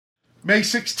May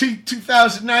 16th,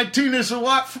 2019 is a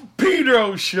lot from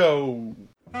Pedro Show.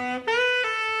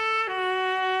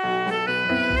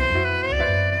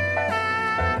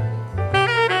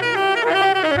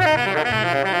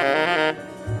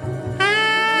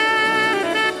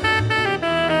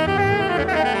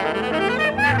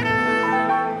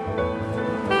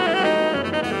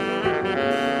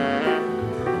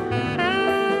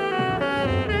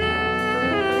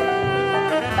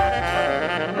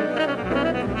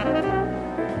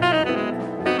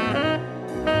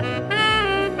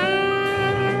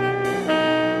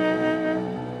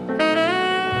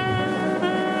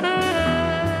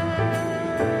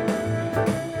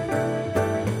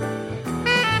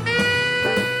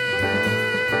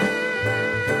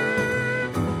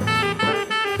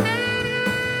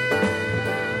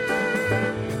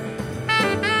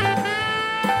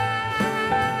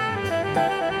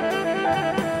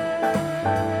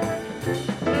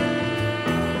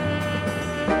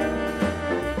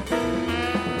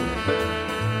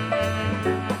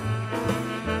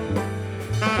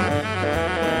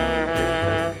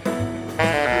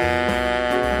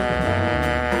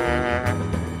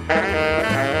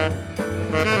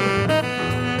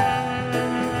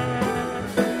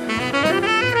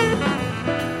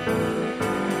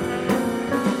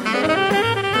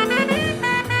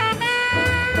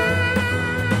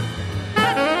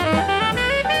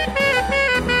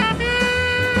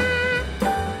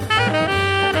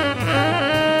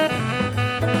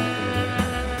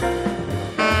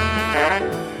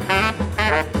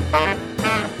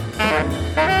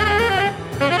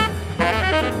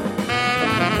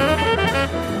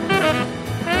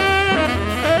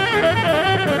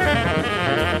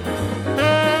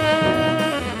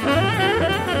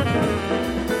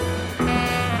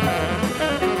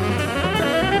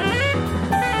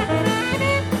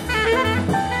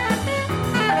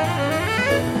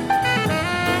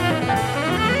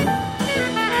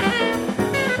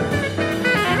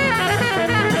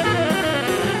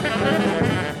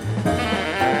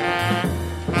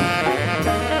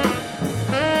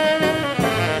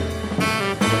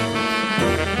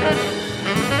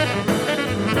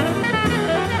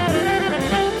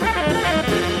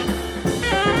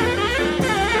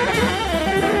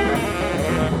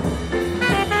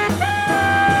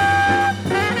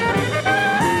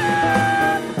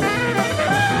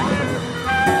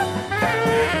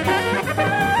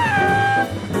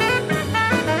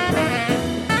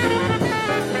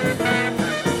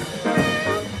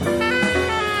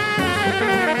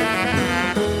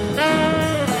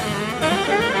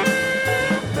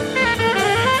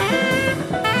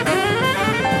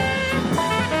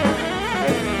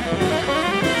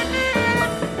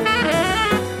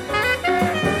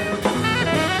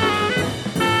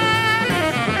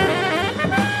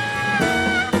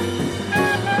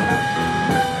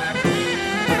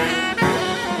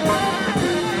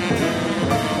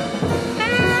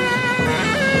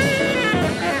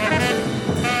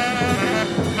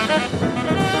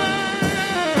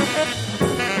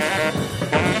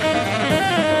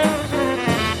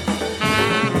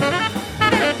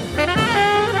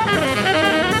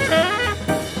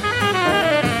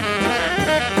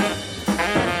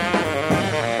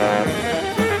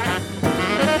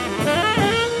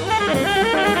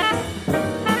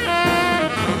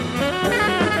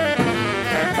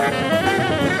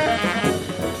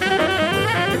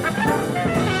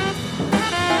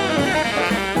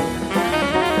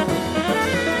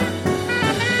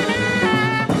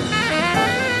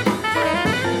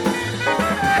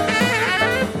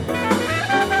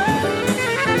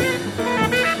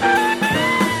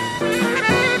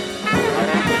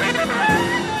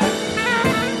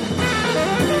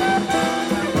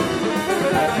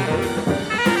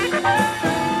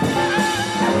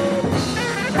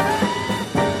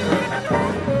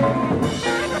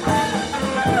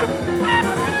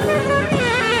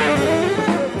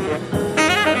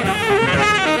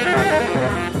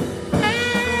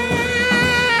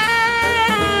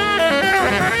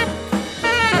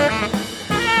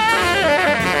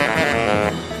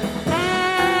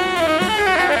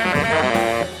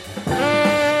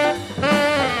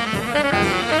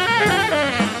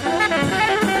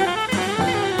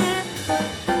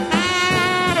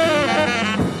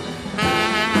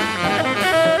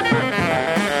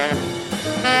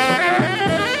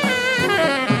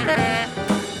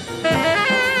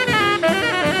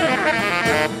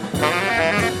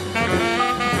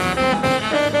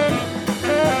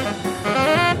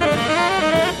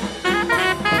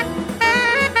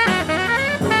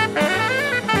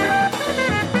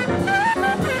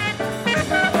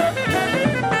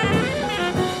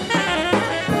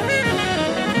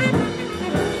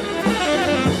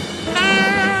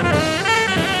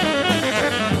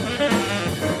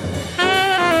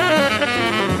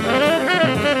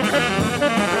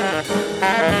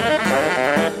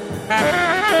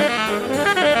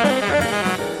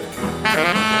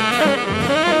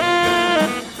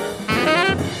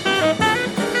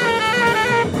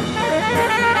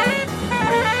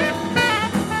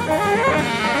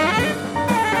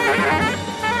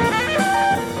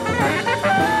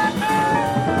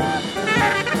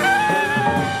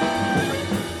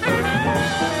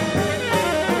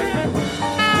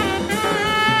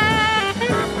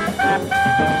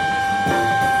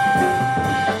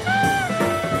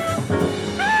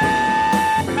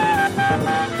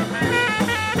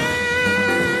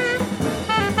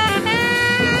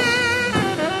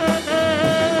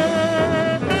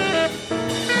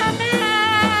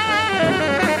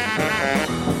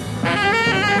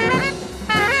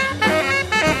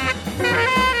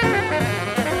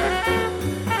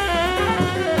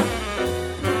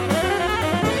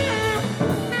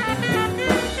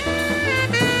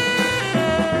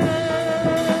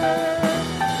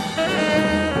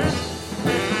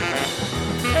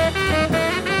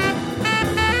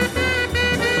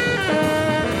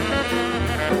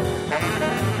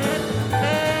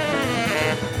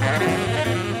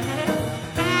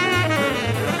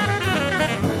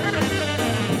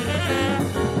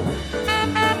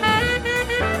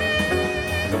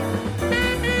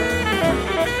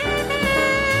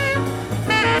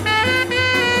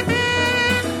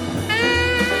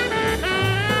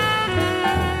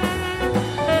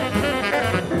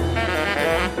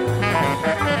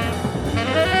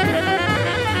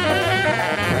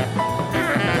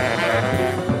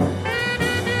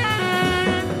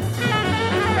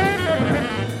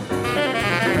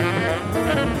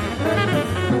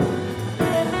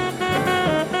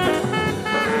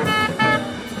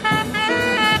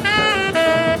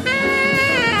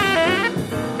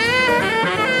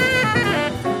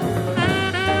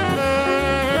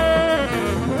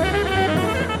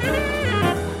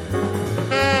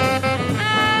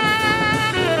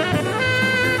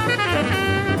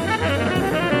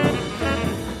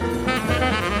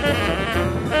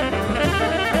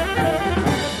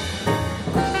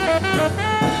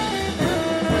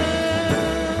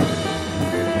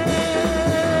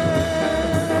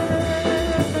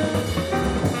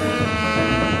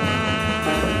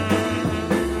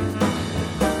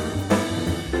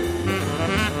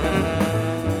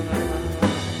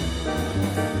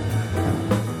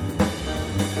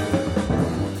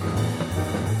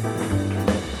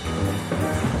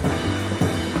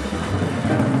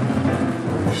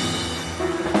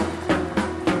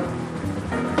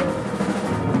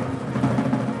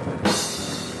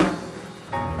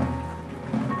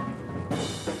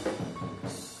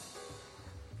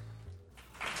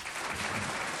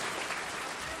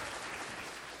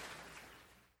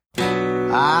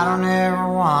 I don't ever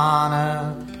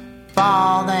wanna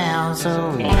fall down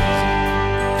so easy.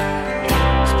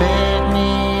 Pick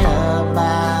me up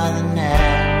by the neck.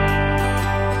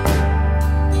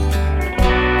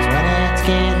 'Cause when it's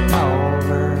getting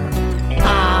over,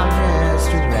 I'm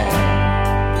just a wreck.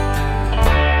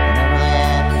 Never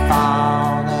let me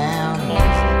fall down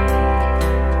easy.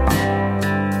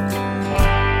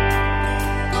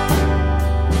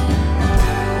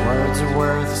 Words are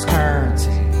worthless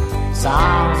currency.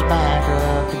 Songs back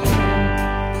up again.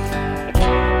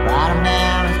 Write 'em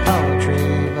down as poetry,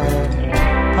 but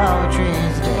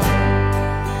poetry's dead.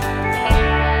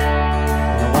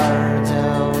 The words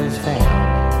always fail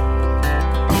me.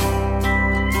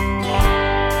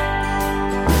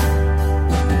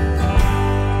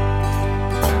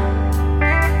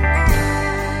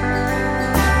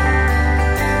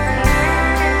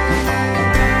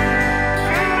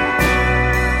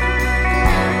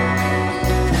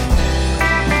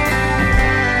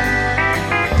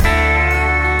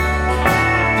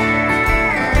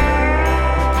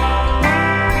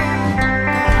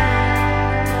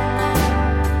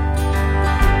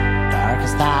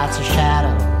 Thoughts are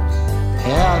shadows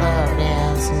held up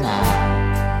against the night.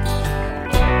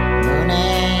 Moon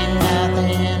ain't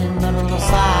nothing but a little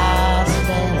slice of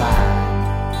daylight.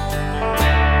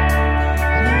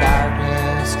 And the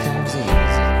darkness comes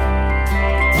easy.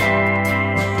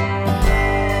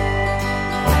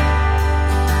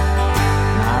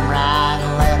 And I'm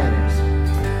writing letters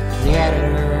to the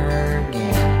editor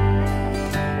again.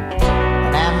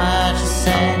 Don't have much to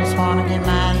say, just wanna get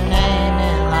my name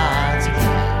in lights again.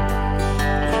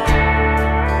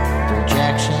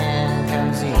 Rejection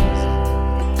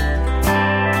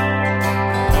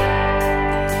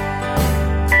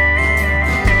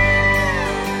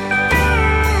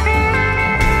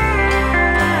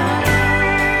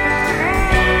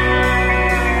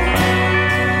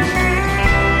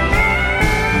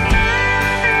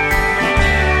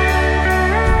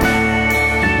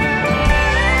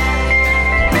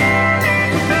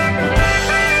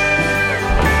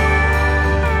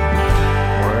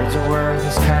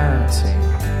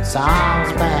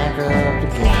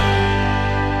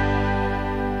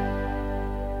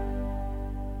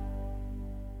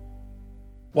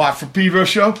Watt for Pedro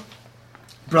Show.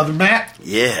 Brother Matt.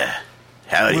 Yeah.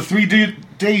 Howdy. We're 3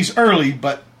 days early,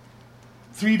 but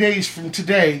 3 days from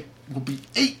today will be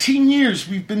 18 years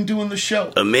we've been doing the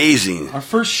show. Amazing. Our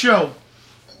first show,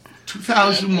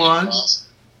 2001,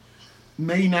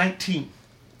 May 19th.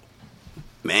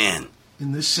 Man.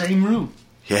 In this same room.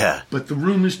 Yeah. But the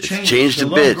room has changed. It's changed the a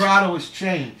bit. The grotto has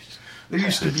changed. There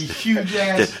used to be huge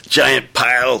ass. The giant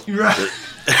pile. Right.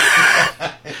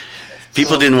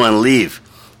 People didn't want to leave.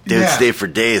 They would Yeah. stay for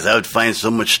days. I would find so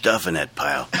much stuff in that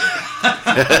pile.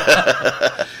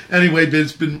 Anyway, but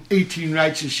it's been 18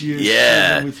 righteous years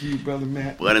Yeah. serving with you, Brother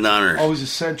Matt. What an honor. Always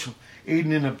essential.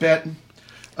 Aiding and abetting.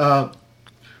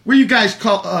 Where you guys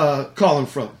calling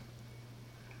from?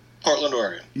 Portland,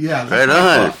 Oregon. Yeah. that's Right what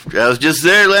I on. thought. I was just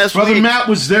there last Brother week. Matt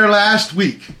was there last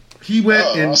week. He went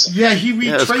and awesome. he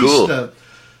that's retraced cool. the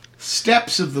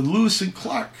steps of the Lewis and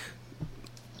Clark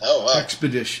Oh, wow.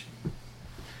 expedition.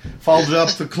 Followed up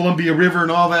the Columbia River and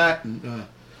all that. And,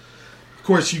 of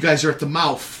course, you guys are at the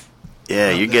mouth Yeah,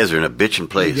 you guys are in a bitchin'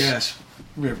 place. of the Gas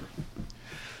River.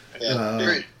 Yeah,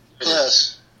 very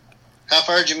close. How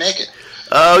far did you make it?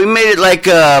 We made it like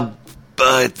a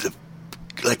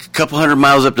couple hundred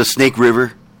miles up the Snake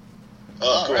River.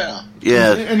 Oh, right on.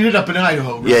 Yeah. It ended up in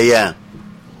Idaho. Right? Yeah.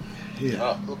 Yeah.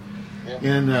 Oh, cool.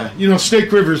 And,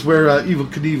 Snake River is where Evil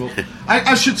Knievel,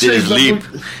 I should say, Did his leap.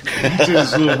 He did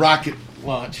his little rocket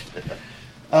launch.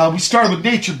 We started with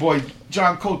Nature Boy,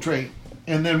 John Coltrane,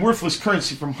 and then Worthless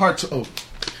Currency from Hearts of Oak.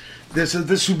 This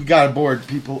is who we got aboard,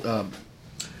 people.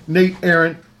 Nate,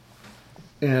 Aaron,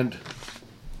 and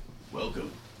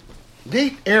welcome.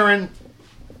 Nate, Aaron,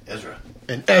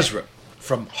 Ezra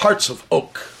from Hearts of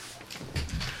Oak.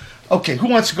 Okay, who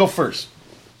wants to go first?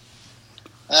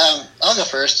 I'll go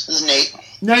first. This is Nate.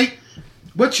 Nate,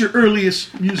 what's your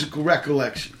earliest musical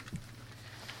recollection?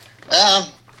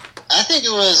 I think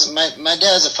it was my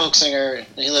dad's a folk singer.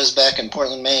 He lives back in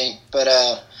Portland, Maine. But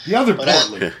The other But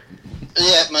Portland.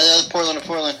 yeah, my other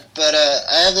Portland. But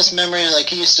I have this memory like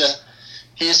he used to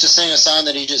sing a song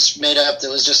that he just made up that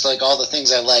was just like all the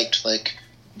things I liked, like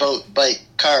boat, bike,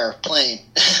 car, plane.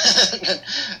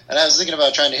 And I was thinking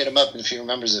about trying to hit him up if he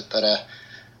remembers it, but I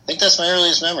think that's my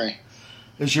earliest memory.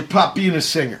 Is your pop being a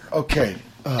singer? Okay.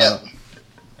 Yep.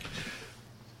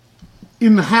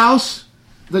 In the house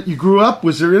that you grew up,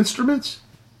 was there instruments?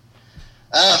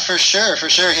 For sure.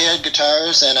 He had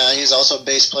guitars, and he's also a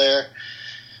bass player.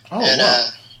 Oh, And wow.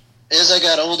 as I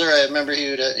got older, I remember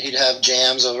he'd have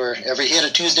jams over he had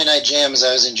a Tuesday night jam as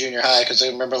I was in junior high, because I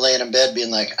remember laying in bed being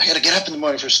like, I got to get up in the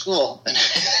morning for school, and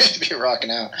he'd be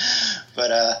rocking out. But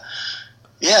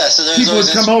yeah, so there's People would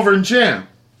always come over and jam.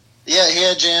 Yeah, he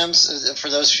had jams for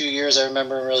those few years. I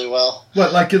remember him really well.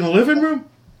 What, like in the living room?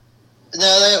 No,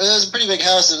 it was a pretty big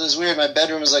house. It was weird. My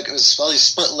bedroom was it was all these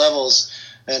split levels,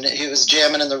 and he was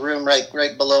jamming in the room right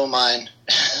below mine,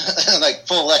 like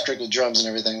full electric with drums and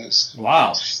everything. It was,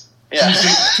 Wow. yeah.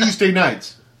 Tuesday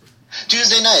nights.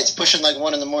 Tuesday nights, pushing like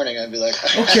 1 a.m. I'd be like,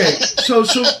 Okay, so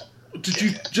did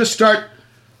you just start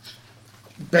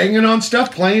banging on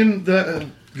stuff, playing the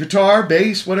guitar,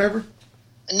 bass, whatever?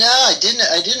 No, I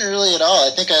didn't really at all.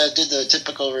 I think I did the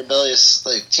typical rebellious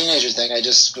teenager thing. I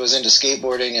just was into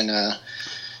skateboarding and I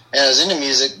was into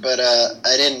music, but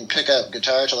I didn't pick up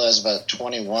guitar till I was about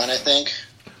 21, I think.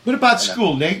 What about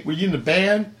school, Nate? Were you in the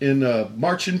band, in a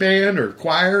marching band or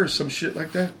choir or some shit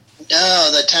like that?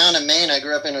 No, the town in Maine I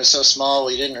grew up in was so small.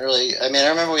 We didn't really. I mean, I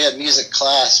remember we had music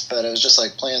class, but it was just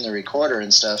like playing the recorder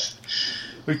and stuff.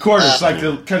 Recorders, like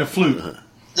the kind of flute.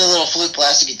 The little flute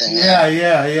plasticky thing. Yeah.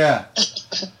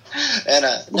 And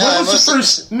What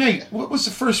was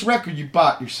the first record you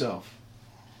bought yourself?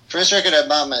 first record I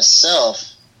bought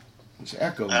myself? It's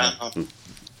Echo. I have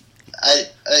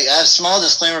a small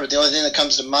disclaimer, but the only thing that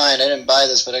comes to mind, I didn't buy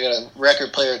this, but I got a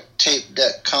record player tape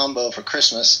deck combo for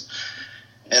Christmas,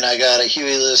 and I got a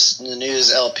Huey Lewis in the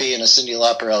News LP and a Cyndi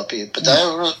Lauper LP. But I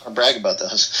don't really want to brag about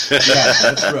those. Yeah,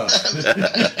 that's rough.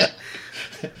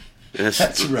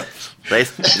 That's rough.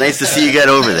 Nice to see you got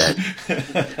over that.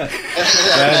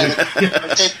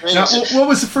 Now, what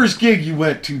was the first gig you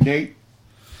went to, Nate?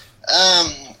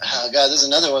 Oh God, this is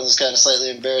another one that's kind of slightly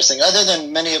embarrassing. Other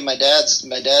than many of my dad's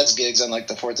gigs on like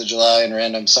the 4th of July and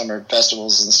random summer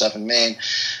festivals and stuff in Maine,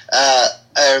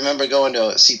 I remember going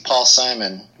to see Paul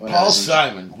Simon. Paul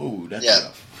Simon. Ooh, that's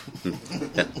rough.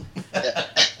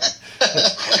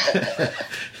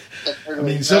 I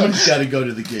mean, somebody's got to go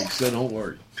to the gig, so don't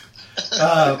worry.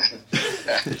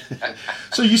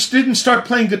 So you didn't start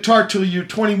playing guitar till you were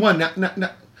 21.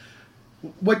 Now,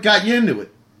 what got you into it?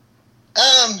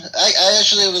 I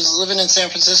actually was living in San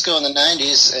Francisco in the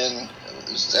 90s, and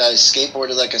I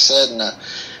skateboarded, like I said, and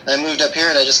I moved up here,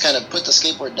 and I just kind of put the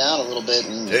skateboard down a little bit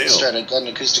and started got an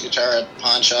acoustic guitar at the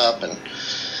pawn shop and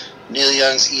Neil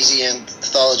Young's Easy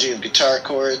Anthology of Guitar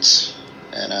Chords,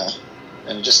 and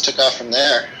it just took off from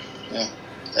there. Yeah.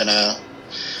 And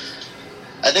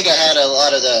I think I had a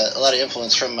lot of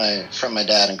influence from my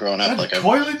dad and growing up. Like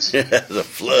toilets? Yeah, the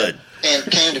flood. And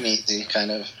came to me easy, kind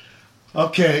of.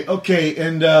 Okay.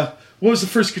 And what was the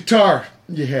first guitar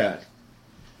you had?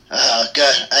 Oh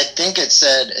God, I think it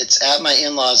said it's at my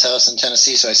in-laws' house in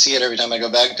Tennessee, so I see it every time I go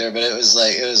back there. But it was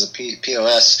a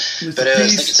POS. I think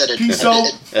it said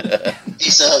PSO,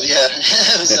 yeah.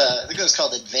 I think it was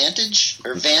called Advantage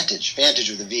or Vantage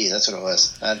with a V. That's what it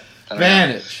was. I don't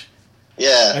Vantage. know.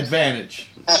 Yeah. Advantage.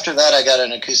 After that, I got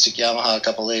an acoustic Yamaha a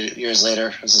couple years later.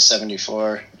 It was a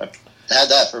 '74. I had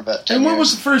that for about 10 years. And when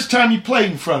was the first time you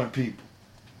played in front of people?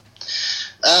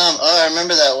 I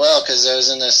remember that well because I was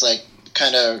in this like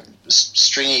kind of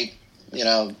stringy,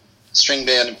 string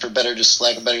band, for better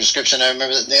description. I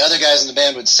remember that the other guys in the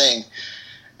band would sing,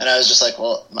 and I was just like,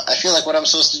 well, I feel like what I'm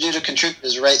supposed to do to contribute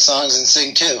is write songs and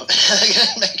sing too. It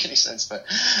didn't make any sense, but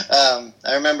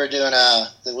I remember doing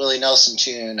the Willie Nelson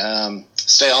tune,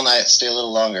 "Stay All Night, Stay a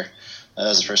Little Longer." That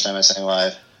was the first time I sang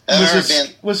live.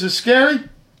 Was it scary?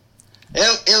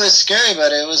 It was scary,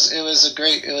 but it was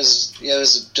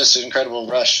just an incredible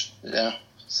rush. Yeah.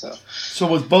 So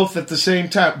was both at the same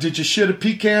time. Did you shit a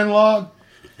pecan log?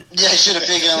 Yeah, I should have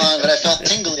figured it along, but I felt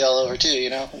tingly all over too.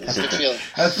 It was a good feeling.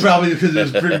 That's probably because it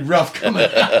was pretty rough coming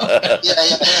out.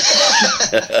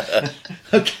 Yeah.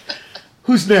 Okay.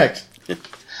 Who's next?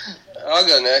 I'll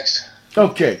go next.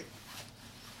 Okay.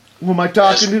 Who am I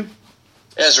talking to?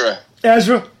 Ezra.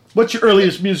 Ezra, what's your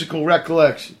earliest musical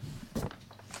recollection?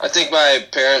 I think my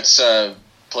parents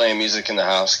playing music in the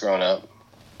house growing up,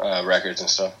 records and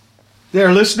stuff.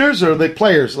 They're listeners or are they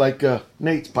players like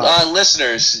Nate's pop?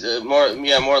 Listeners,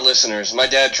 more listeners. My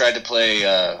dad tried to play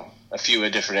a few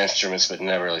different instruments, but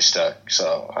never really stuck.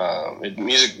 So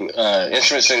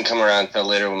instruments didn't come around until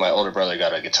later when my older brother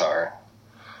got a guitar.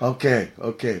 Okay.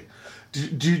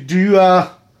 Do you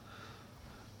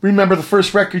remember the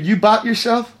first record you bought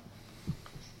yourself?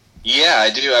 Yeah, I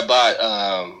do. I bought.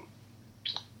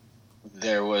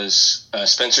 There was a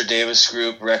Spencer Davis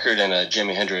Group record and a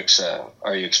Jimi Hendrix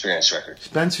Are You Experienced record.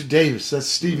 Spencer Davis, that's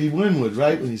Stevie Winwood,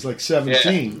 right? When he's like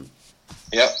 17.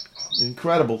 Yeah. Yep.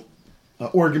 Incredible.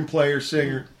 Organ player,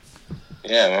 singer.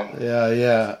 Yeah, man.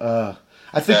 Yeah.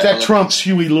 I think that trumps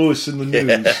Huey Lewis in the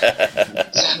news.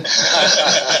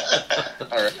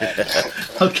 All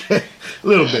right. Okay. A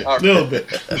little bit.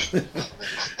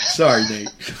 Sorry,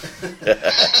 Nate.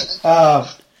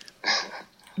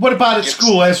 What about at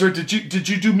school, Ezra? Did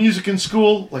you do music in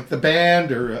school, like the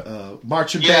band or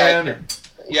marching band?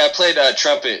 Yeah, I played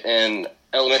trumpet in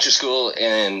elementary school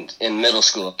and in middle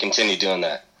school. Continued doing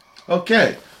that.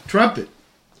 Okay, trumpet.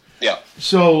 Yeah.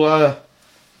 So,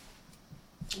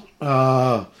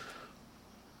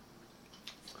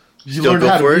 you learned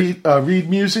how to read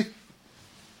music?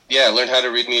 Yeah, I learned how to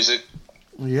read music.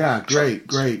 Yeah, great.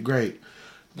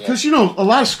 Because, a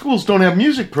lot of schools don't have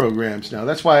music programs now.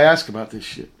 That's why I ask about this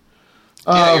shit.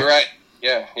 Yeah, you're right.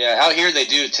 Yeah. Out here they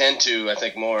do tend to, I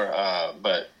think, more.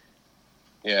 But,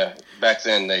 yeah, back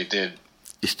then they did.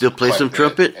 You still play some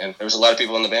trumpet? And there was a lot of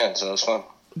people in the band, so it was fun.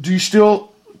 Do you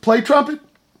still play trumpet?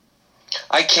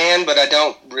 I can, but I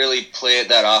don't really play it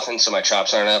that often, so my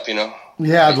chops aren't up,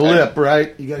 Yeah, the lip,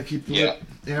 right? You got to keep the lip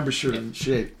embouchure in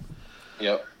shape.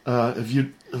 Yep. If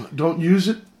you don't use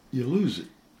it, you lose it.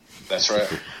 That's right.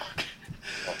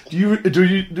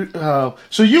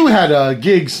 So you had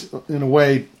gigs in a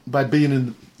way by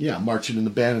being marching in the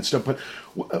band and stuff. But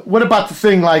what about the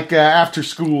thing like after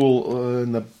school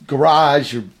in the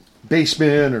garage or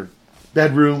basement or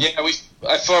bedroom? Yeah,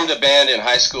 I formed a band in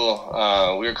high school.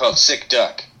 We were called Sick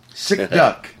Duck. Sick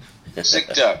Duck. Sick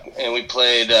Duck, and we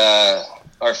played.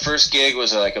 Our first gig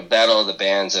was like a battle of the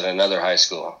bands at another high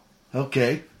school.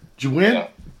 Okay, did you win? Yeah.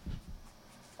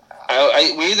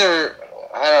 I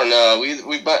don't know.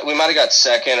 We might have got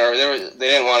second, or they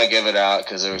didn't want to give it out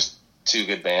because there was two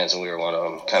good bands and we were one of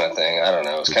them, kind of thing. I don't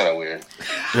know. It was kind of weird.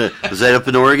 Was that up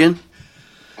in Oregon?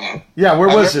 Yeah. Where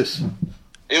was this?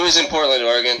 It was in Portland,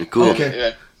 Oregon. Cool.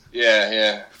 Okay.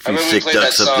 Yeah. I remember we played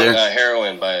that song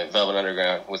 "Heroin" by Velvet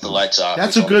Underground with the lights off.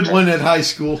 That's a good one at high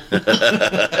school.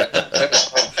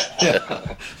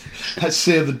 Yeah. I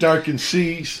sailed the darkened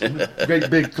seas, great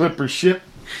big clipper ship,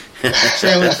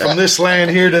 sailing from this land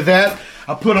here to that.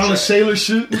 I put on a sailor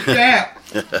suit and cap.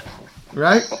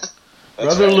 Right?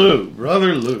 Brother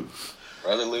Lou.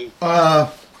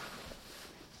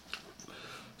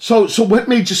 So what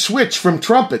made you switch from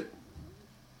trumpet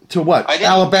to what?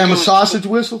 Alabama sausage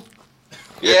whistle?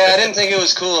 Yeah, I didn't think it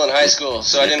was cool in high school,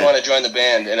 so I didn't want to join the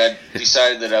band, and I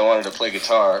decided that I wanted to play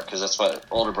guitar because that's what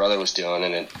older brother was doing,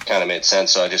 and it kind of made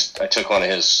sense. So I took one of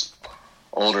his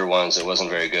older ones that wasn't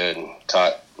very good and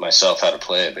taught myself how to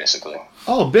play it, basically.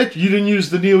 Oh, bitch! You didn't use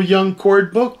the Neil Young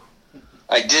chord book?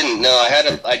 I didn't. No,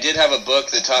 I did have a book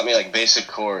that taught me like basic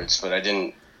chords, but I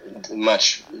didn't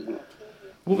much.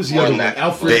 What was the other one?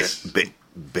 Alfred's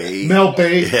Bay. Mel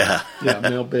Bay. Yeah. Yeah,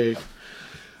 Mel Bay.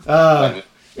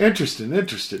 Interesting.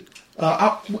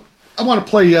 I want to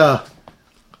play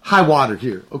High Water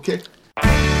here, okay?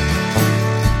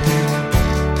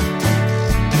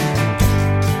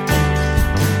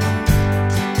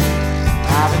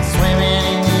 I've been swimming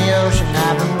in the ocean,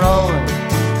 I've been rolling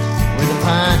with the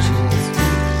punches.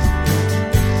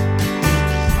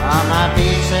 On my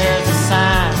beach there's a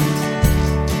sign,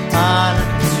 under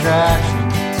construction.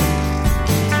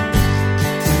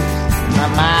 In my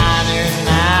mind there's an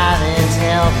eye that's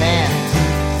hell-bent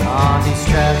on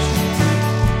destruction.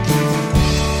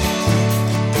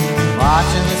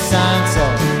 Watching the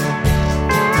sunset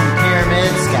from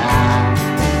pyramid sky.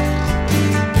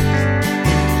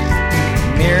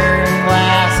 Mirror and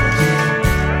glasses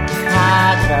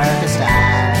hide the darkest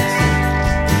eyes.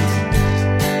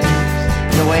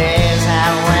 The waves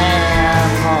have a way of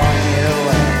pulling you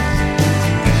away.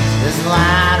 There's a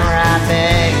line where I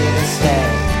beg you to stay.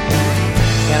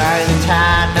 Can't argue the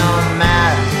tide no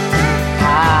matter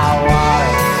high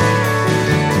water.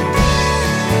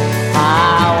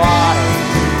 High water.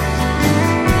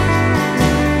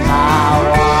 High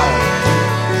water.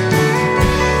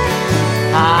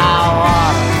 High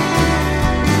water.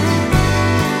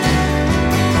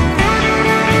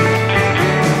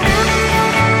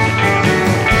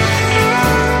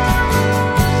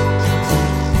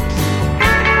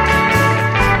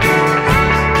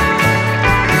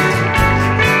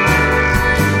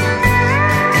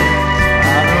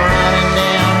 I've been running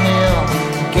downhill,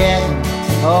 getting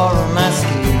over my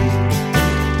skis.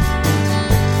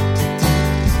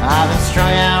 I've been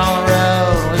strung out on the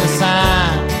road with a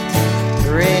sign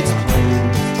that reads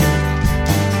please.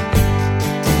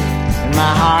 In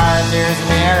my heart there's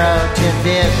an arrow tipped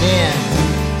in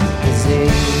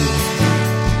disease.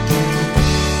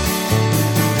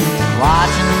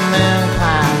 Watching the moon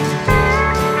climb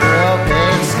through a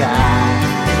big sky.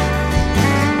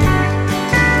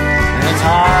 And it's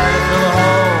hard to fill the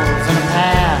holes in a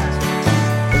past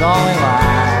with only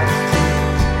lies.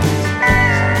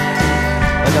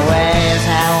 But the waves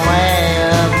have a way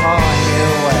of pulling you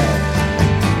away.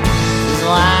 There's a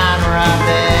line where I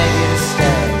beg you to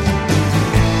stay.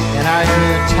 And are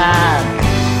you tired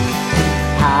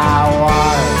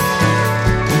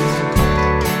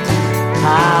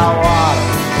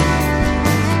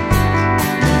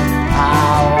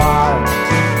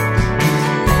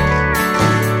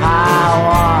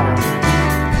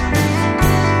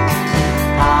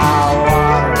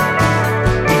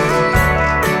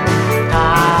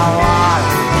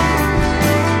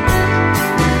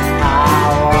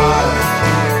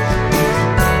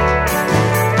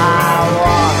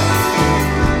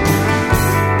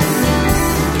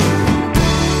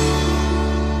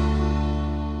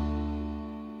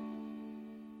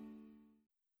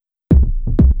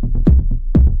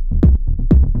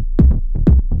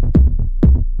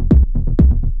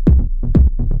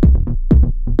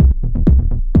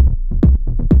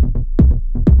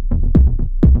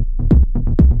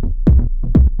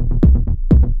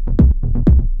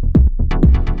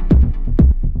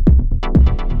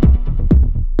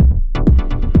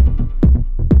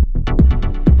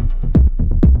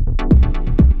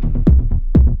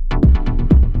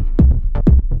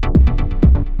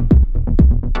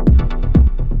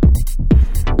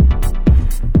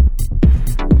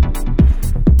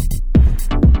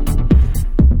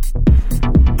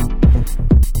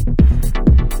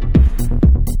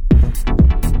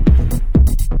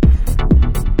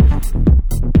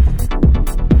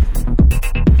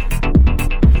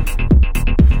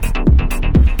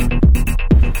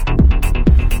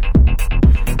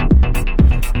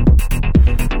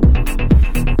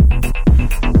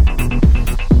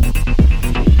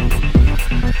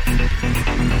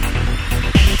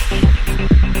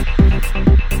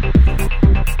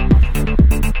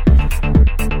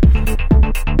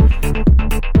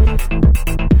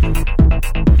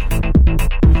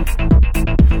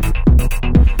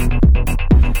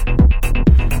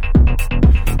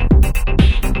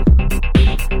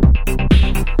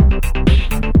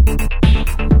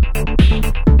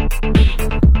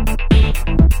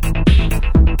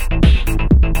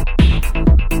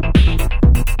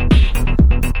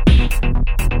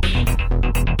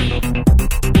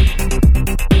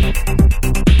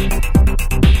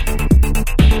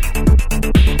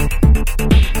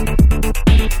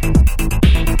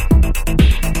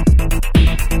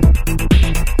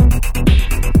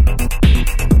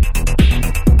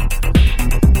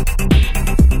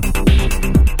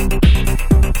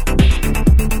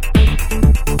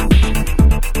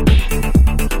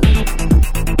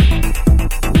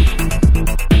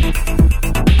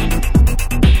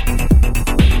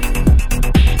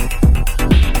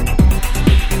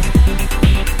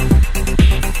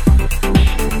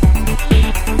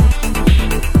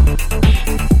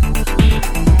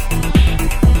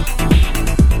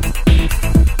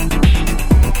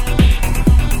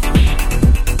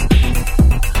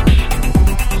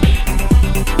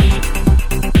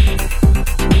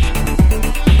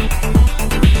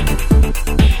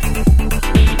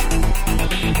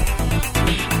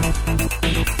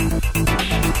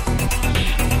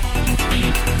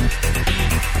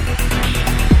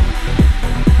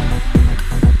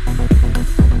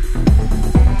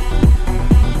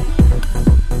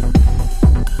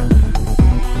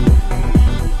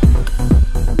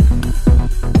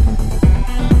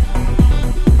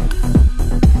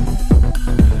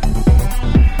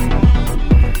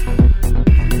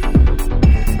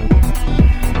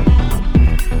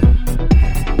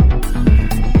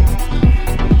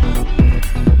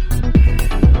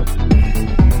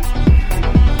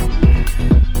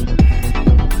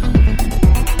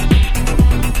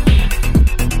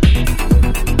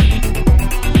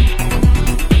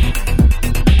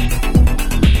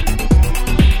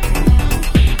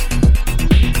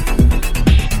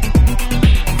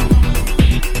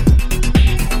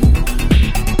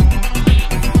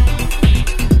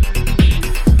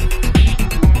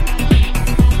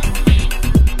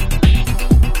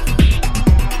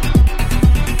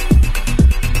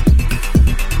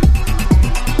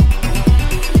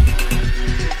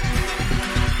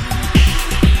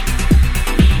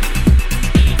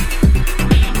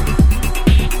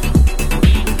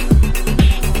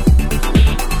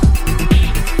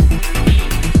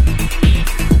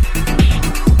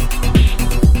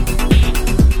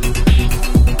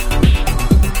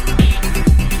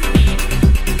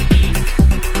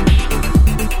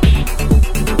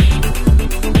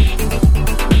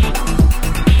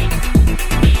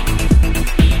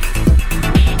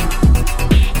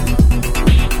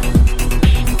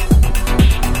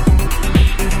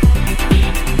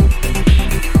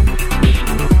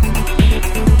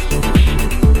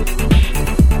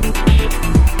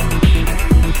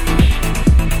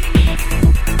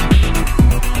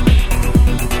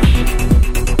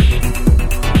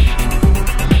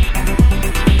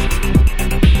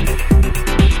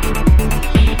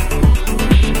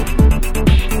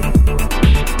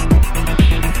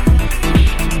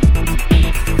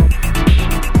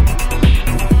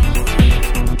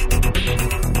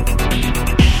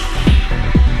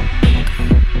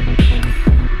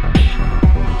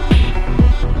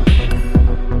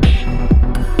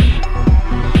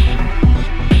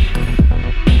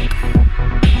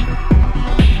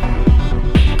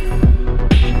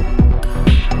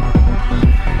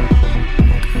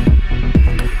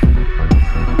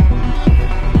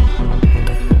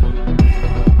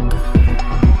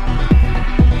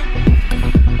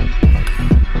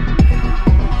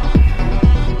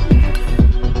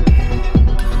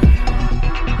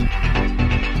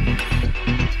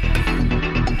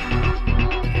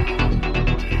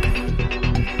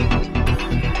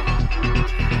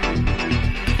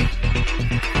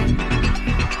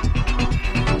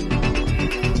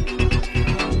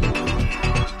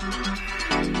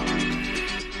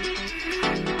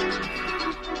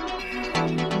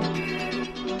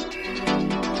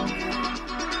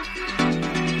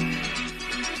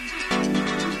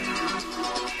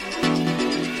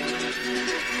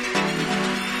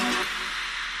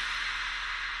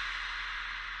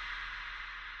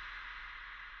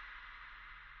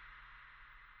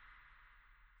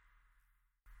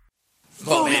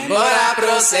Come embora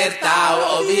pro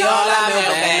sertão, oh viola,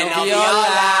 meu bem, oh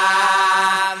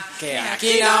viola. Que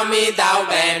aqui não me dá o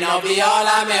bem, oh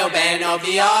viola, meu bem, oh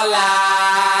viola.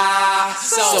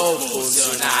 Sou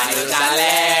funcionário da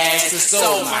leste,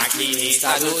 sou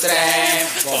maquinista do trem.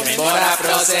 Vou embora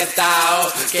pro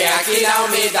sertão, que aqui não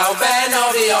me dá o bem,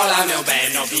 oh viola, meu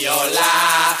bem, oh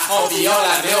viola. Oh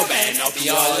viola, meu bem, oh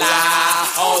viola.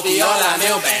 Oh viola,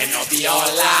 meu bem, oh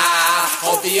viola.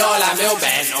 Oh viola, meu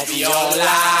bem, oh viola.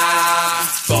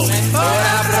 Vou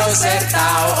embora pro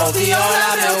sertão, oh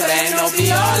viola, meu bem, oh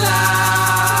viola.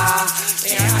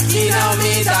 E aqui não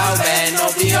me dá o bem,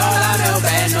 oh viola, meu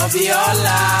bem, oh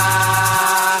viola.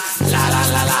 La la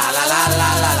la la la la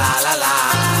la la la la la.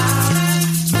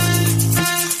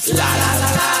 La la la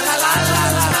la la la la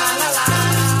la la la la.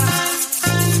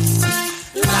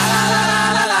 La la la la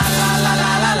la la la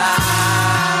la la la.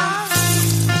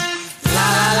 La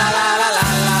la la la la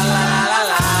la la la la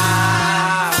la.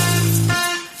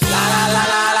 La la la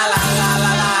la la la la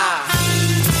la la.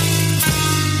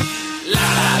 La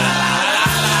la la la la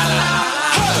la la la.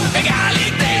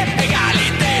 Égalité,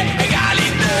 égalité,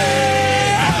 égalité.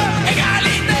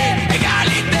 Égalité,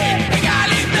 égalité, égalité.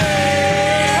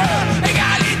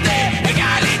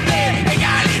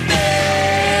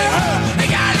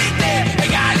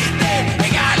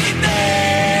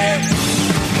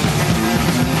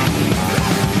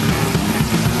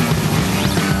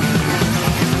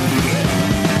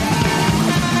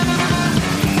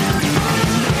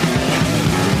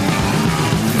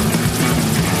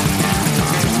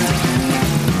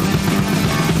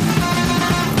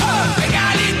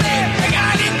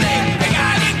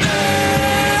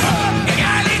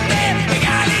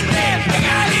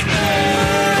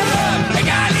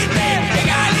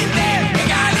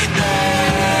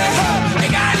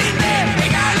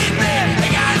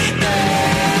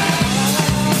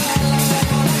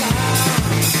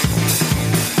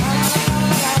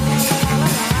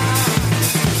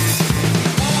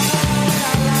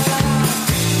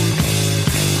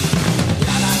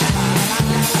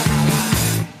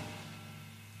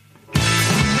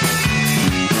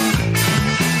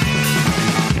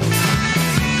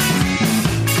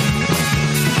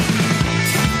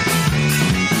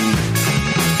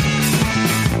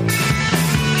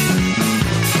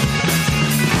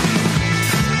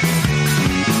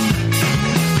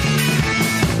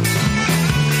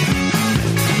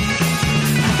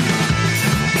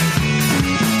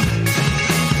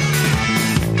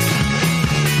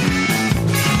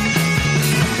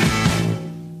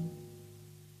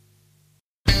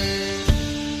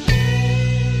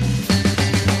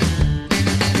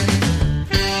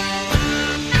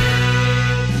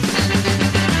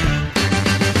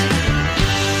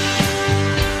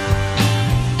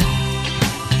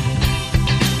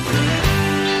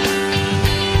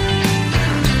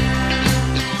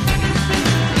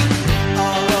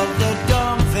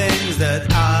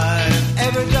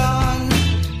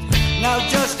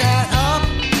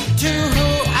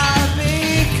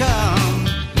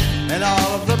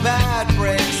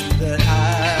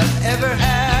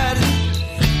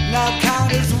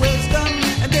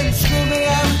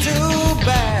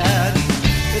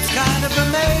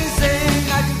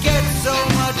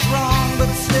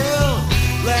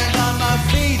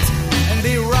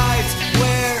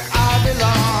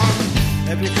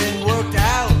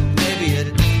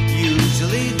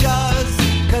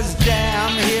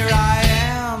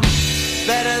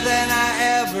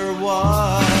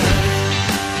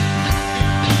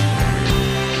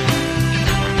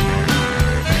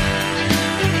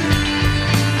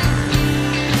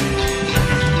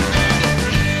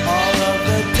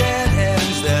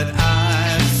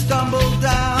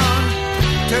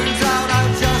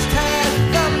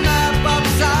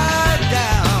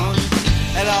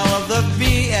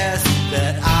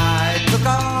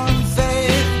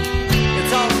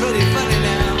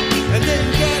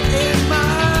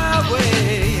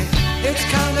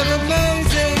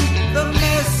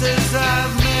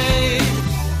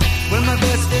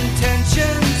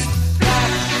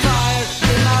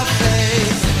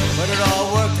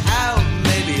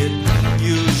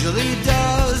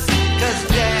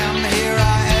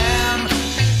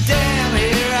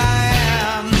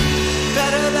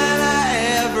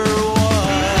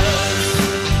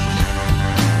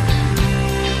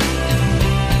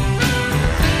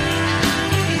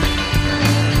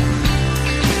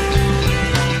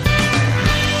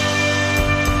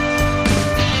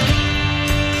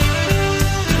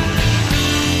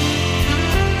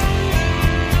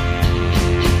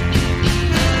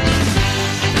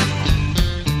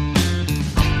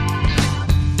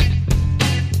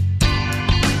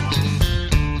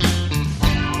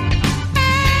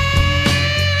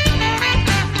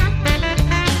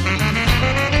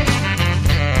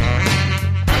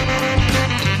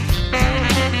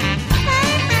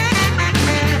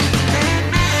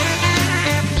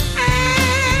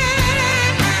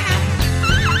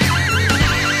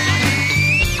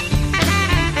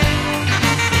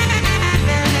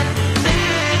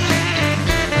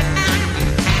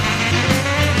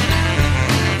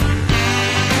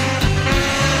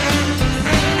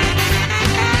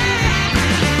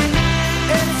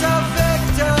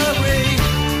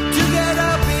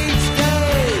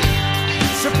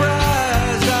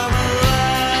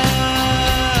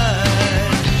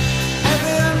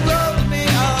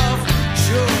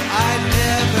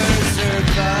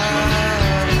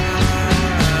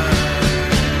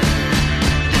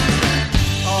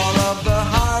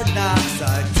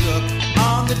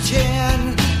 on the chin.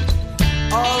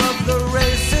 All of the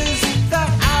races that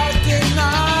I did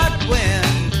not win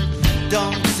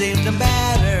don't seem to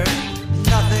matter.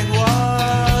 Nothing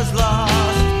was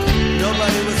lost.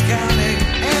 Nobody was counting,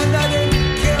 and I didn't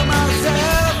kill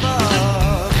myself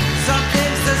off.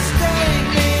 Something sustained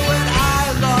me when I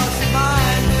lost my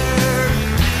nerve.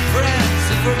 Friends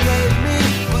forgave me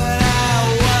when I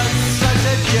was such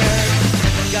a jerk.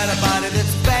 Got a body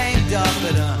that's banged up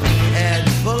and a head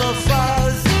full of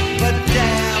fuzz. But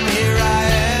damn, here I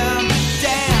am.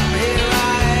 Damn, here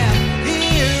I am.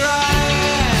 Here I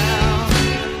am.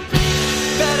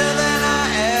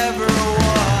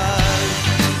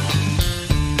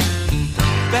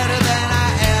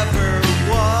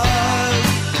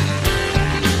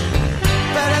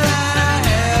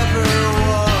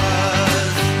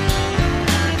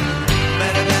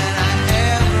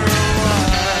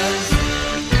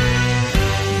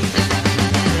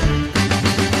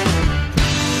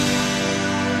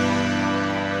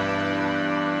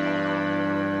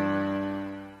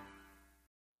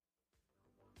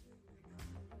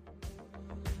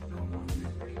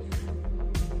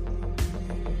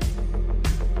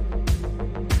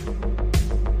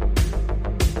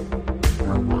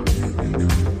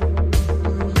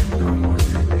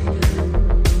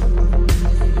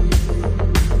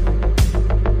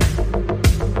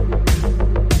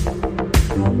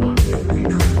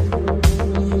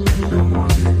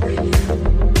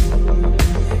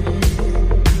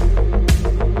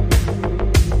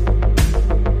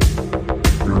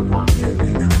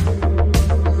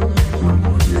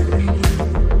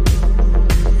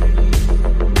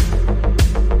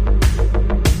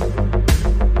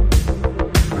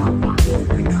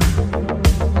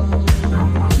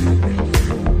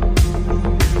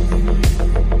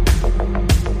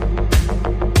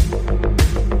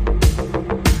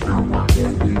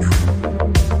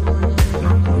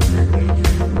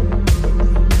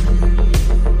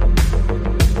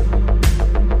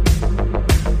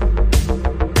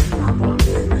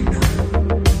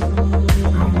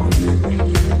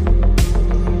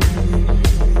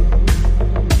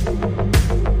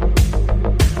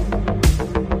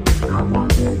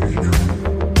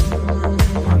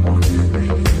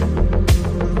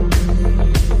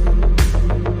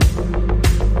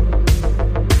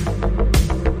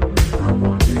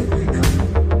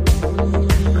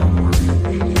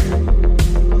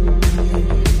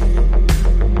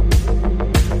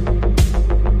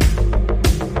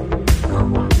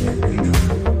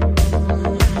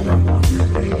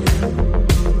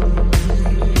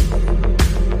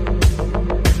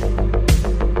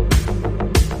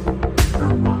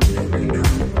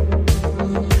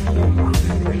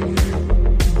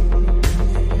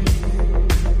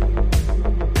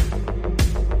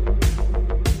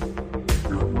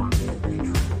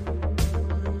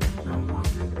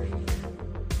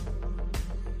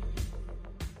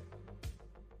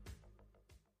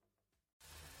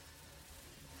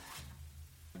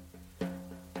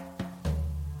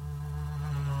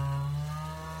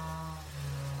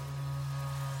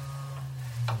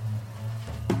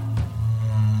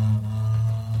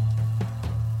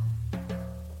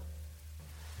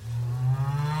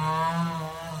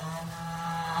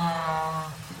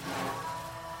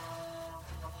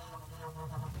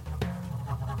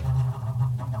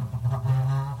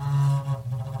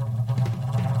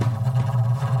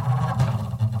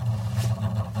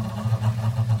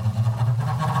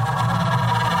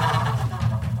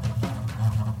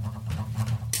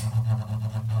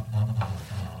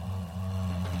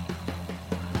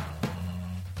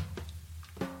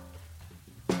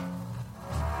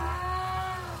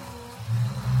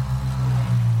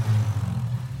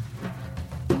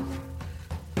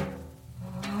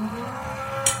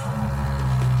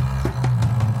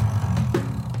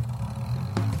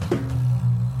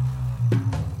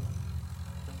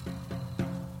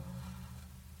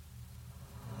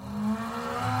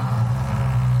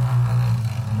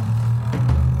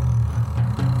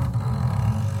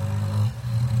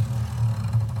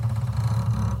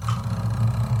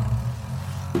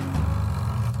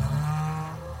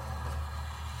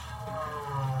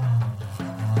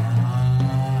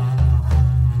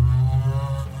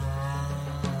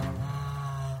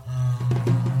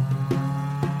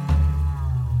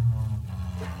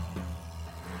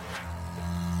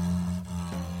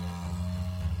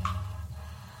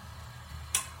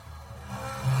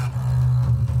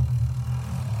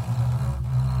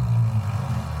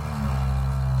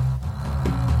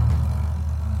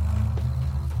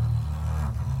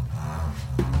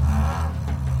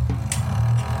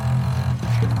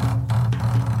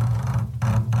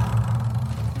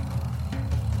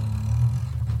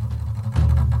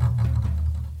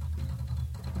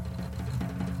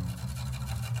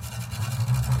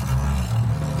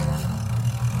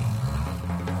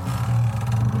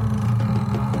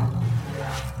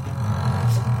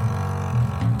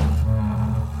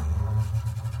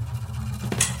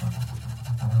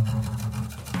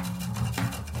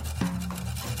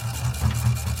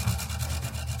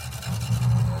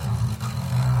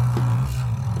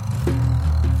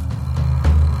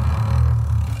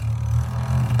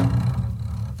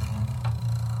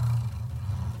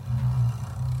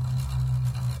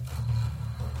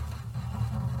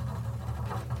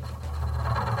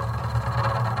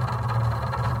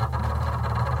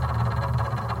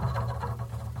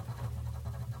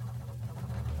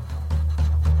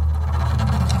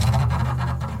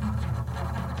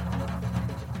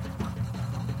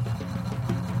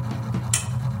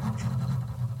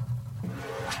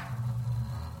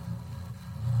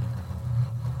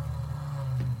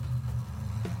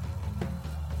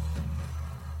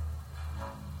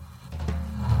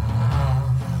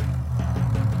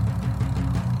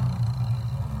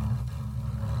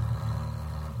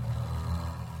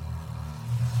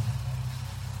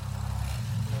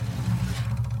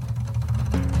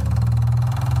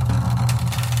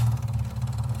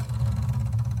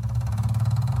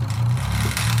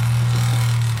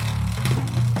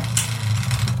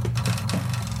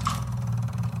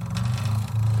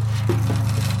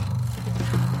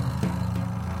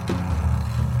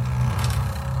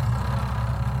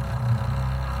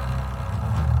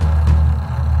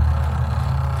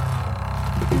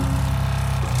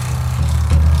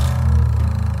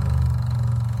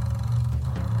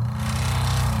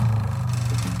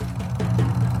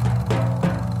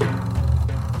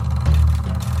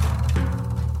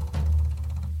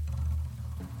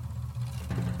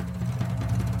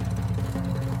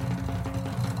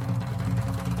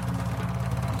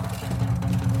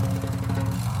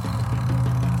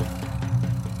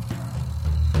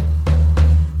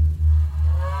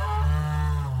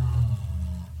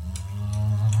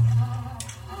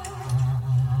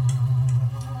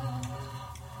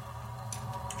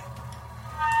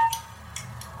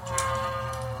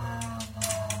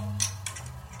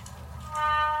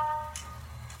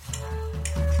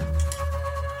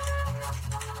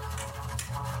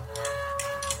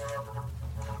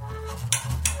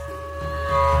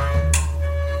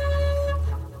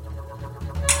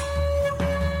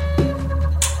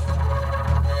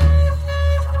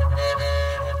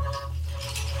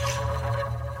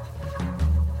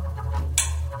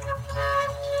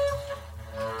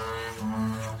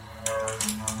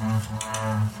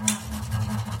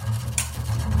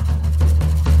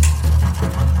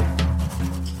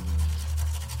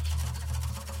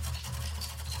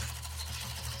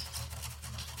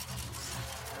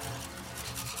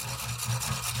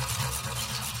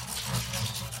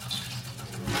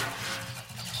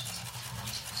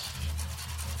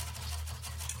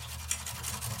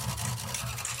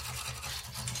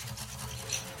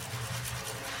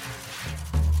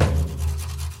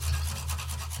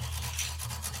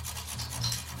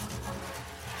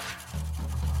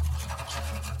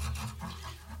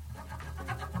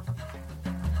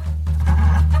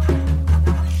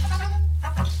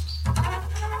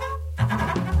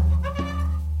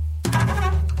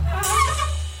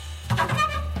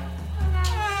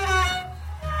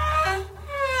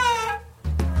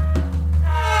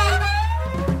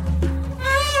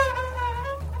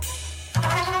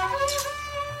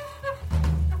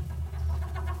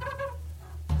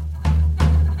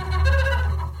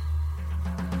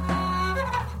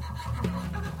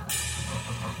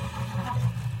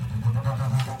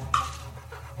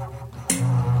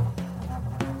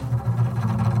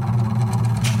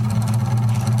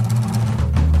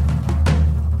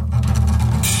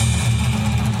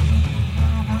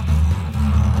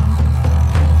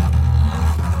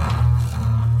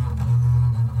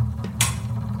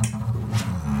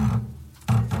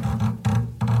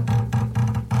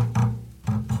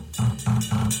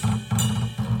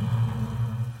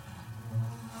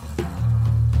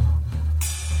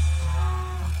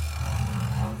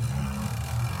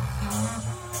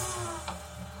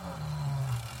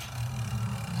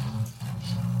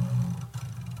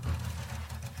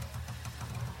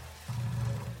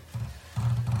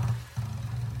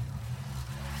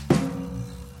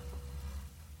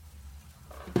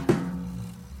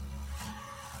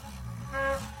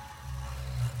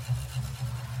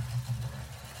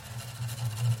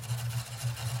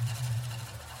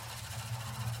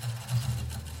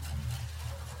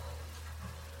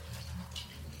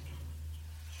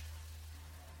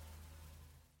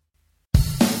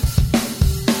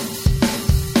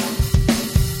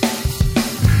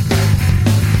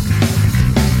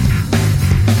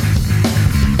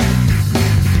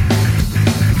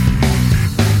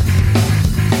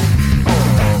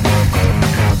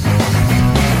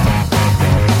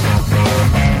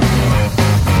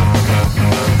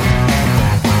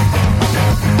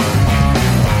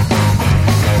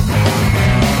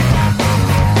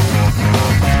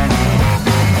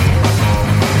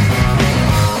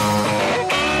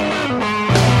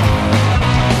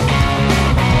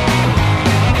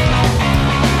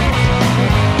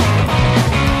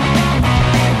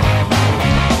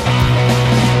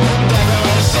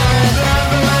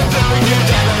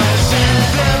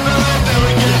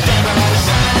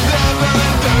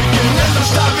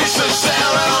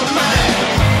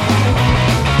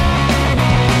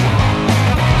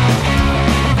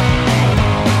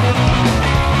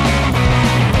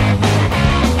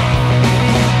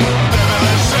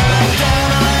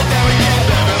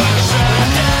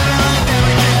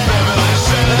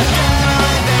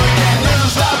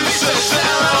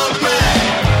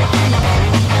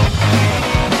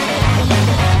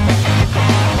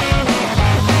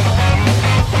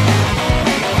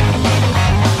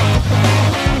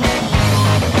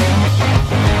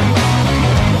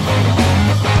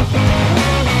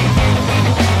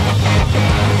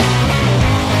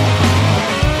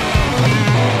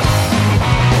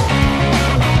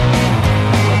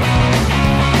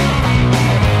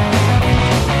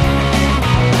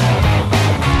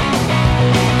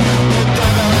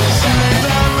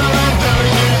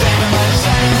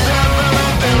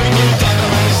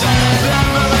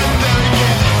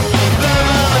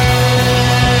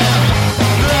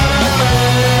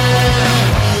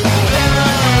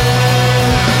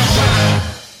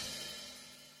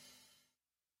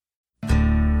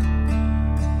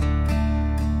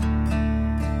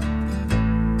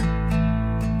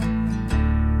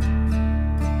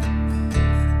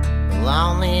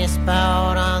 loneliest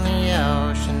boat on the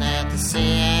ocean that the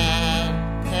sea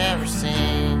had ever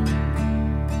seen.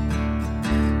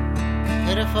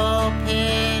 Pitiful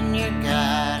pit in your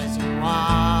gut as you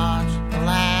watch the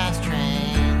last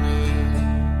train leave.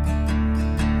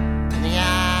 In the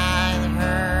eye of the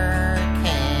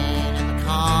hurricane and the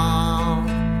calm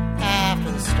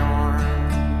after the storm.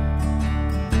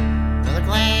 Another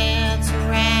glance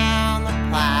around the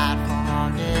platform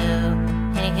won't do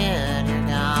any good, you're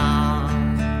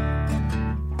gone.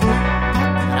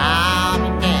 But I'll be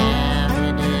damned if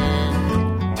you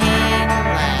didn't take the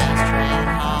last train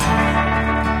home.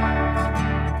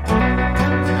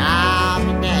 I'll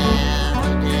be damned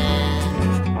if you didn't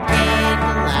take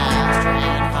the last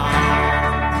train home.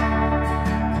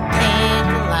 Take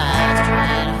the last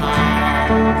train home.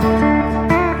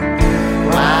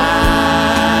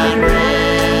 Wide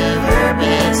river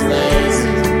beds lazy.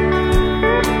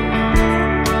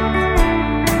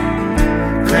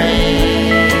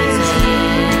 Crazy,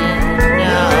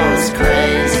 no, it's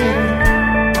crazy.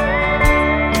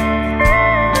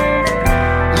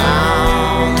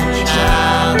 Lonely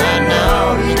child, I know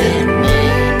you didn't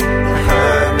mean to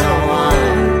hurt no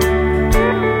one.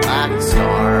 Like a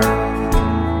storm,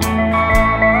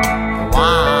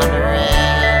 wandering.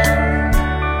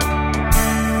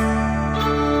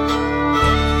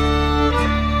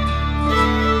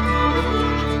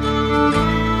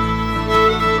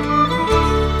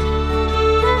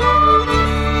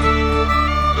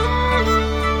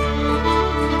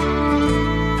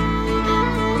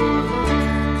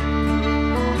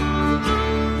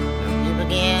 People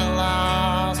get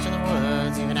lost in the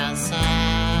woods, even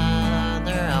outside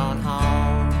their own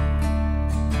home.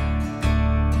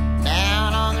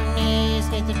 Down on their knees,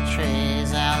 neath the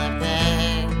trees, how they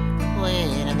beg,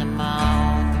 bleed, and they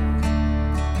moan.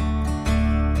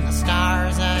 And the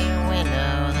stars out your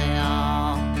window, they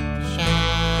all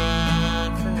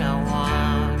shine for no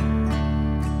one.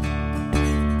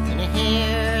 And you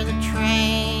hear the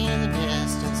train in the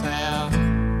distance, well,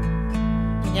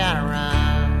 you gotta run.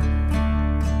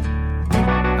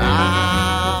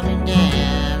 I'll be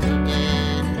damned you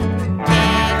didn't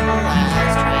take the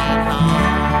last train home.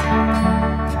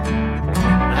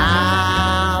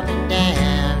 I'll be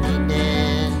damned you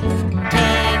didn't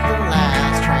take the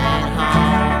last train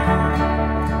home.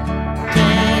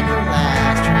 Take the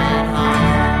last train home.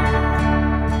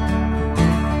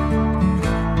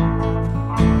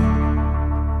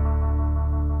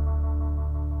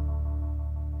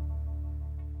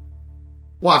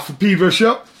 Watch the Pedro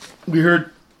Show. We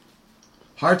heard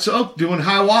Hearts of Oak doing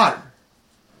High Water.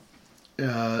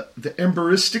 The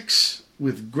Emberistics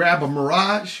with Grab a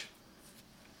Mirage.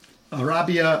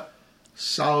 Arabia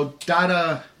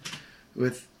Saudada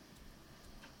with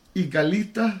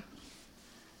Igualita.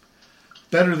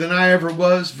 Better Than I Ever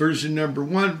Was, version number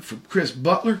 1 from Chris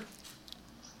Butler.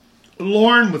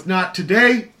 Lauren with Not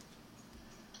Today.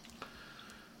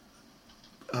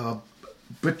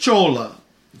 Bachola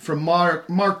from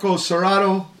Marco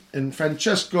Serrato and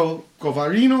Francesco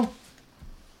Covarino.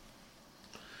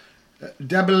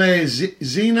 Debele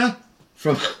Zina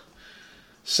from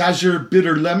Sajur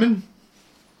Bitter Lemon.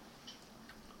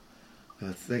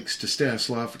 Thanks to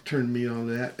Stanislav for turning me on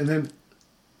to that. And then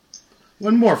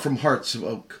one more from Hearts of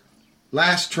Oak.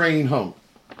 Last Train Home.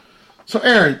 So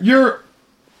Aaron, your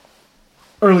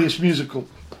earliest musical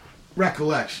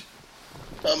recollection?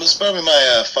 It's probably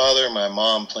my father and my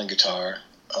mom playing guitar.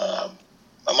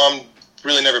 My mom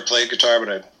really never played guitar, but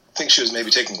I think she was maybe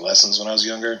taking lessons when I was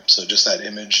younger, so just that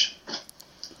image.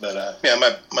 But yeah,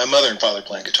 my mother and father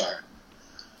playing guitar.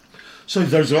 So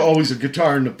there's always a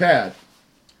guitar in the pad.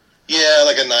 Yeah,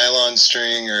 like a nylon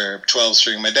string or 12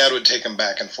 string. My dad would take them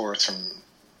back and forth from,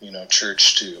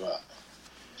 church to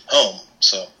home.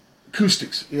 So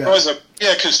Acoustics, yeah.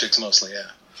 Acoustics mostly,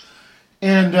 yeah.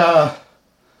 And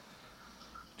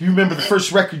do you remember the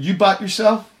first record you bought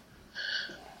yourself?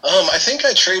 I think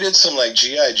I traded some like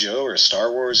G.I. Joe or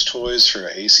Star Wars toys for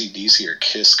AC/DC or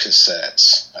Kiss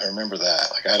cassettes. I remember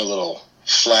that. Like I had a little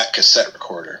flat cassette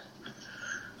recorder.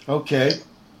 Okay.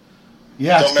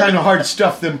 Yeah, it's kind of hard to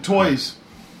stuff them toys.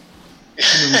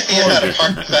 Yeah,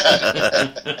 part of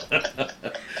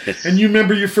that. And you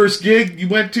remember your first gig you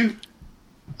went to?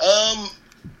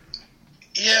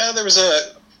 Yeah, there was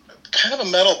a kind of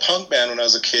a metal punk band when I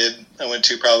was a kid. I went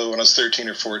to probably when I was 13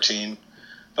 or 14.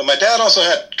 But my dad also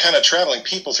had kind of traveling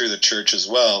people through the church as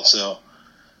well, so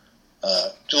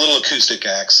little acoustic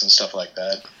acts and stuff like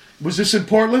that. Was this in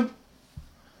Portland?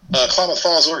 Klamath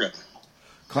Falls, Oregon.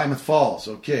 Klamath Falls,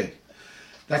 okay.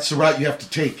 That's the route you have to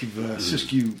take if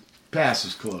Siskiyou Pass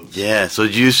is closed. Yeah, so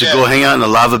you used to go hang out in the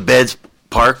Lava Beds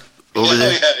Park over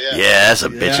there? Yeah. That's a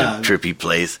bitchin' trippy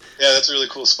place. Yeah, that's a really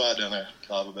cool spot down there.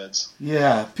 Lava beds.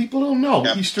 Yeah, people don't know.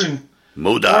 Yeah. Eastern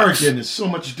Modocs. Oregon is so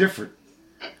much different.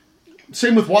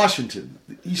 Same with Washington.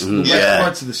 The east and the west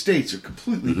parts of the states are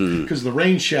completely because of the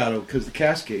rain shadow, because of the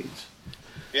Cascades.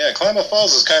 Yeah, Klamath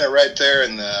Falls is kind of right there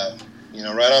in the,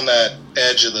 right on that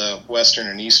edge of the western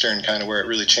and eastern, kind of where it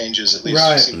really changes, at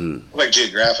least Right. like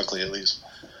geographically, at least.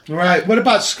 All right. What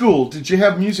about school? Did you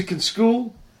have music in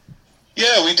school?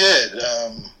 Yeah, we did.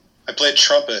 I played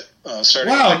trumpet.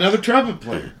 Starting Wow, another trumpet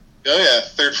player. Oh yeah,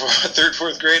 third,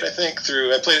 fourth grade, I think.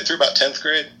 I played it through about 10th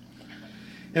grade.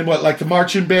 And what, like the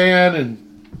marching band and?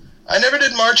 I never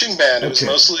did marching band. It was Okay.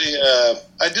 mostly,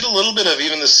 I did a little bit of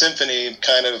even the symphony,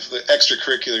 kind of the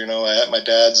extracurricular. I had my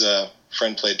dad's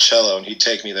friend played cello, and he'd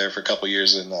take me there for a couple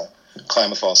years in the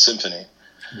Klamath Falls Symphony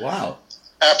Wow.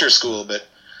 after school. But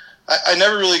I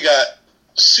never really got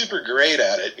super great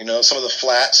at it. Some of the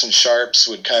flats and sharps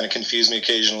would kind of confuse me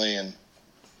occasionally, and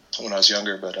when I was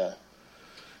younger. But I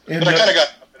kind of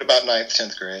got at about 9th,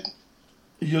 10th grade.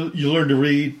 You learned to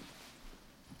read.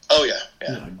 Oh yeah.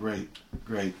 Yeah, great.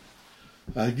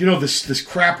 This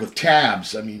crap with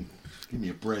tabs. I mean, give me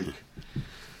a break.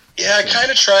 Yeah, I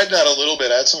kind of tried that a little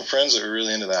bit. I had some friends that were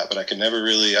really into that, but I never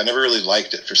really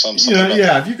liked it for some. If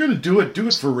you're going to do it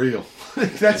for real.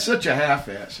 That's such a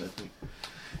half-ass, I think.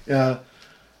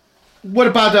 What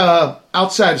about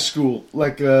outside of school,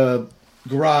 like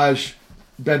garage,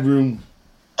 bedroom,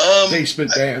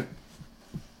 basement band?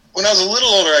 When I was a little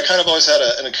older, I kind of always had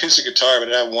an acoustic guitar, but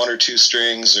it had 1 or 2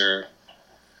 strings or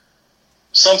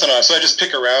something on it. So I just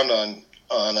pick around on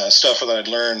stuff that I'd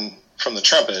learned from the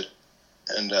trumpet.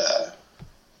 And then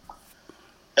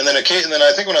I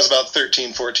think when I was about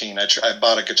 13, 14, I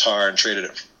bought a guitar and traded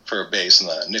it for a bass in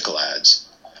the nickel ads.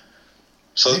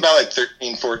 So it was about like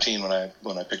 13, 14 when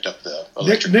I picked up the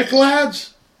electric nickel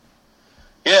ads?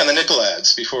 Yeah, and the nickel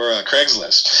ads before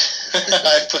Craigslist.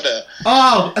 I put a...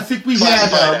 Oh, I think we had...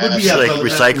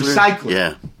 recycler?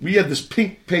 Yeah. We had this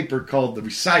pink paper called the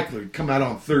Recycler. It'd come out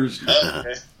on Thursday.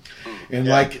 Okay. And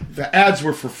the ads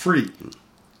were for free.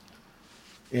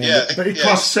 And but it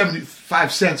cost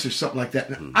 75 cents or something like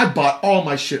that. And I bought all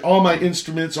my shit, all my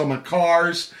instruments, all my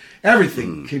cars,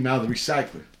 everything came out of the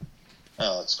Recycler.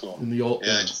 Oh, that's cool. In the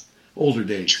older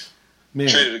days. Man.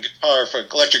 Traded a guitar for an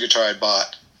electric guitar I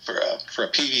bought for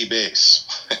a PV bass.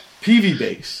 PV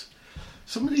bass.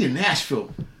 Somebody in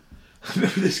Nashville. I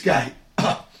remember this guy.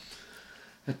 I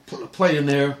put a play in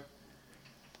there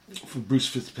for Bruce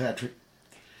Fitzpatrick.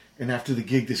 And after the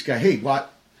gig, this guy, hey,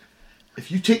 Watt, if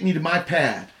you take me to my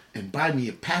pad and buy me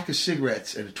a pack of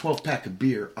cigarettes and a 12-pack of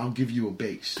beer, I'll give you a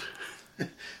bass.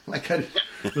 Like, I didn't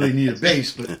really need a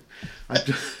bass, but I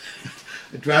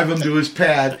drive him to his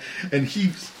pad, and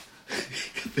he's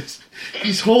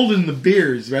holding the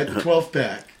beers, right, the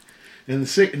 12-pack. And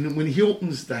when he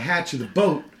opens the hatch of the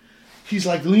boat, he's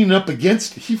like leaning up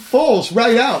against it. He falls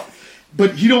right out,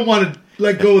 but he don't want to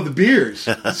let go of the beers.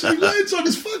 So he lands on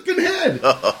his fucking head.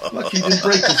 Lucky he didn't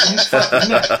break his fucking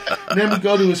neck. And then we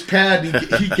go to his pad, and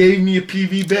he gave me a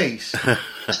PV bass. And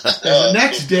the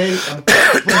next day, I'm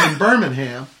playing in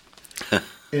Birmingham,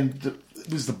 and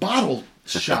it was the Bottle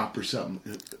Shop or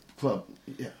something, club,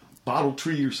 Bottle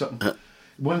Tree or something.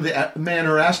 One of the Man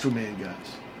or Astro Man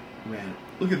guys ran it.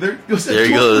 Look at there goes that. There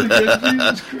you go.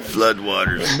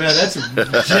 Floodwaters. Oh, man, that's a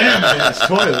jam-ass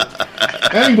toilet.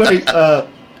 Anyway,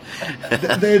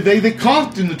 they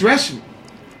conked in the dressing room.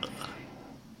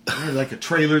 They had like a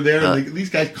trailer there. And these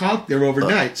guys conked there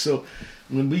overnight. So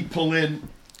when we pull in,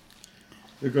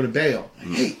 they're going to bail.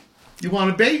 Hey, you want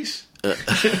a bass? Yeah.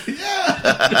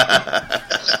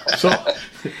 So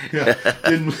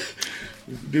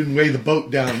didn't weigh the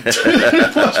boat down.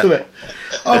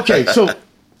 Okay, so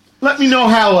let me know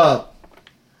how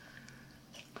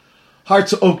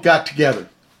Hearts of Oak got together.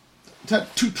 It's had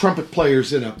 2 trumpet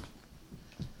players in a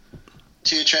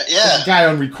guy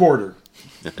on recorder.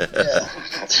 Yeah.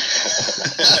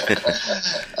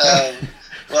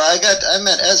 Well, I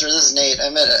met Ezra. This is Nate. I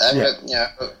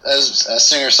was a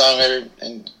singer-songwriter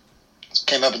and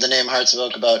came up with the name Hearts of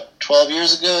Oak about 12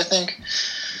 years ago, I think.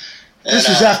 And, this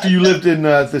is after you lived in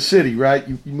the city, right?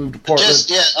 You moved to Portland?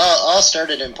 All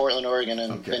started in Portland, Oregon,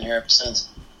 and been here ever since.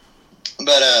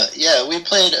 But, we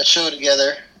played a show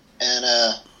together, and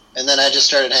then I just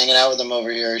started hanging out with him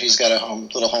over here. He's got a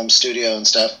little home studio and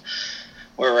stuff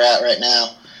where we're at right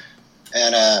now.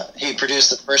 And he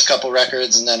produced the first couple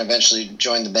records and then eventually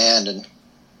joined the band, and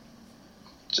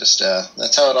just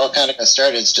that's how it all kind of got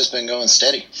started. It's just been going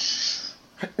steady.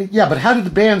 Yeah, but how did the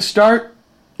band start?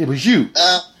 It was you.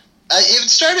 It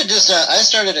started I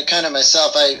started it kind of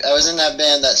myself. I was in that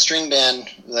band, that string band,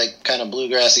 like kind of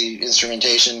bluegrassy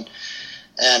instrumentation,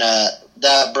 and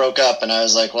that broke up, and I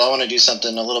was like, well, I want to do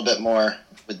something a little bit more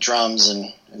with drums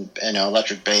and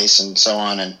electric bass and so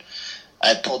on, and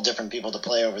I pulled different people to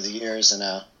play over the years,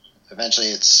 and eventually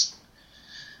it's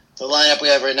the lineup we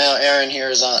have right now. Aaron here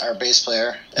is our bass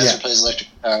player. Ezra plays electric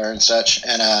guitar and such,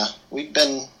 and we've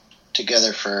been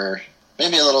together for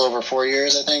maybe a little over 4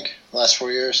 years, I think, the last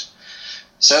 4 years.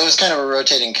 So it was kind of a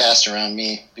rotating cast around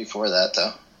me before that,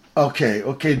 though. Okay.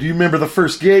 Do you remember the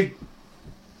first gig?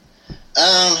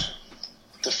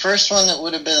 The first one that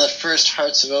would have been the first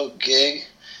Hearts of Oak gig,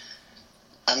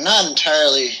 I'm not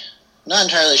entirely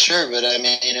sure, but I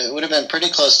mean, it would have been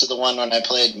pretty close to the one when I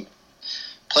played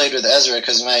with Ezra,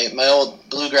 because my old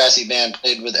bluegrassy band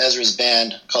played with Ezra's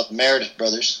band called the Meredith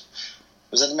Brothers.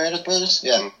 Was it the Meredith Brothers?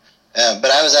 Yeah.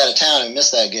 But I was out of town and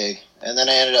missed that gig. And then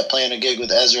I ended up playing a gig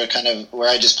with Ezra, kind of where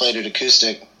I just played it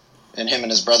acoustic, and him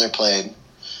and his brother played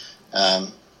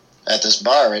at this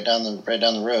bar right down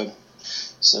the road.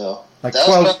 So like that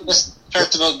was about the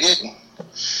start of a gig.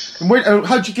 And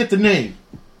how'd you get the name?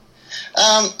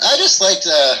 I just liked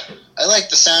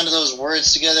the sound of those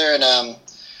words together, and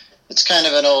it's kind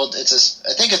of an old.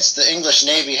 I think it's the English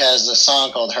Navy has a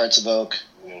song called Hearts of Oak,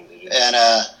 and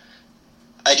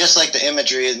I just like the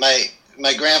imagery.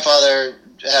 My grandfather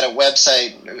had a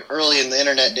website early in the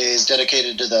internet days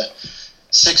dedicated to the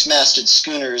six-masted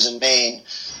schooners in Maine.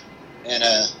 And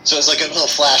so it's like a little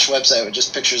flash website with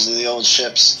just pictures of the old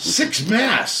ships. 6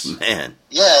 masts? Man.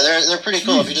 Yeah, they're pretty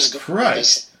cool. Jesus if you just go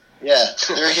Christ. Yeah,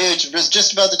 they're huge. It was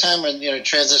just about the time when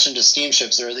transitioned to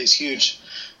steamships, there were these huge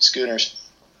schooners.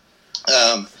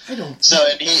 I don't. So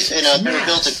and they were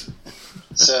built in.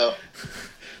 So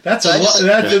that's a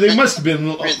lot. They must have been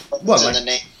what,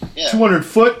 like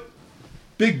 200-foot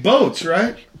big boats,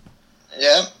 right?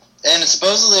 Yeah. And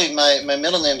supposedly my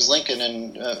middle name's Lincoln,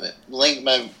 and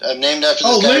I'm named after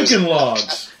this guy. Lincoln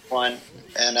Logs. One,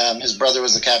 and his brother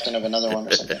was the captain of another one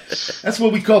or something. That's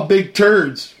what we call big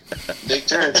turds. Big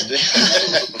turds.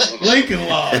 Lincoln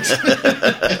Logs.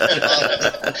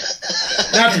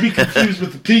 Not to be confused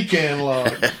with the pecan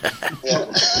log. Yeah.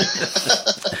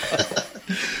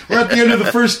 We're at the end of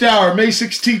the first hour, May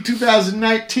 16,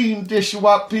 2019, Dish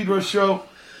Wop Pedro Show.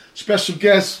 Special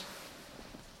guest,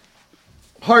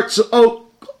 Hearts of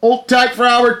Oak, Old Type for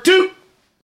Hour 2.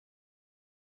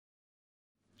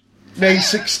 May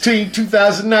 16,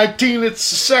 2019, it's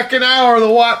the second hour of the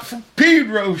Watt from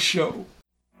Pedro Show.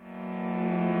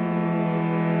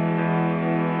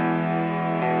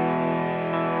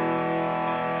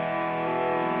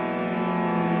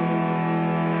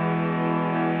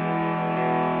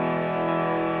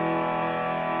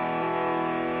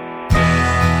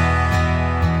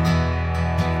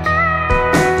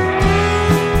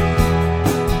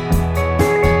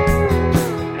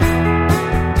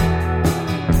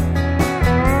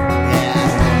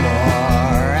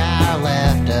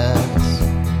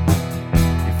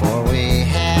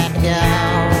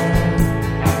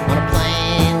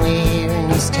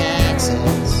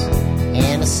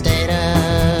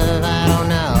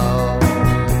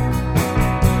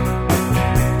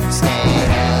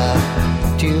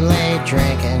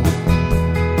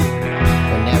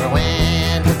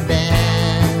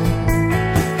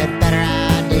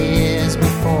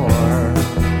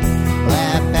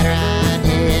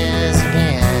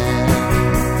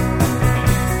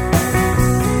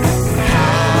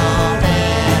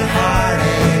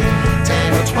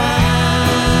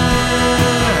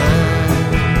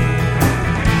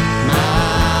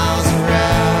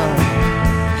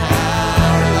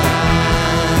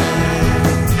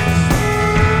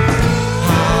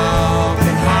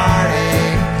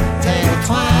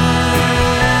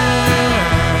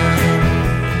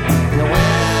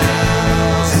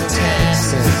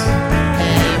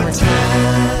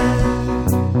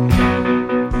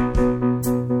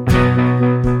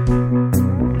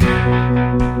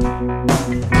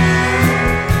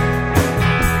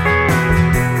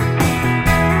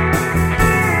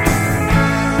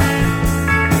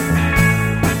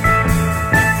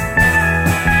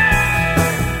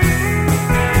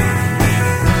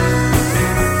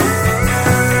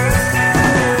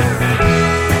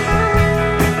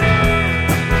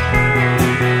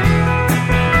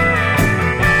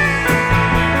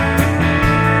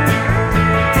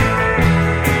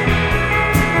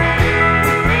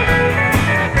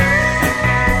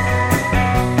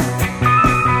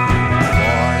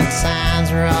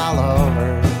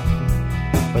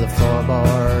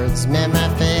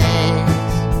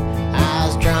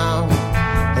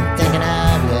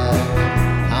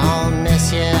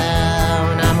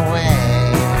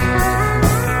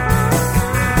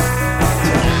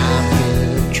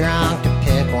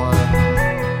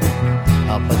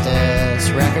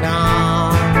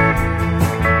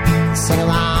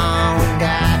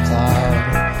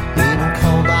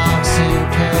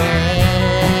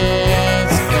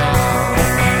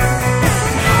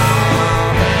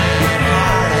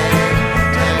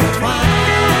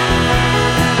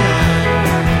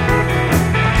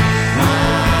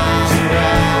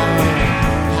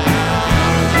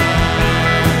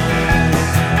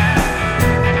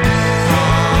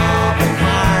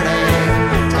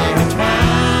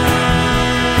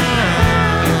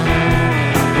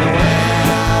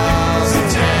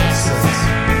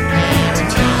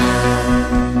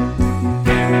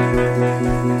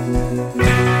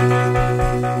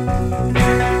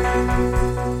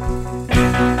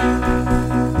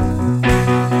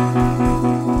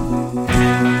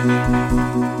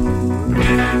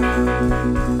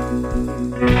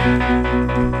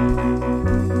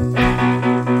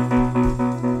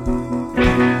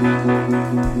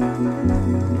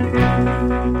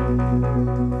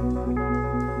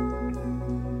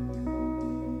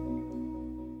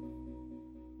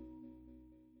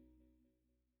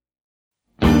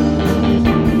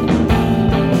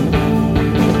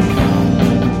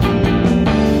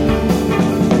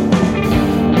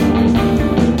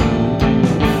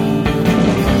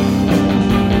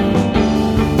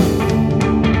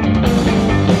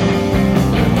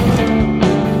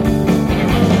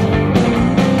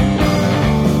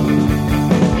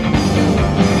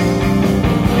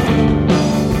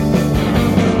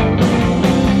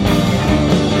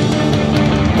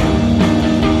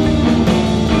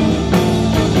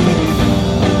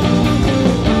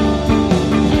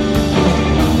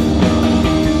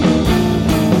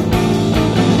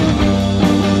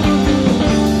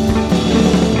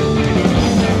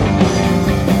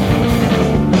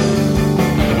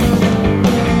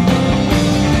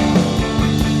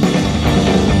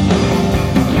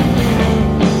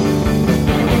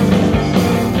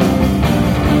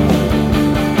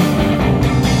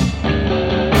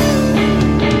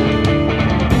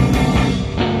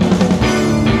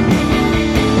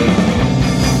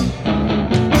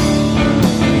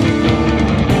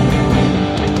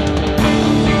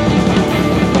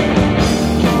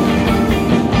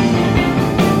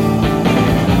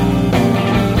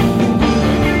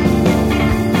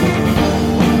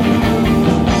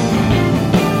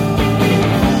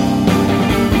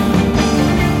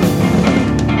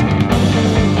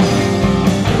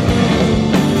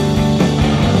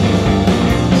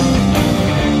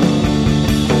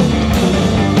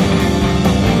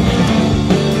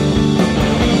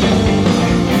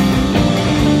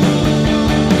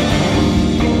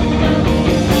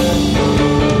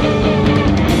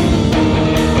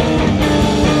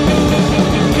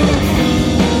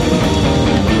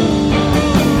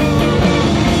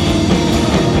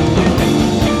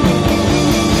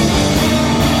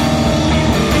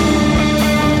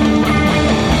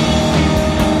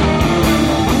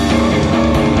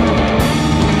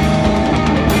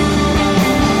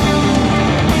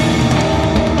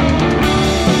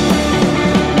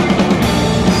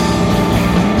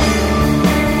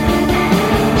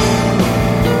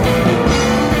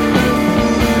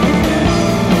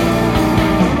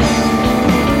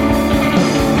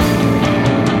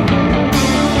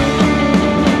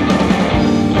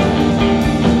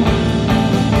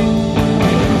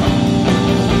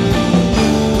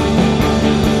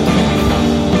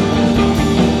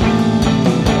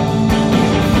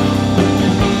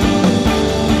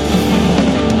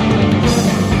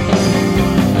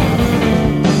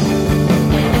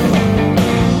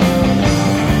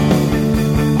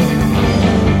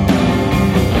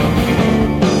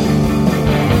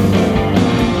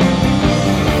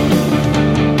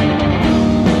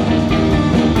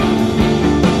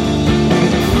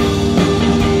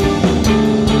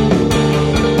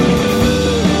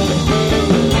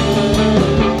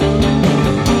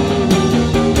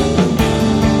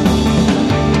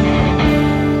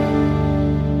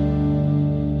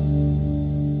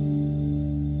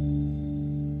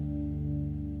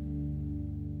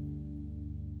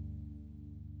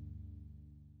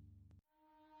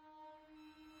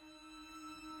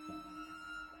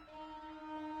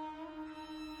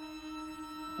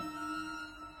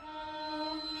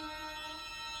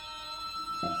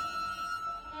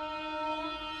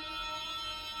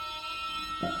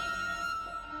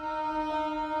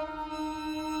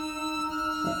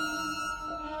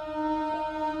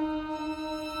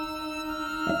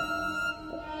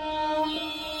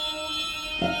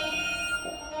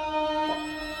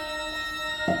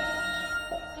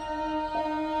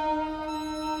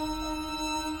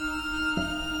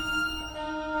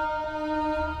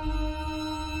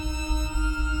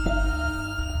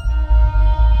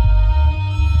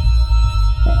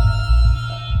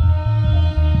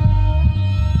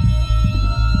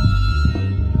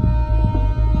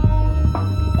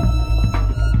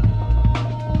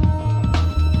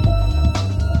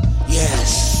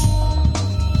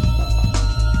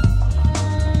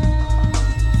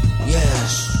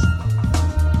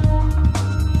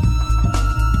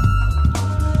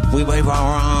 We wave our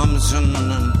arms and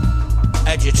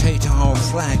agitate our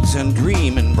flags and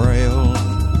dream in Braille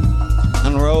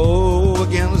and row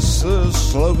against the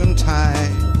slogan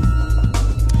tide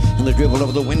and the dribble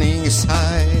of the winning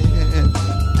side.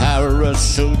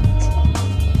 Parachute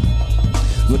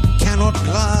but cannot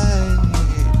glide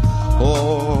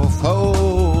or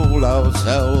fold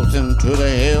ourselves into the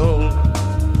hill,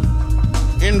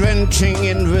 inventing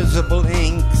invisible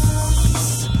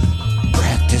inks,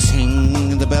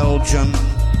 practicing the Belgian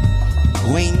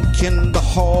wink in the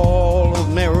hall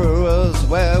of mirrors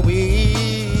where we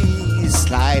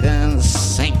slide and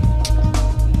sink.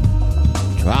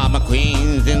 Drama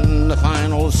queens in the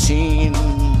final scene,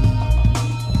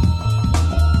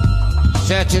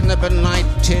 set in the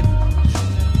benighted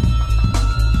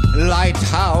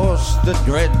lighthouse. The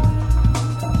dread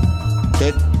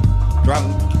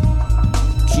drunk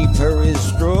keeper is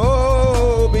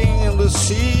strobing the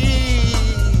sea,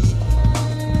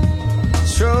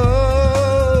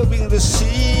 strobing the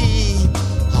sea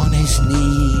on his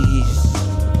knees,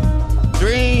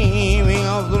 dreaming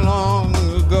of the long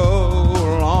ago,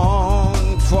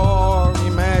 longed for,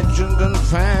 imagined and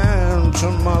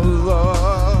phantom mother.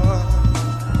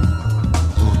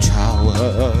 Oh,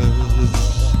 towers,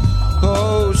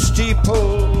 oh,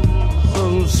 steeples,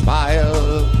 oh,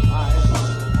 spires,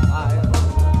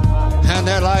 and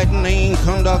their lightning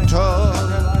conductor,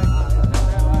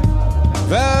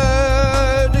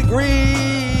 verdigris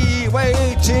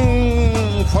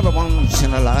waiting for the once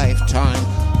in a lifetime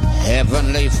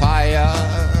heavenly fire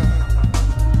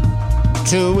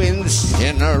to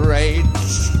incinerate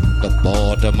the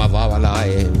boredom of our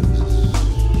lives.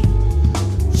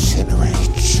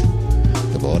 Incinerate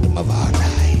the boredom of our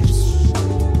lives.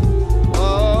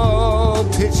 Oh,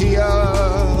 pity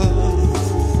us.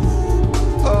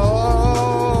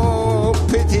 Oh,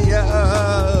 pity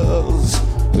us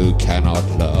who cannot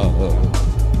love.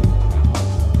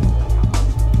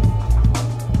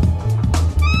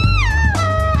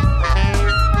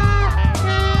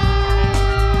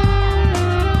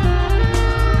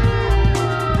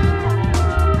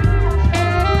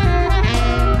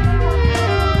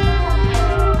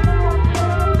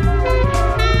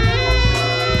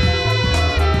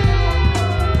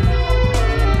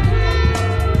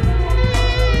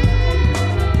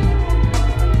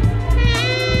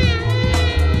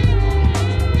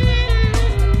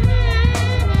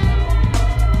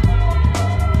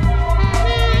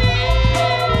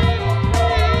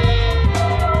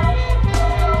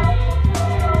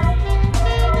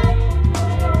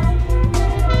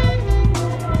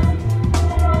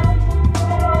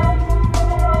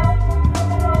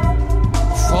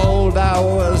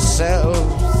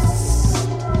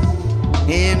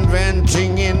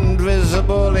 Inventing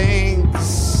invisible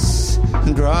inks,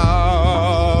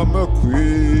 drama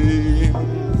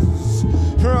queens,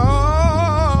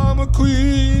 drama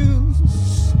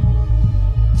queens,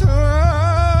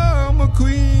 drama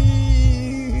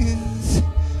queens.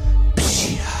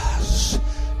 Pity us,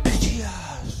 pity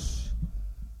us.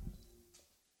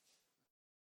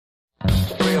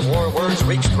 Three of war words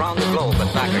reached round the globe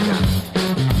and back again.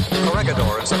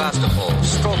 Corregidor in Sevastopol,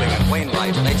 Strobing and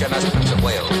Wainwright and HMS Prince of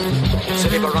Wales,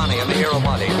 Sidi Barani and the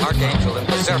Irrawaddy, Archangel and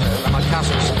Caserta and the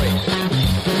Makassar Strait,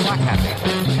 Black Hatting,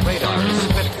 Radars,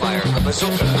 Spitfire, the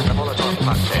Bazooka and the Molotov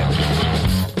Cocktail,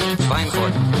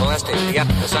 Schweinfurt, Boesti,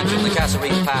 Dieppe, Ascension, the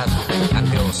Kasserine Pass, and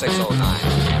Bill 609,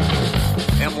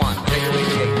 M1,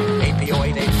 J288, APO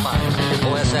 885,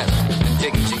 OSS, and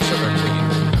Jiggy C. Sugar Queen.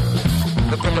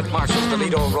 The Crippet Marshals, the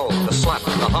Lido Road, the Slap,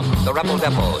 the Hump, the Rebel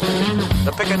Depot,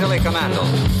 the Piccadilly Commando,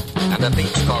 and a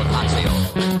beach called Anzio.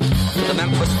 The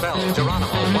Memphis Belle,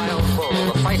 Geronimo, Wild Bull,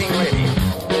 the Fighting Lady,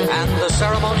 and the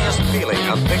ceremonious pealing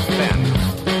of Big Ben.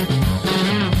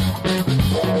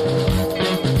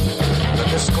 The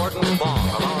discordant bong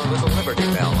of our little Liberty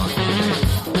Bell.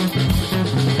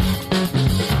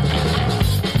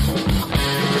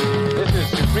 This is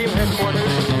Supreme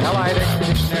Headquarters, Allied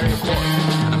Expeditionary Force.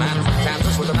 And a man from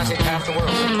Kansas with a message half the world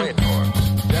had prayed for.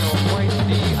 General Dwight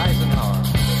D. Eisenhower.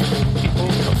 People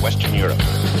of Western Europe.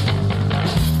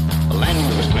 A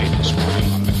landing was made this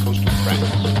morning on the coast of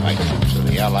France by troops of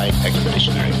the Allied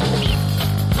Expeditionary Force.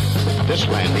 This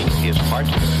landing is part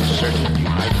of the concerted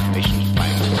United Nations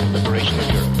plan for the liberation of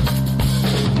Europe,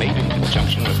 made in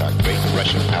conjunction with our great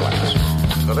Russian allies.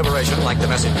 The liberation, like the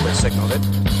message which signaled it,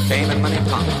 came in many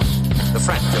tongues. The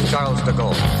French of Charles de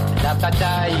Gaulle. La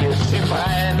bataille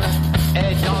suprême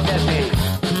est engagée.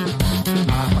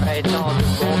 Après tant de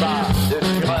combats, de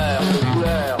fureur, de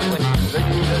douleur, voici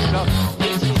venu le choc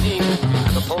décisif.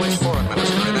 And the Polish foreign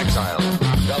minister in exile.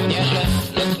 Żołnierze,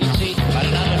 lotnicy,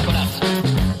 marynarze Polacy.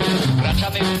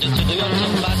 Wracamy w decydującą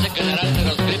fazę generalnej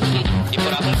rozgrywki i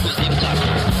porachunku z Niemcami.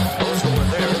 Those who were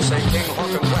there say King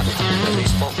Haakon wept as he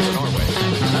spoke to Norway.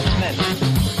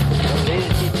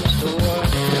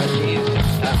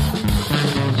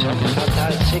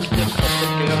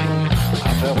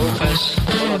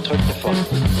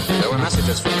 There were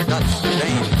messages from the Dutch, the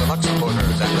Danes, the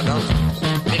Luxembourgers, and the Belgians.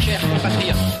 Mes chers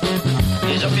compatriotes,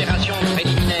 les opérations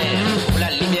préliminaires pour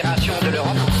la libération de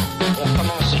l'Europe ont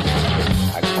commencé. I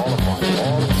call upon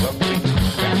all lovely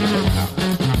families of town.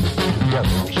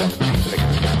 Together we shall achieve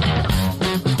victory.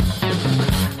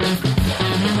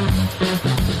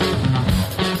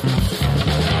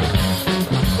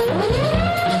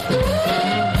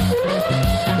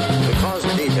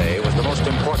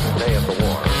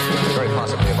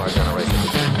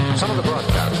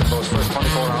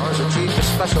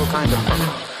 kind of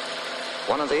permanent.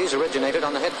 One of these originated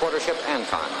on the headquarters ship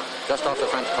Anton, just off the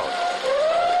French coast.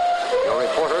 Your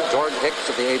reporter, George Hicks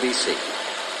of the ABC.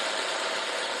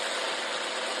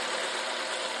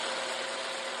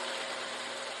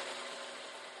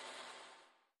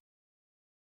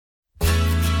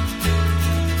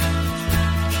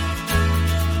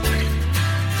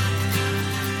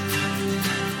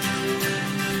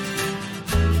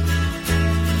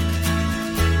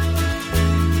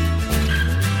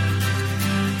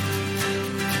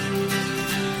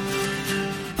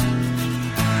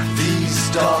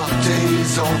 Dark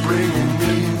days are bringing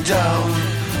me down,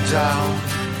 down,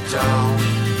 down.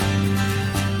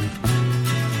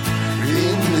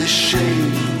 In the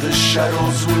shade, the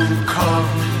shadows will come,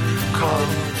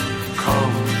 come,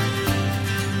 come.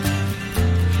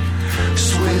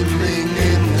 Swimming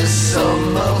in the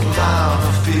sum of my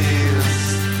fears,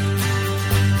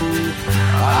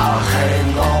 I'll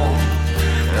hang on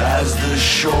as the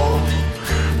shore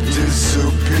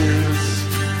disappears.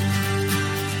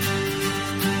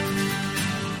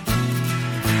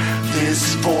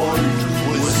 This void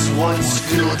was once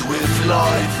filled with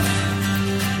life.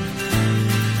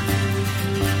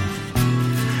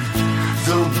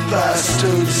 The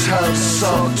bastards have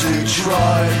sucked it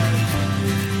dry.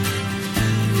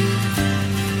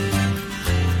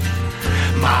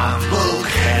 My book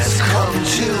has come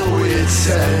to its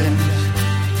end.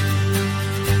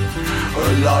 A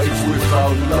life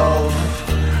without love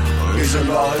is a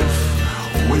life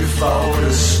without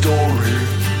a story.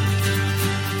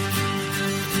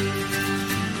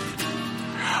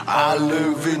 I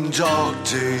live in dark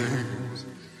days,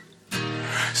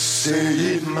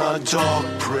 saying my dark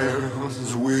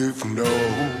prayers with no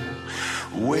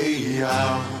way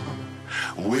out,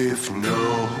 with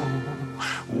no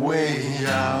way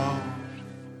out.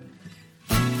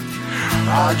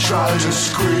 I try to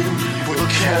scream, but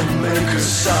can't make a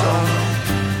sound.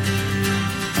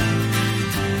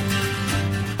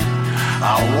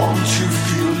 I want to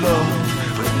feel love,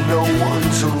 but no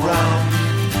one's around.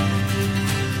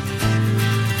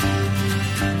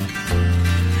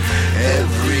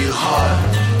 Every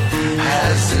heart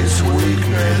has its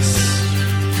weakness.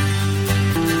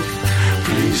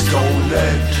 Please don't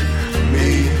let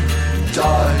me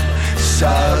die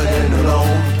sad and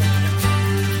alone.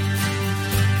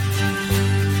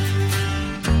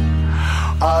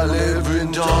 I live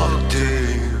in dark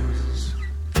days,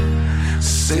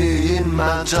 saying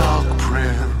my dark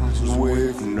prayers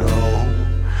with no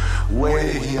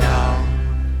way out,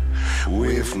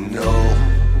 with no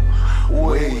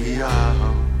way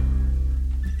out.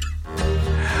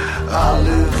 I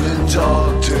live in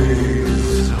dark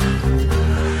days,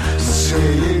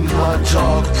 saying my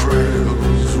dark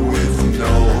prayers with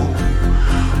no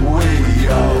way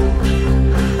out,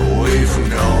 with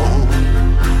no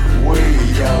way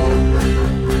out.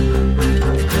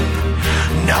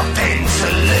 Nothing to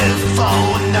live for,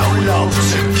 no love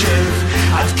to give.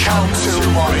 I've come to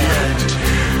my end,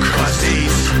 'cause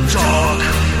these dark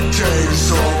days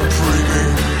are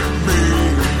bringing me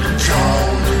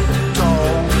down,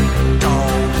 down,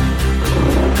 down.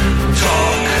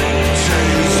 Dark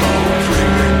days are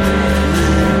bringing me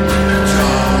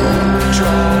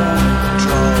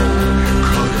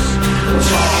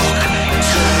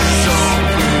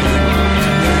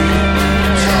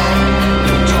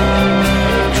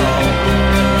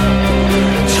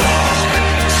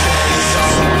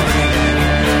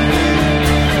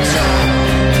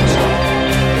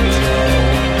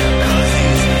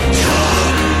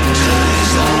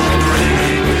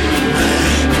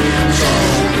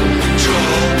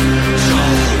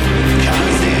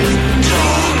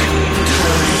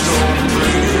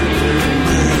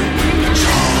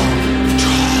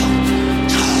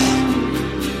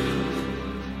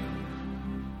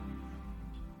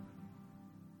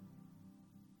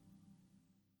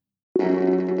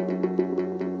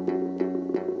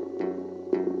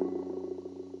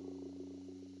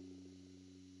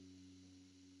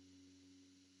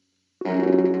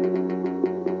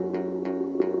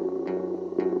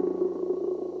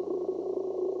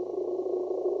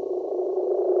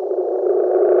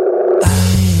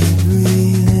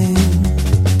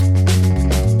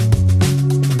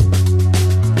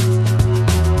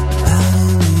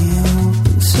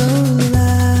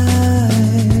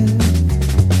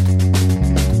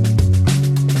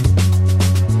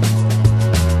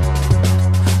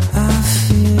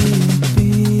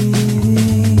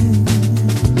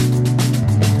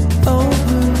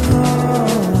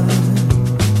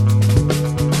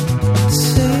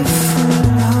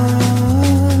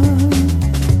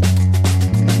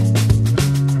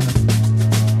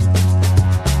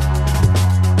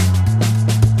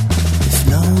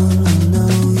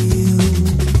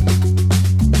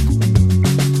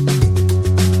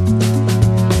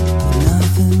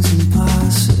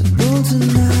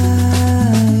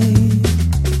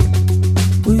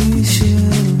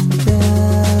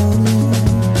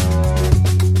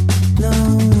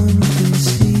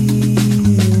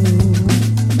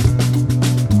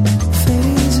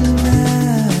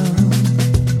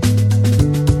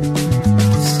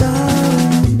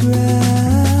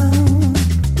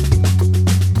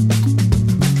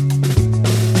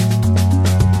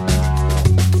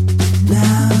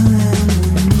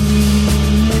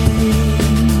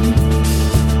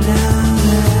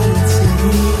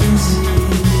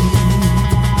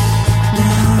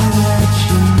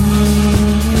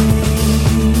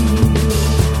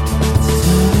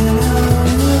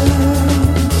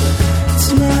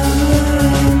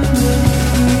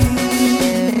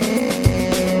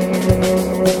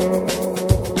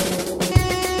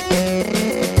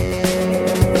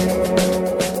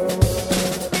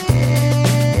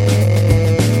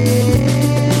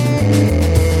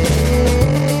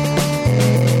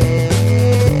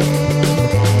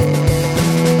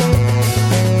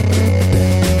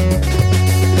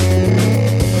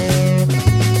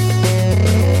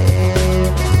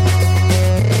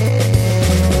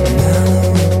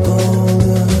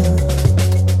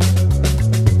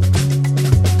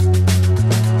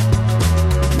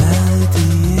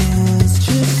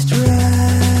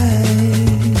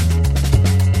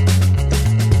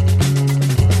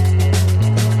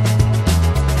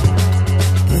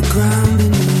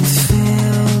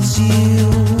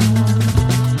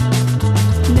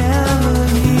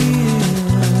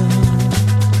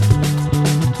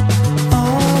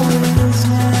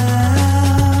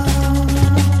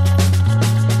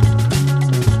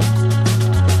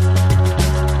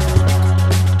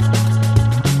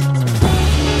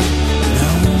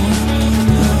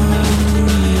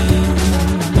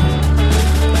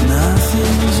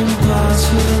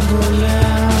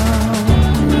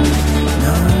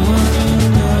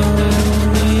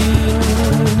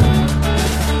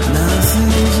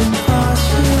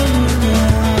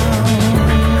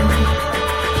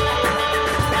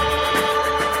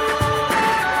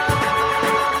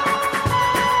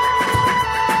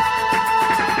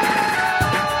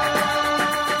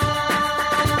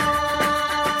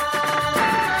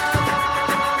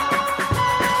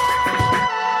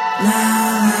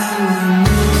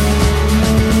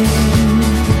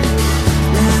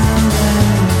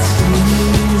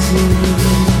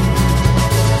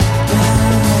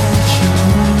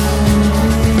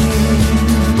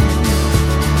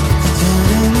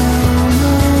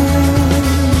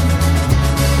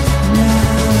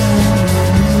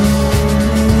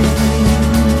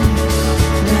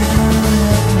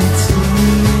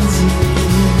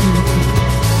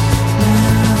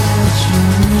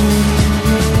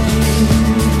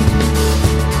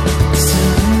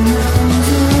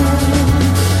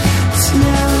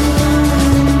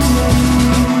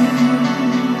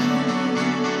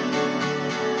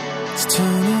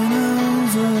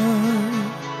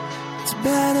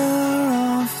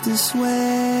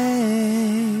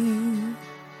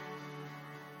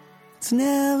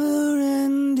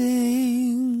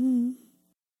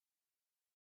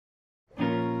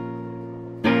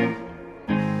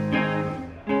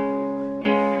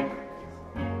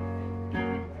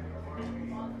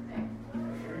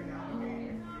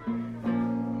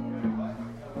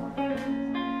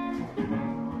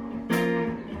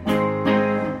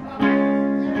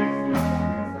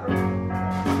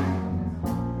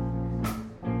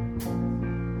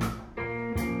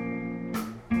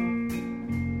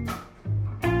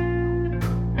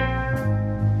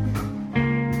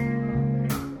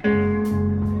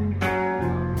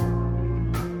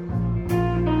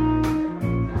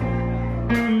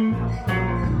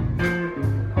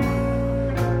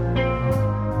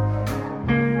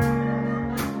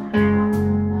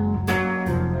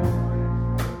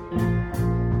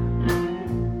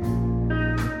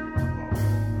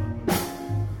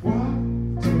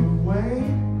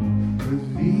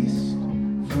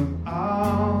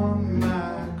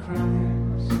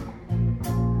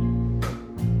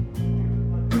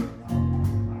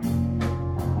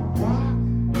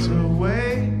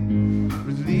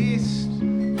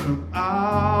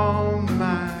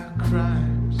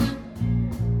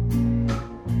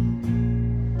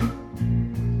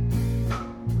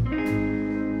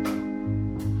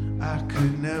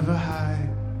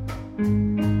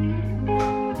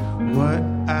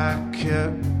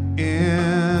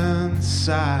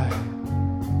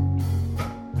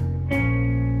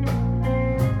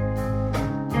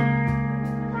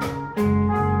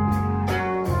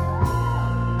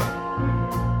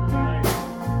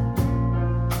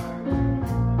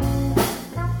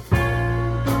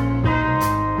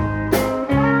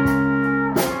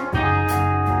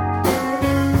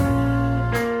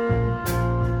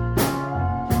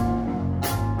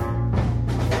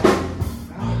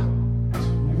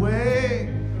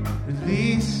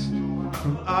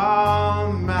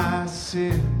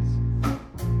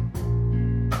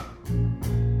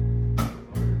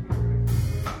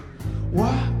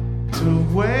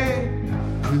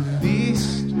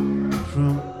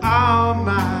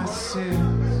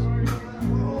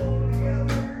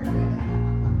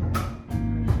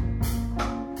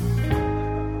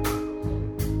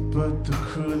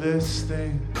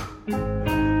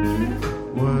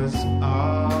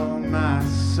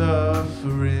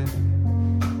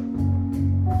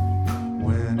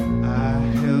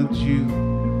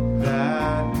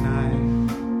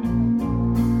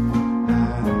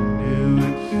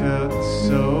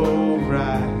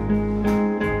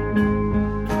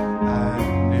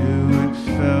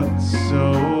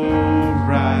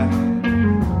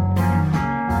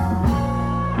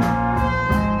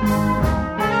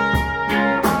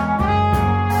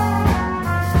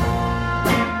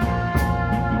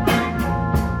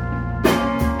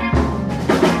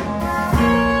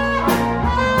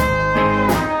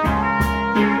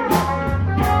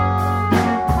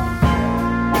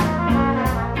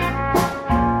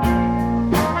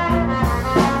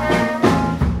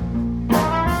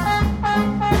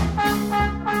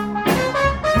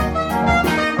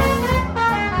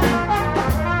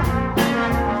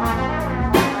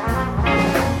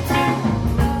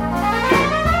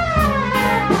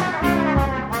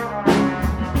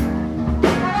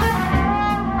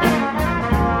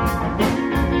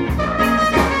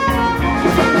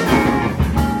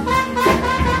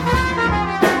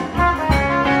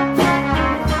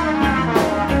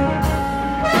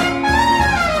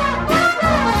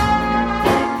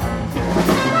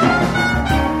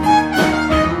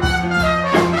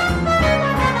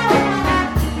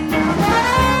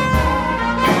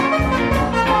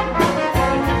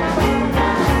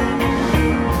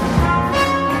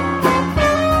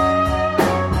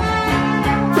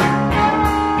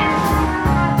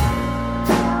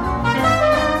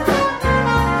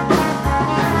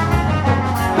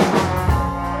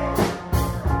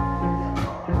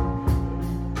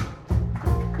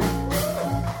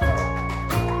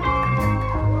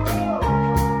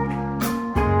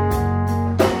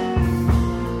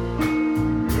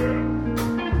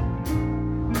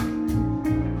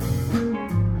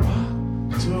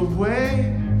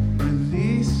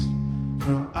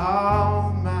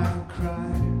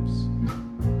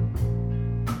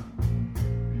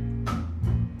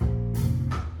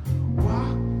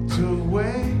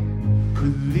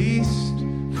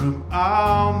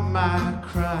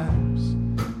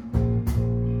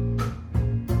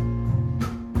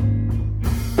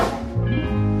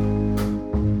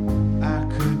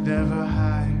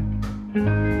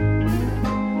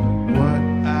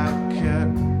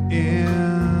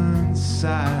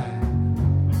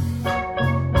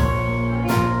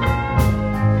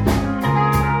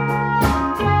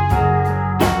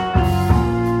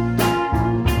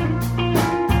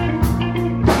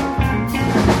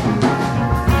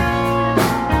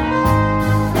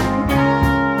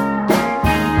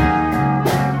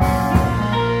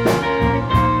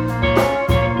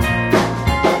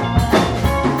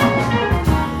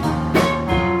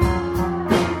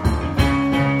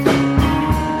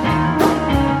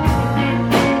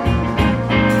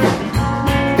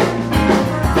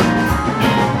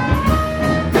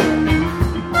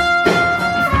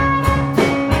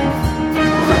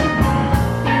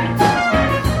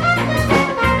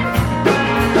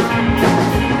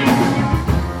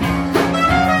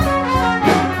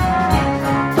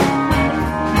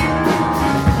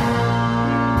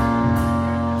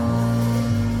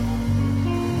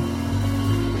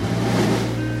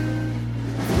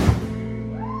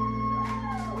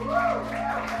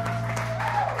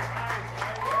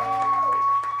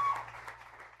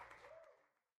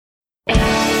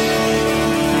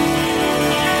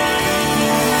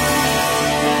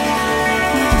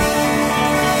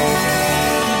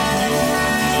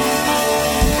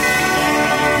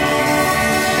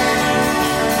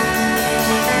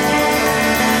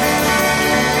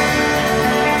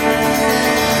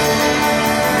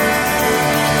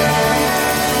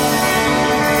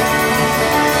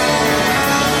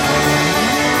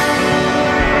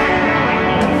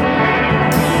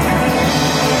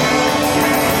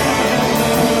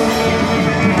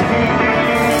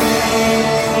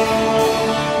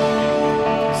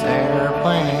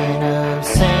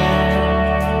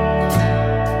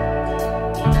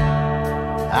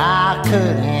I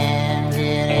couldn't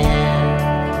get in.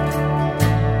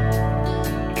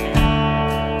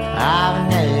 I've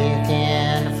been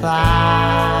aching to fly.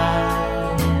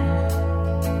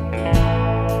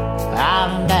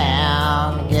 I've been down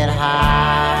to get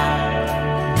high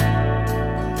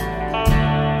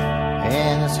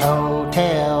in this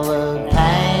hotel of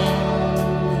pain.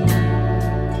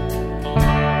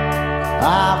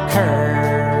 I'll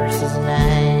curse his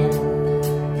name.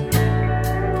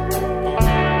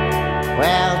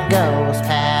 Well, the ghost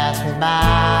passed me by.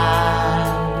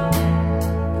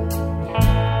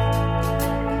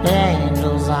 The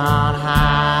angels on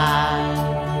high,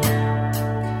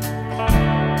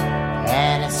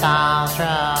 and it songs from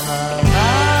above.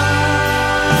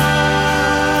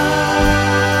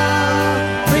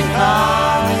 We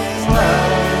call his love.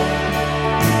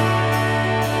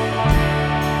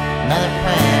 Another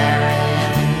prayer in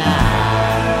the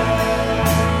night.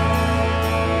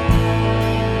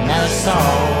 Another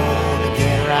soul to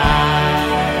get right.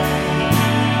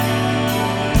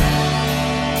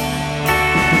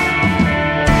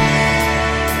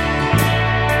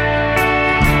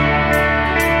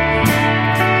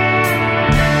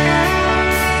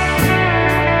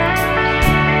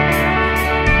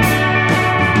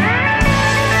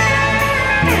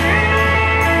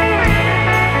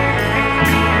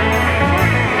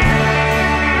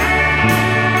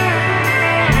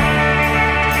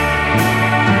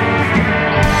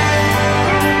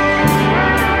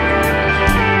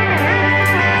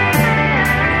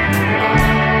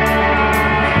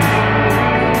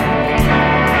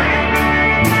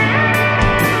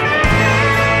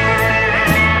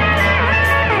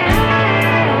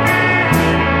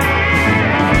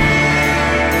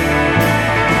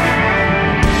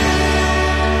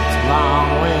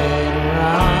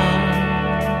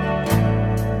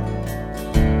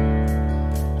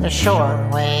 A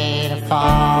short way to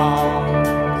fall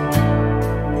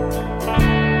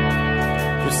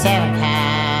through 7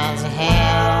 kinds of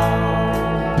hell.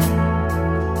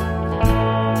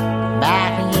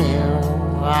 Back in you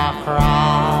I'll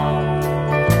crawl,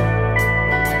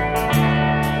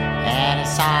 and it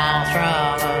sounds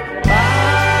from above.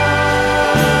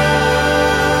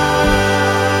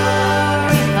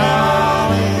 We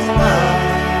call his love.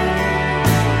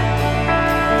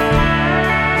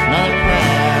 Another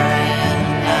prayer in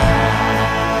the night.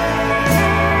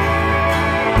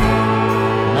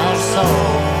 Another soul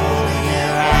to get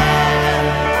right.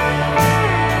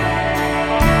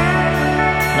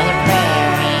 Another prayer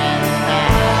in the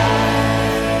night.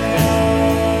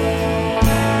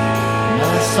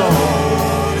 Another soul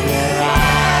to get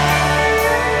right.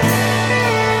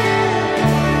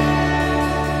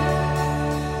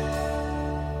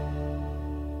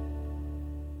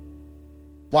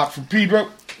 Watt from Pedro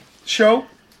Show.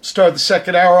 Started the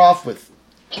second hour off with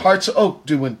Hearts of Oak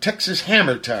doing Texas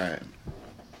Hammer Time.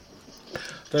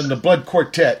 Then the Blood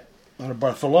Quartet out of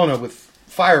Barcelona with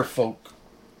Firefolk.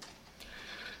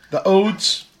 The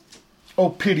Odes, Oh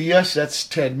Pity Us, that's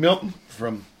Ted Milton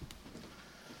from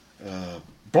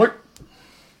Blurt.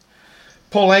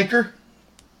 Pole Anchor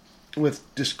with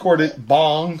Discordant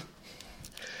Bong.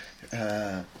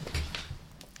 Yeah,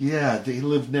 they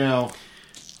live now.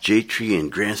 J-Tree and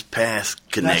Grants Pass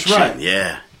connection. That's right.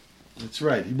 Yeah. That's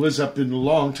right. He was up in a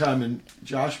long time in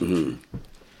Joshua.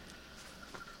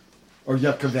 Or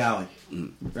Yucca Valley.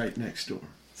 Right next door.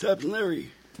 What's up,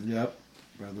 Larry? Yep.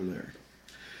 Brother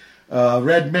Larry.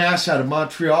 Red Mass out of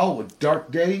Montreal with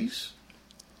Dark Days.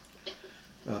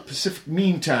 Pacific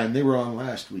Meantime, they were on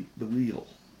last week. The Wheel.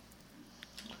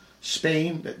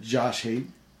 Spain, that Josh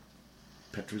Hayden,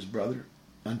 Petra's brother.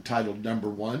 Untitled Number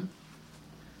 1.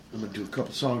 I'm going to do a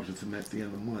couple songs with them at the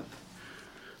end of the month.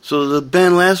 So the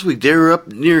band last week, they were up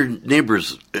near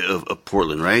neighbors of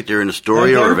Portland, right? They're in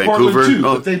Astoria or Vancouver? Portland too,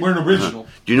 but they weren't original.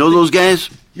 Do you know those guys?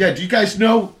 Yeah, do you guys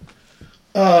know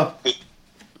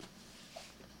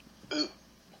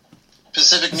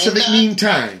Pacific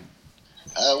Meantime?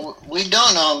 We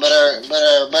don't know him, but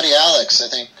our buddy Alex, I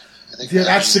think Yeah,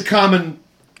 that's the common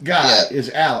guy, is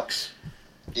Alex.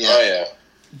 Yeah. Oh, yeah.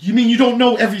 You mean you don't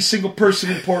know every single person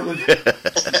in Portland?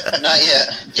 Not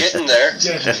yet. Getting there.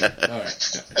 All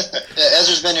right.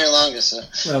 Ezra's been here longest.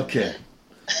 So. Okay.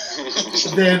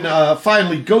 Then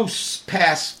finally, Ghosts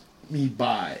Pass Me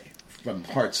By from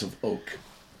Hearts of Oak.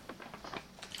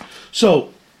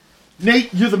 So,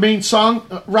 Nate, you're the main song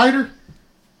writer?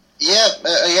 Yeah,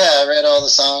 I read all the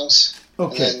songs.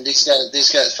 Okay. And then these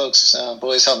guys, folks,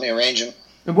 boys helped me arrange them.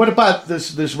 And what about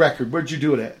this record? Where'd you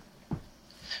do it at?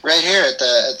 Right here at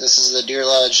this is the Deer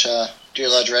Lodge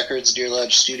Records, Deer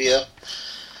Lodge Studio.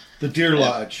 The Deer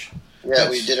Lodge.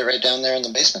 Yeah, we did it right down there in the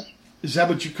basement. Is that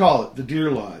what you call it? The Deer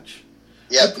Lodge?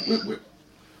 Yep.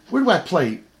 Where do I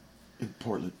play in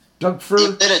Portland? Doug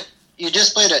Fur? You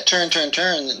just played at Turn.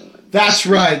 That's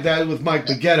right. That with Mike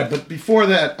Baguetta. But before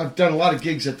that, I've done a lot of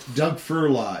gigs at Doug Fur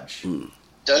Lodge.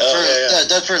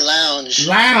 Doug Fur Lounge.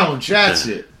 Lounge, that's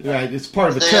it. Right, it's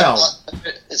part of a hotel.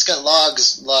 It's got log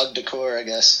decor, I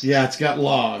guess. Yeah, it's got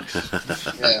logs.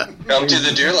 Yeah. Come to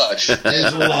the Deer Lodge.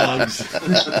 There's the logs.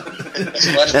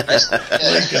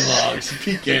 Lincoln logs,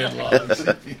 pecan logs.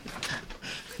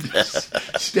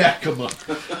 Stack them up.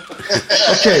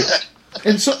 Okay.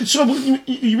 And so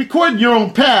you record in your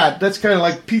own pad. That's kind of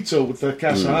like pizza with the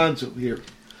Casa over here.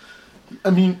 I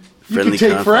mean, you Friendly can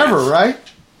take confidence. forever, right?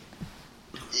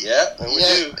 Yeah,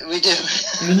 we do.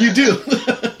 And you do.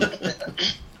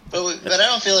 But I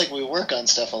don't feel like we work on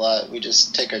stuff a lot. We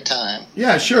just take our time.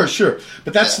 Yeah, sure.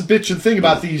 But that's the bitchin' thing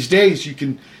about these days. You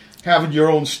can have in your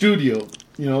own studio.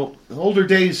 You know, in older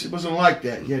days, it wasn't like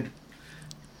that. You had to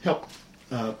help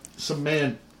some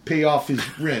man pay off his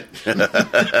rent.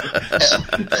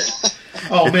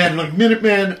 Oh, man, like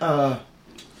Minuteman,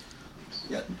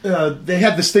 they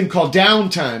had this thing called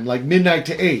downtime, like midnight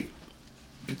to 8.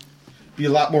 Be a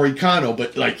lot more econo,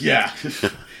 but like, yeah,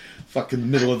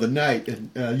 fucking middle of the night. And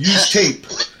used tape.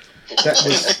 That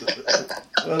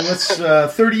was,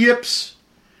 30 yips.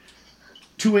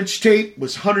 2-inch tape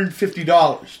was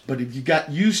 $150. But if you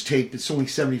got used tape, it's only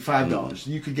 $75.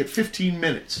 And you could get 15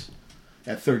 minutes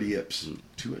at 30 yips,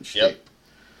 2-inch tape.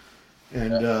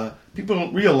 And people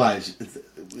don't realize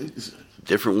it's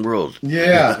different world.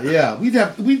 Yeah. We'd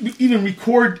even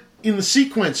record in the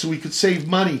sequence so we could save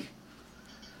money.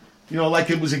 You know, like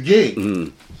it was a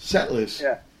gig. Set list.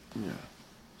 Yeah.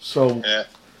 So,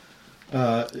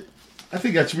 I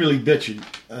think that's really bitching.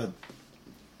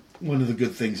 One of the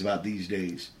good things about these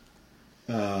days.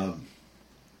 You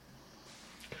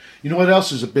know what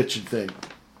else is a bitching thing?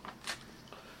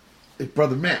 It's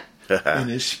Brother Matt and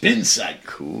his spin cycle.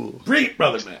 Cool. Bring it,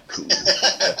 Brother Matt. Cool.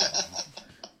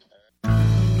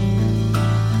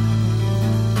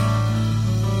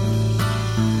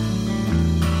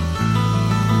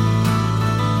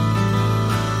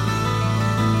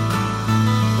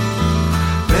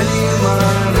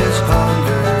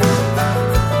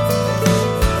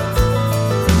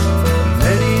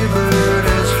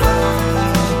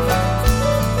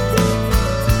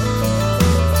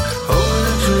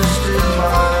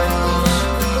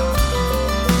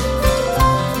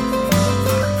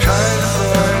 Trying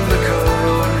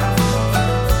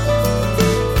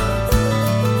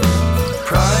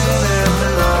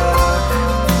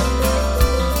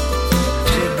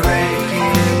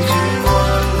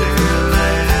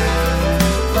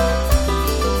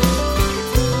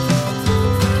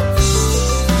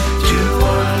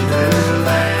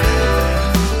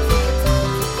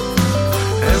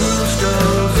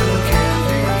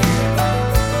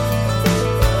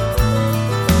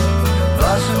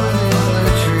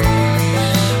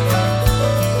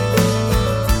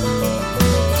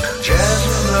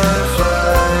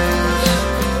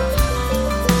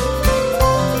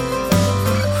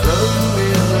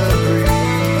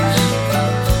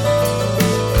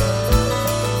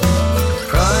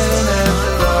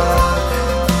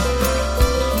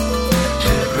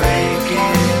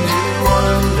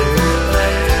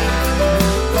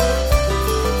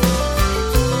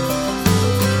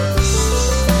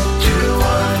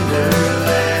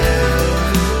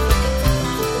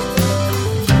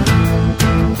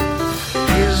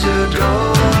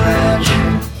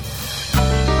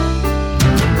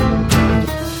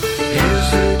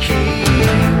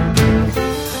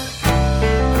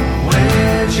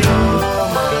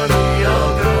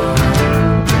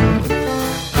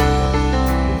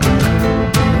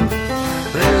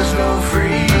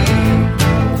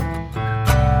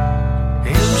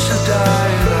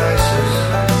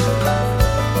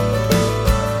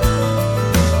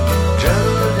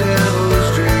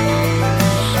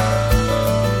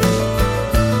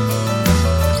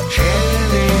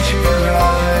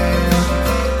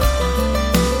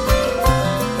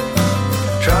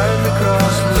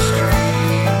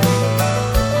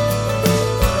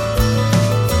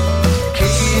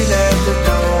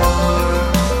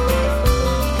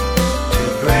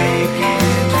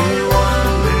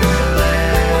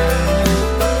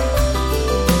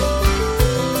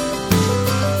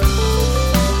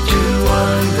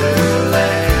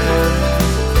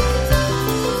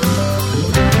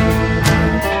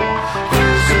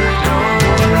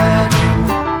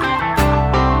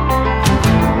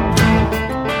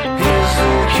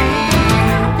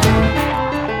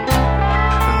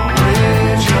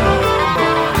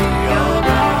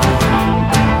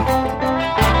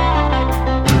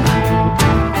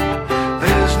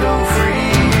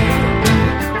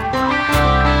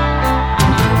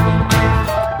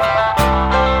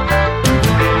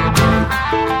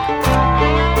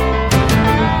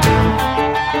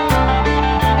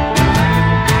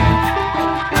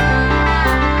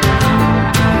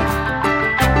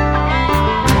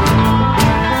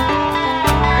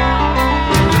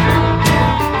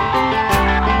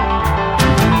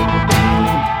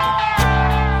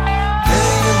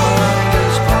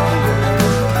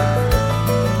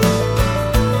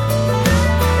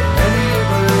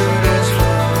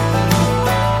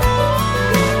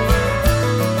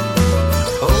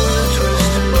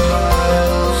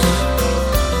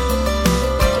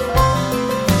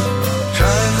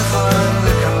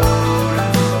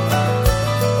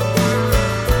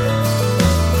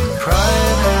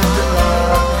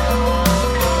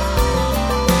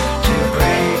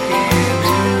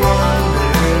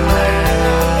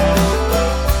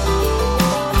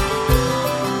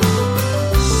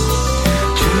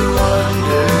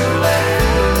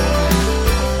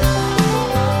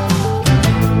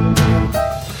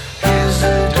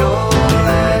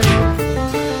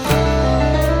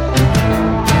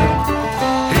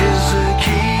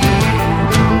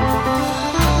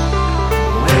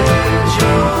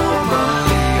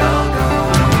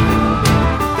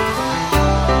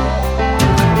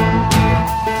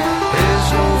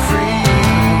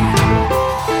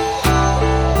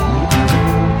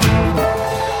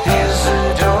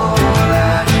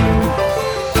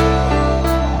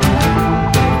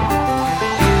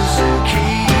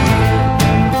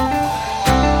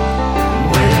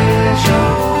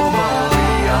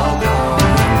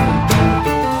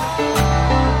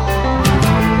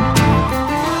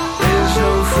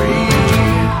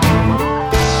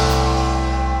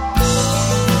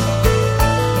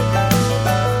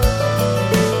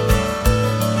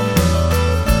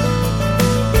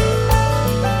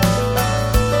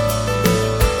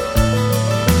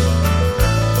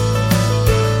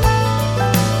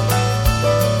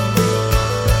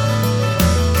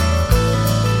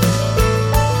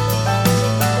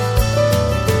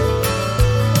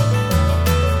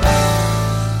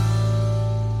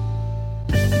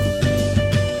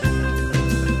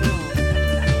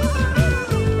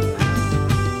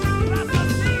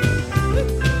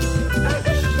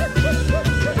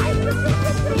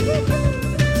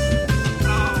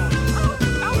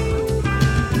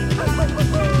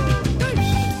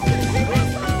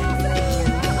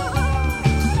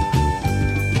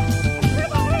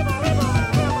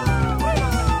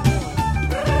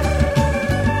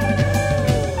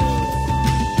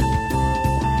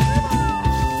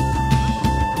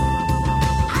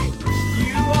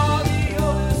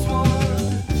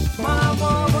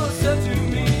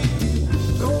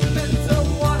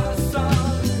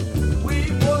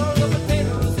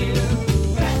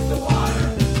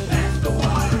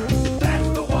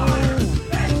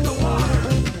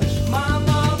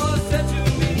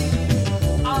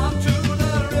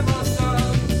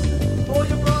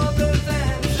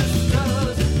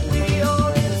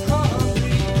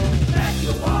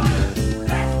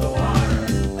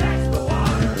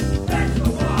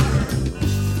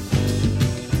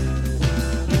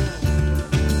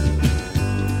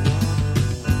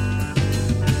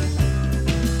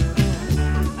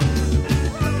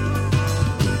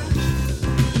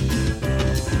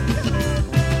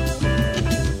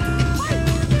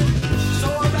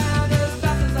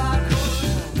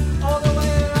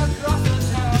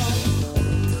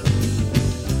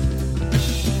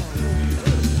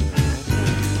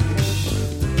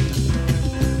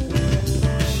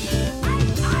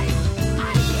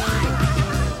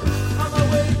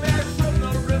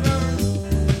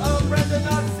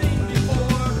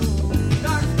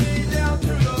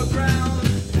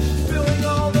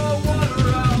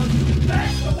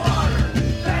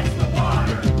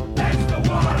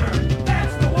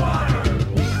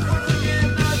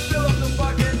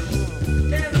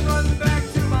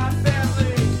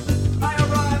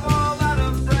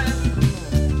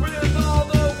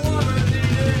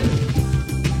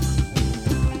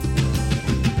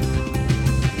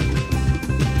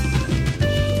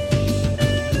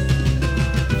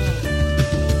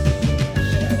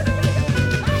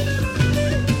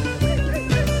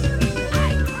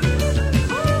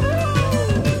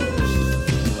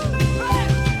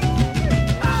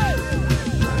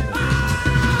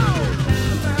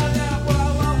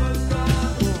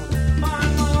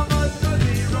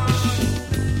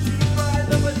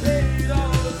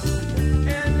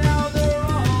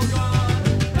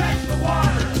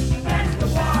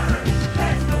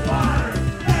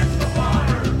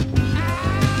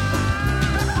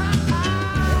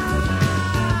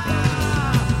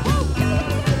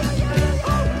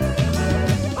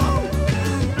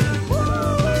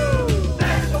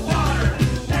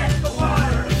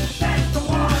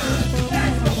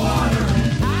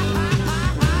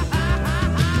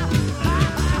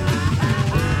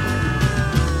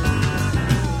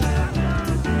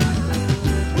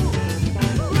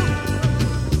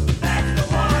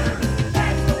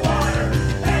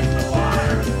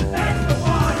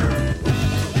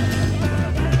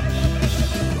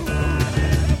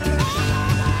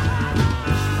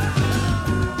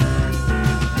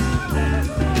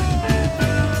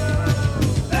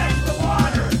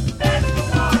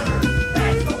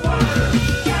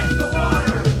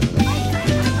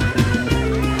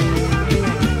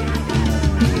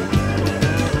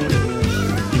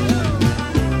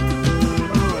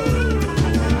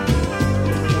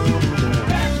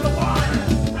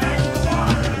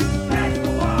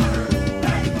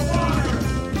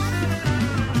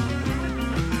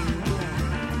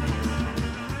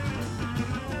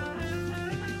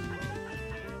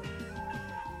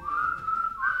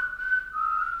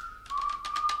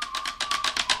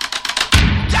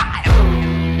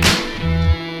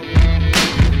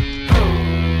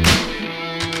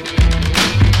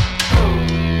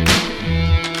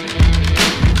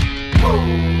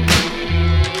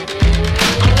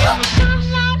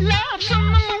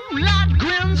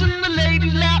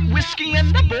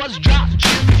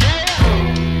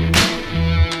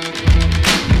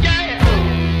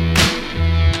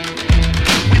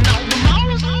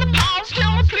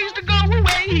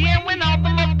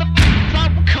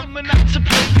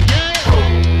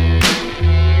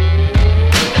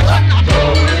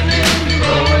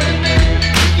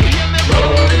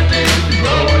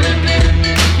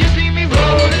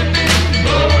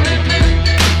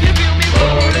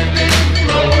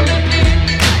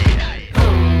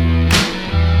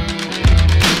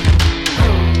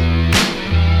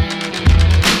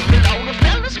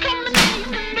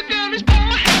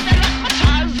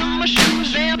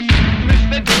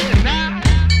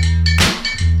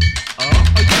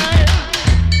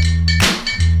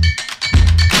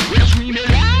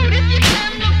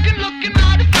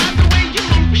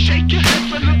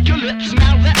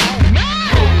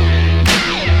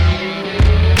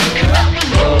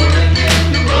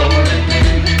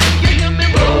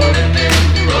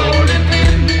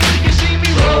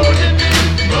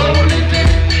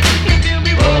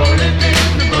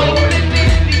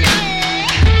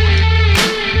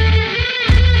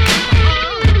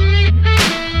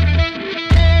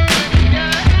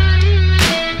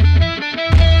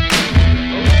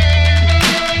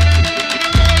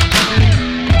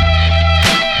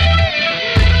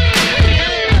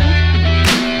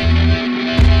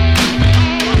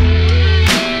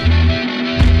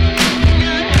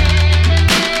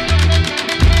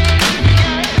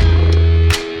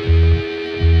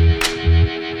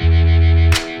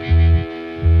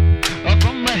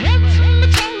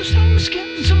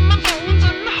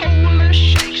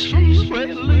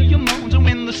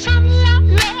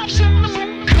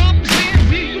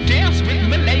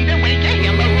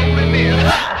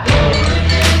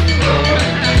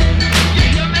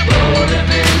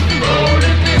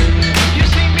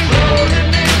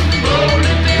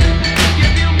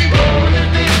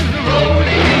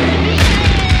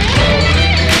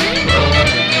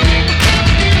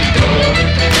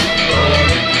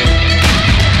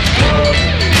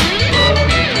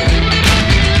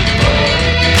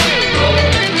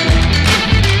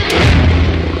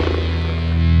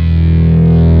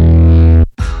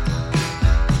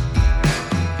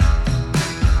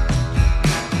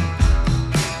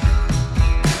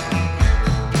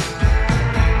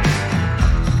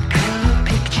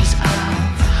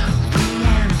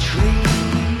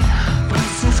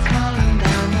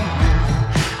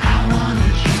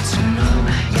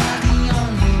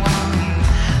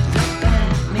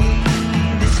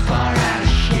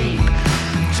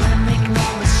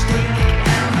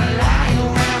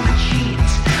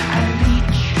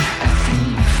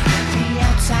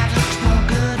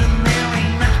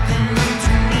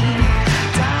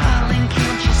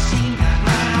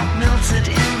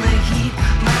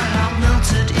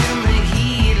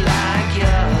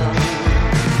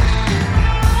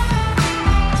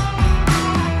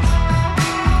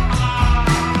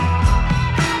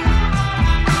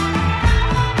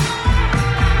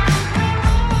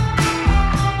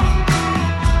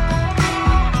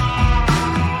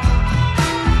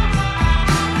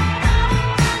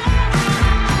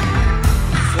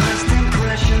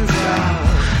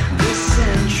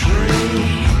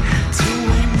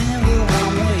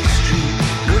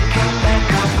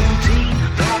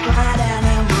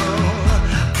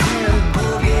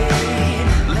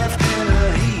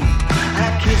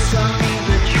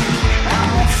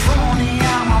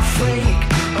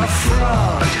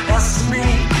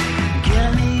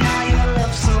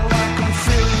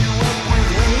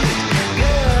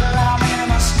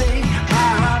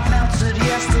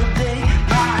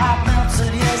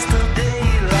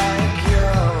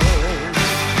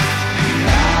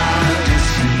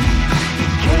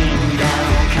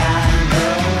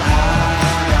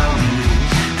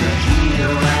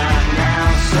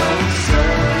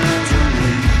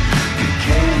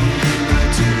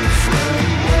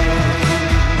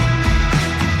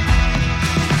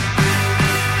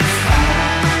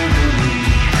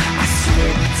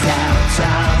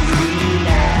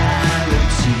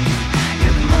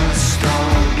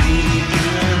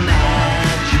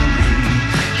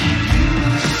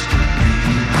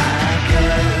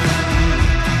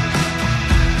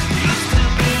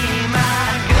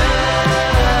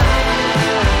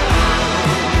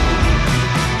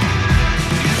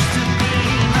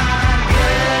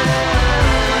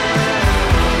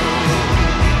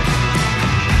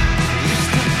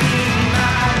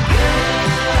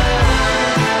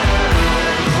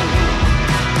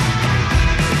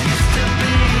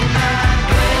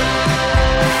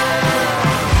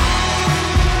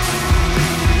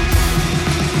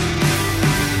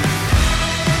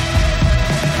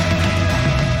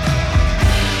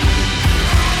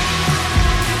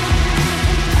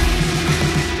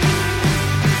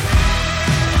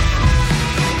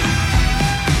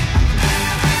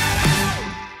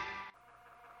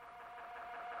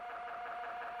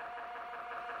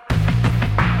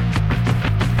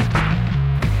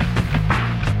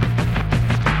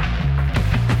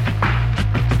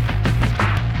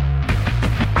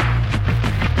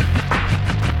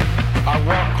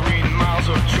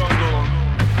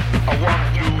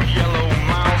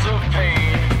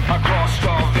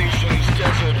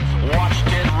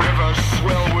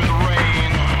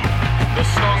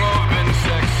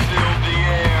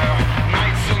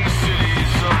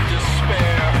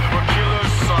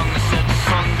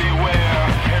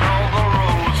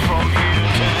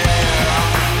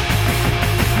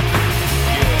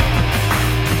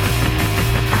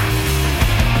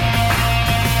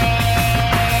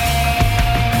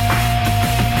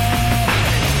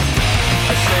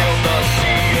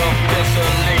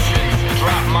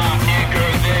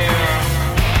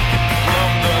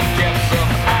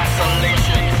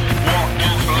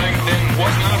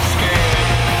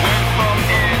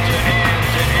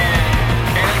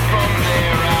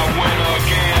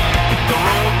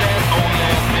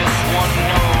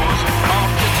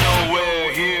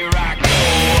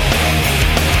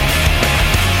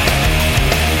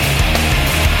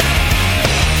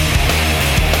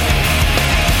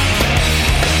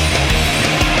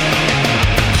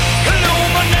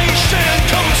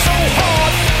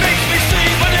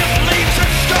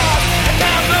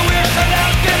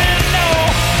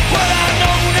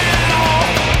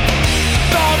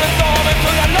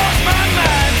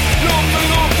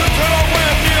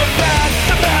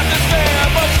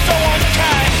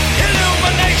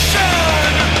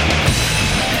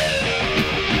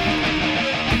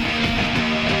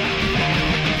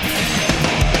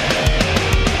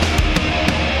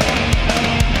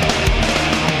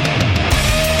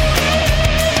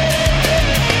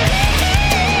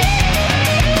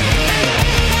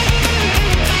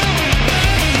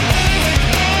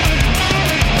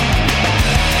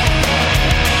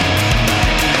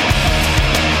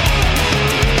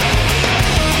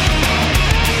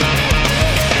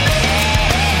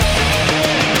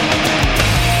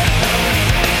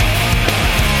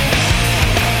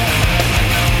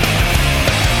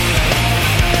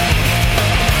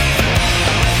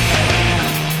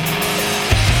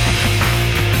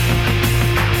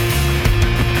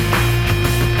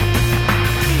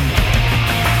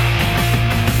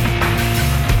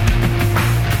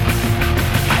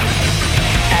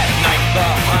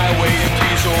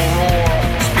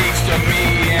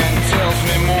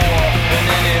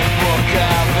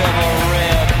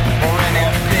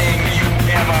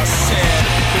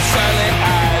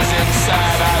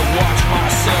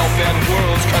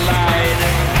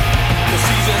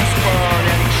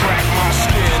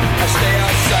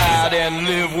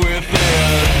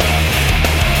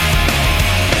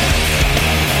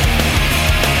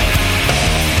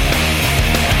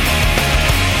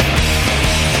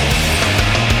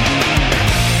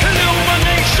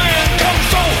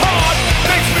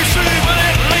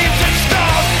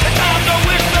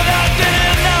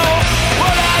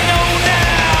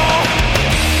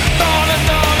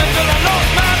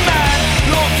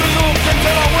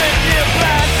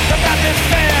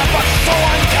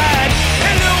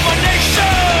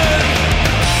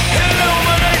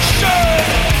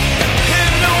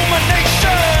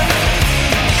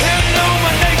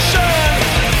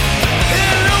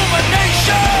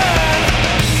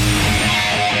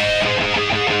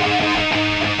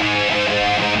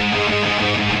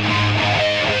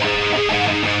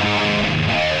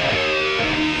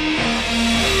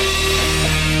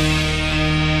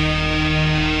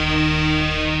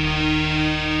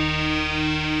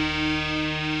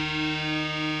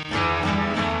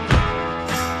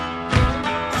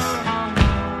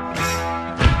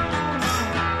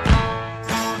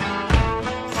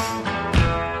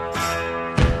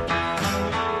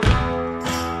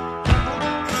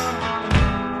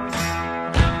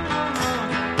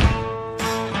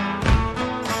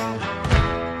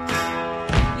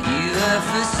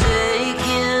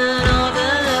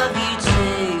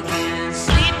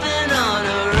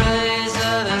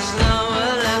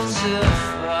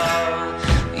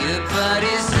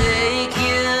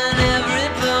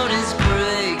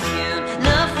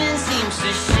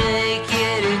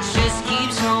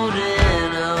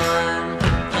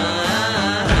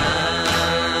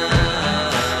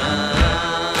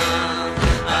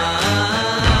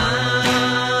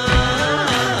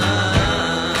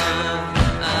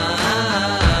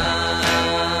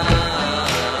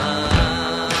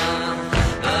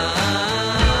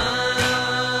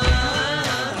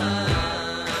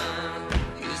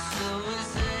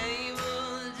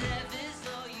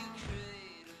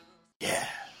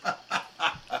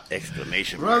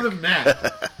Exclamation Brother mark.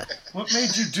 Matt, what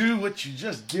made you do what you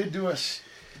just did to us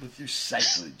with your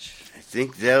cyclage? I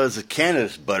think that was a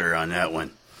Canada's butter on that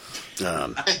one.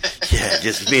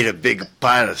 Just made a big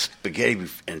pot of spaghetti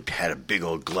and had a big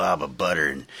old glob of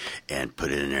butter and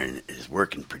put it in there, and it's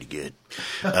working pretty good.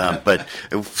 But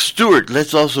Stuart,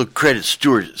 let's also credit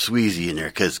Stuart Sweezy in there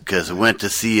because I went to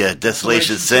see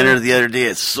Desolation Center the other day.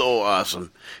 It's so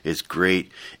awesome. It's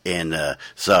great. And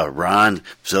saw Ron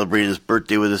celebrating his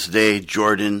birthday with us today,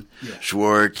 Jordan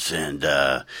Schwartz, and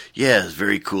it's a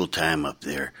very cool time up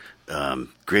there.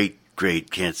 Great.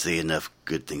 Can't say enough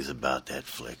good things about that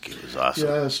flick. It was awesome.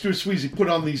 Yeah, Stuart Sweezy put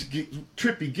on these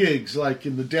trippy gigs, like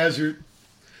in the desert,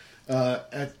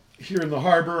 here in the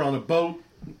harbor on a boat,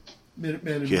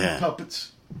 Minutemen and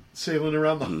puppets sailing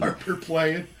around the harbor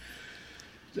playing.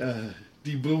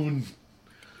 D. Boone,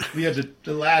 we had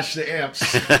to lash the amps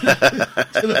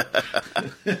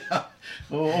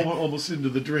almost into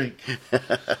the drink.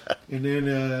 And then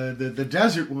the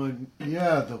desert one,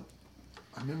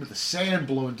 I remember the sand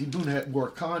blowing. D. Boone wore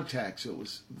contacts, so it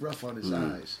was rough on his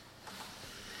eyes.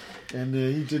 And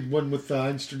he did one with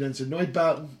Einstürdense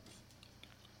Neubauten,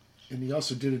 and he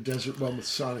also did a desert one with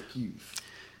Sonic Youth.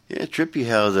 Yeah, trippy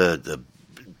how the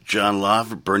John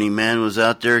Lawford, Burning Man, was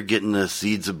out there getting the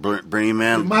seeds of Burning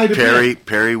Man.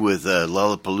 Perry with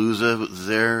Lollapalooza was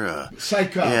there.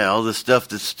 Psychom. Yeah, all the stuff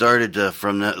that started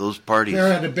from those parties.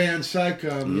 Perry had a band,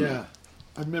 Psychom, yeah.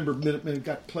 I remember Minutemen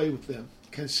got to play with them.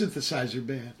 Kind of synthesizer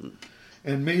band.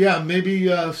 And maybe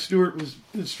Stuart was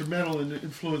instrumental in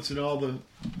influencing all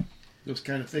those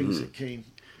kind of things that came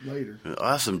later.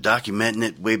 Awesome, documenting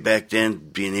it way back then,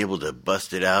 being able to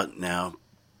bust it out now.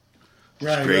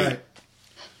 Right.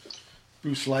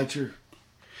 Bruce Leitcher.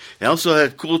 I also had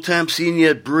a cool time seeing you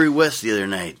at Brewery West the other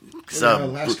night.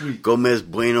 Last week. Gomez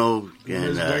Bueno.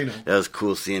 That was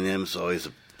cool seeing him. It's always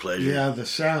a pleasure. Yeah, the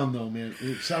sound though, man.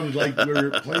 It sounded like we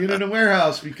were playing in a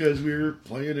warehouse because we were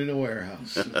playing in a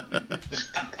warehouse.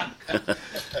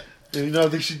 And,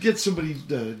 they should get somebody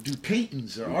to do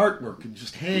paintings or artwork and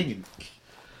just hang and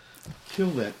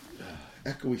kill that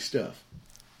echoey stuff.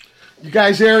 You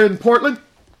guys there in Portland?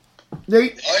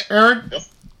 Nate? Aaron? Yep.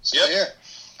 Still here.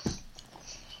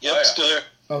 Yep, still here.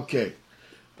 Okay.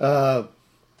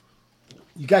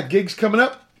 You got gigs coming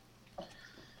up?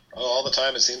 Oh, all the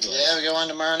time it seems like. Yeah, we go on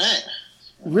tomorrow night.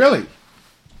 Really?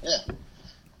 Yeah.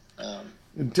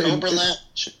 Cobra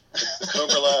Lounge.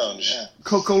 Cobra Lounge. Yeah.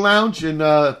 Coco Lounge in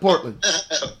Portland.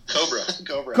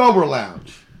 Cobra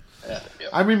Lounge. Yeah. Yep.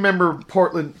 I remember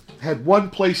Portland had one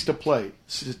place to play,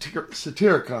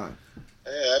 Satyricon.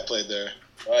 Yeah, I played there.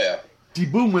 Oh, yeah. D.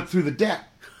 Boone went through the deck.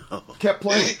 Kept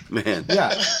playing. Man.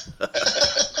 Yeah.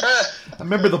 I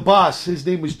remember the boss. His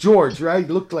name was George, right?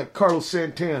 He looked like Carlos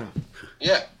Santana.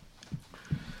 Yeah.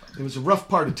 It was a rough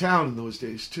part of town in those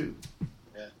days, too.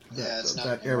 Yeah.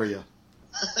 That area.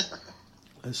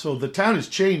 And so the town has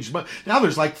changed. Now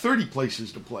there's like 30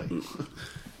 places to play.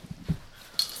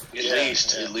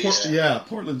 At least.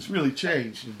 Portland's really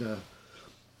changed. And,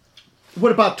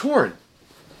 what about touring?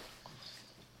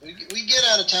 We get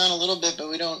out of town a little bit, but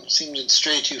we don't seem to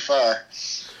stray too far.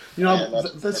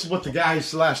 That's what the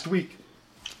guys last week,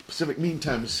 Pacific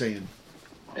Meantime, was saying.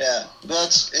 Yeah,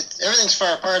 but everything's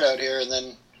far apart out here, and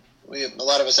then a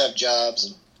lot of us have jobs,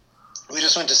 and we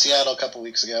just went to Seattle a couple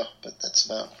weeks ago, but that's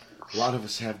about. A lot of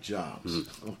us have jobs.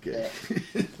 Okay.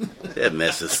 Yeah. That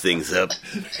messes things up.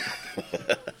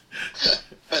 But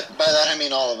by that I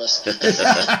mean all of us.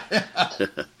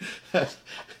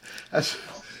 That's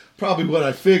probably what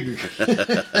I figured.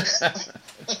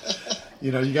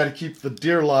 You got to keep the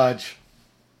Deer Lodge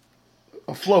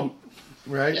afloat,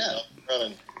 right? Yeah,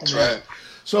 running. That's right.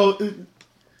 So,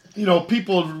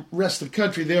 people in the rest of the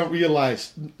country, they don't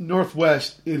realize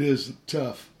Northwest, it is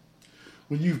tough.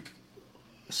 When you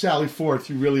sally forth,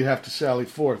 you really have to sally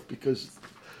forth because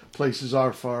places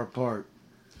are far apart.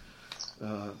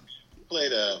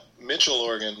 Played a Mitchell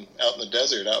organ out in the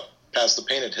desert, out past the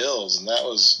Painted Hills, and it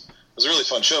was a really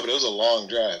fun show, but it was a long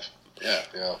drive.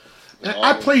 Yeah.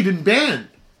 I played in band.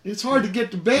 It's hard to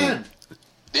get to band.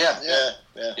 Yeah.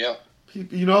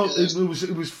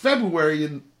 It was February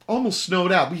and almost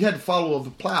snowed out. We had to follow the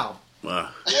plow. Wow.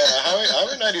 Yeah,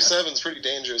 Highway 97 is pretty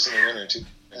dangerous in the winter, too.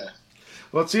 Yeah.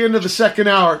 Well, it's the end of the second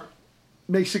hour.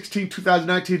 May 16,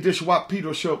 2019 edition of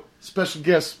Pedro Show. Special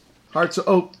guest, Hearts of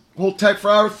Oak. Hold tight for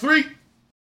hour 3.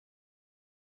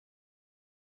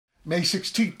 May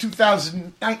 16,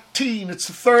 2019. It's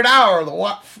the third hour of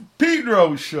the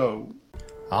Pedro Show.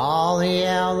 All the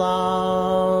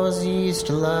outlaws used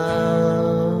to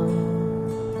love.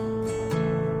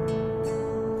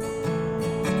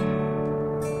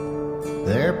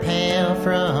 They're pale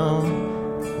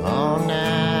from long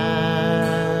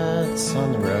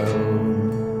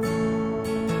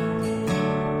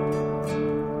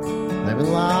Maybe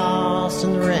lost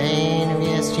in the rain of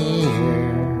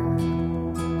yesteryear,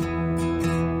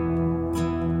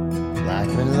 like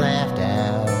been left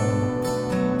out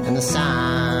in the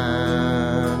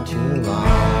sun too long.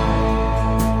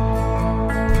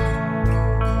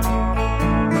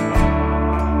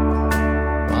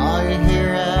 All your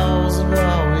heroes have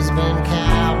always been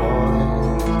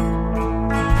cowboys,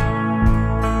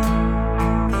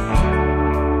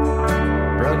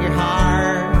 broke your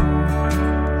heart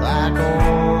like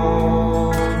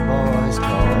old boys'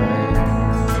 toys,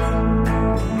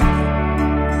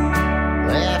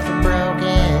 left you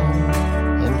broken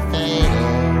and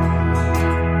faded,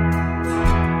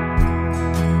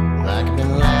 like you've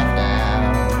been left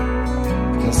out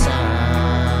in the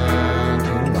sun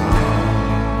too long.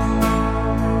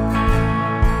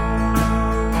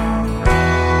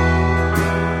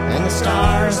 And the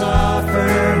stars offer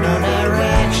no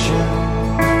direction,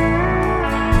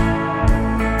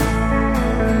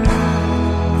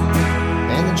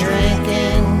 and the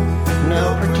drinking no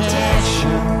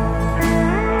protection.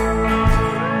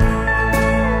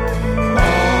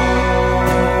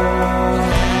 Old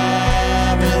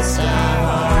habits die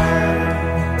hard,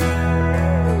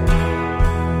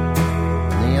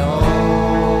 and the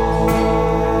old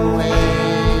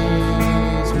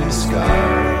ways we discard.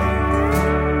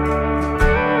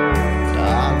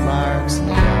 Dog barks in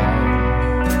the yard.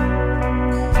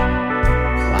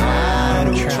 Why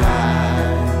don't we try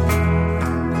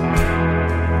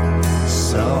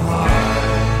so hard?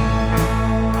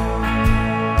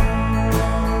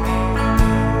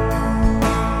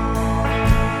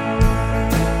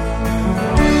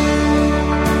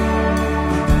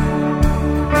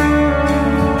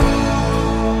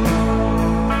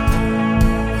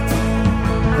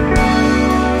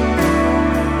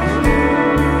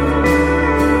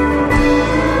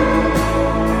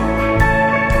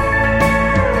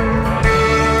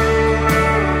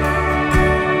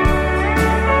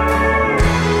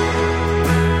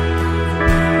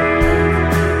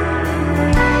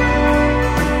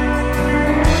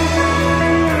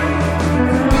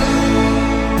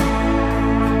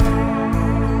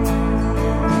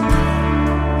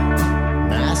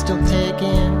 Now still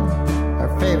taking our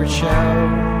favorite show.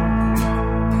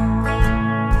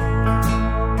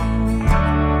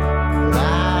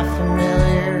 Life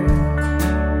familiar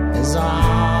is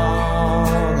all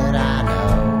that I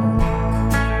know.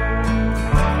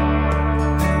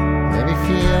 Maybe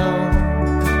feel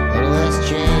a little less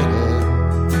jaded,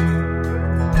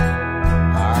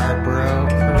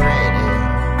 heartbroken paraded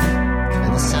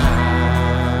in the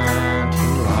sun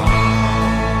too long.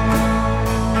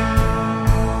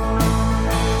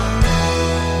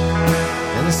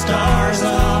 And the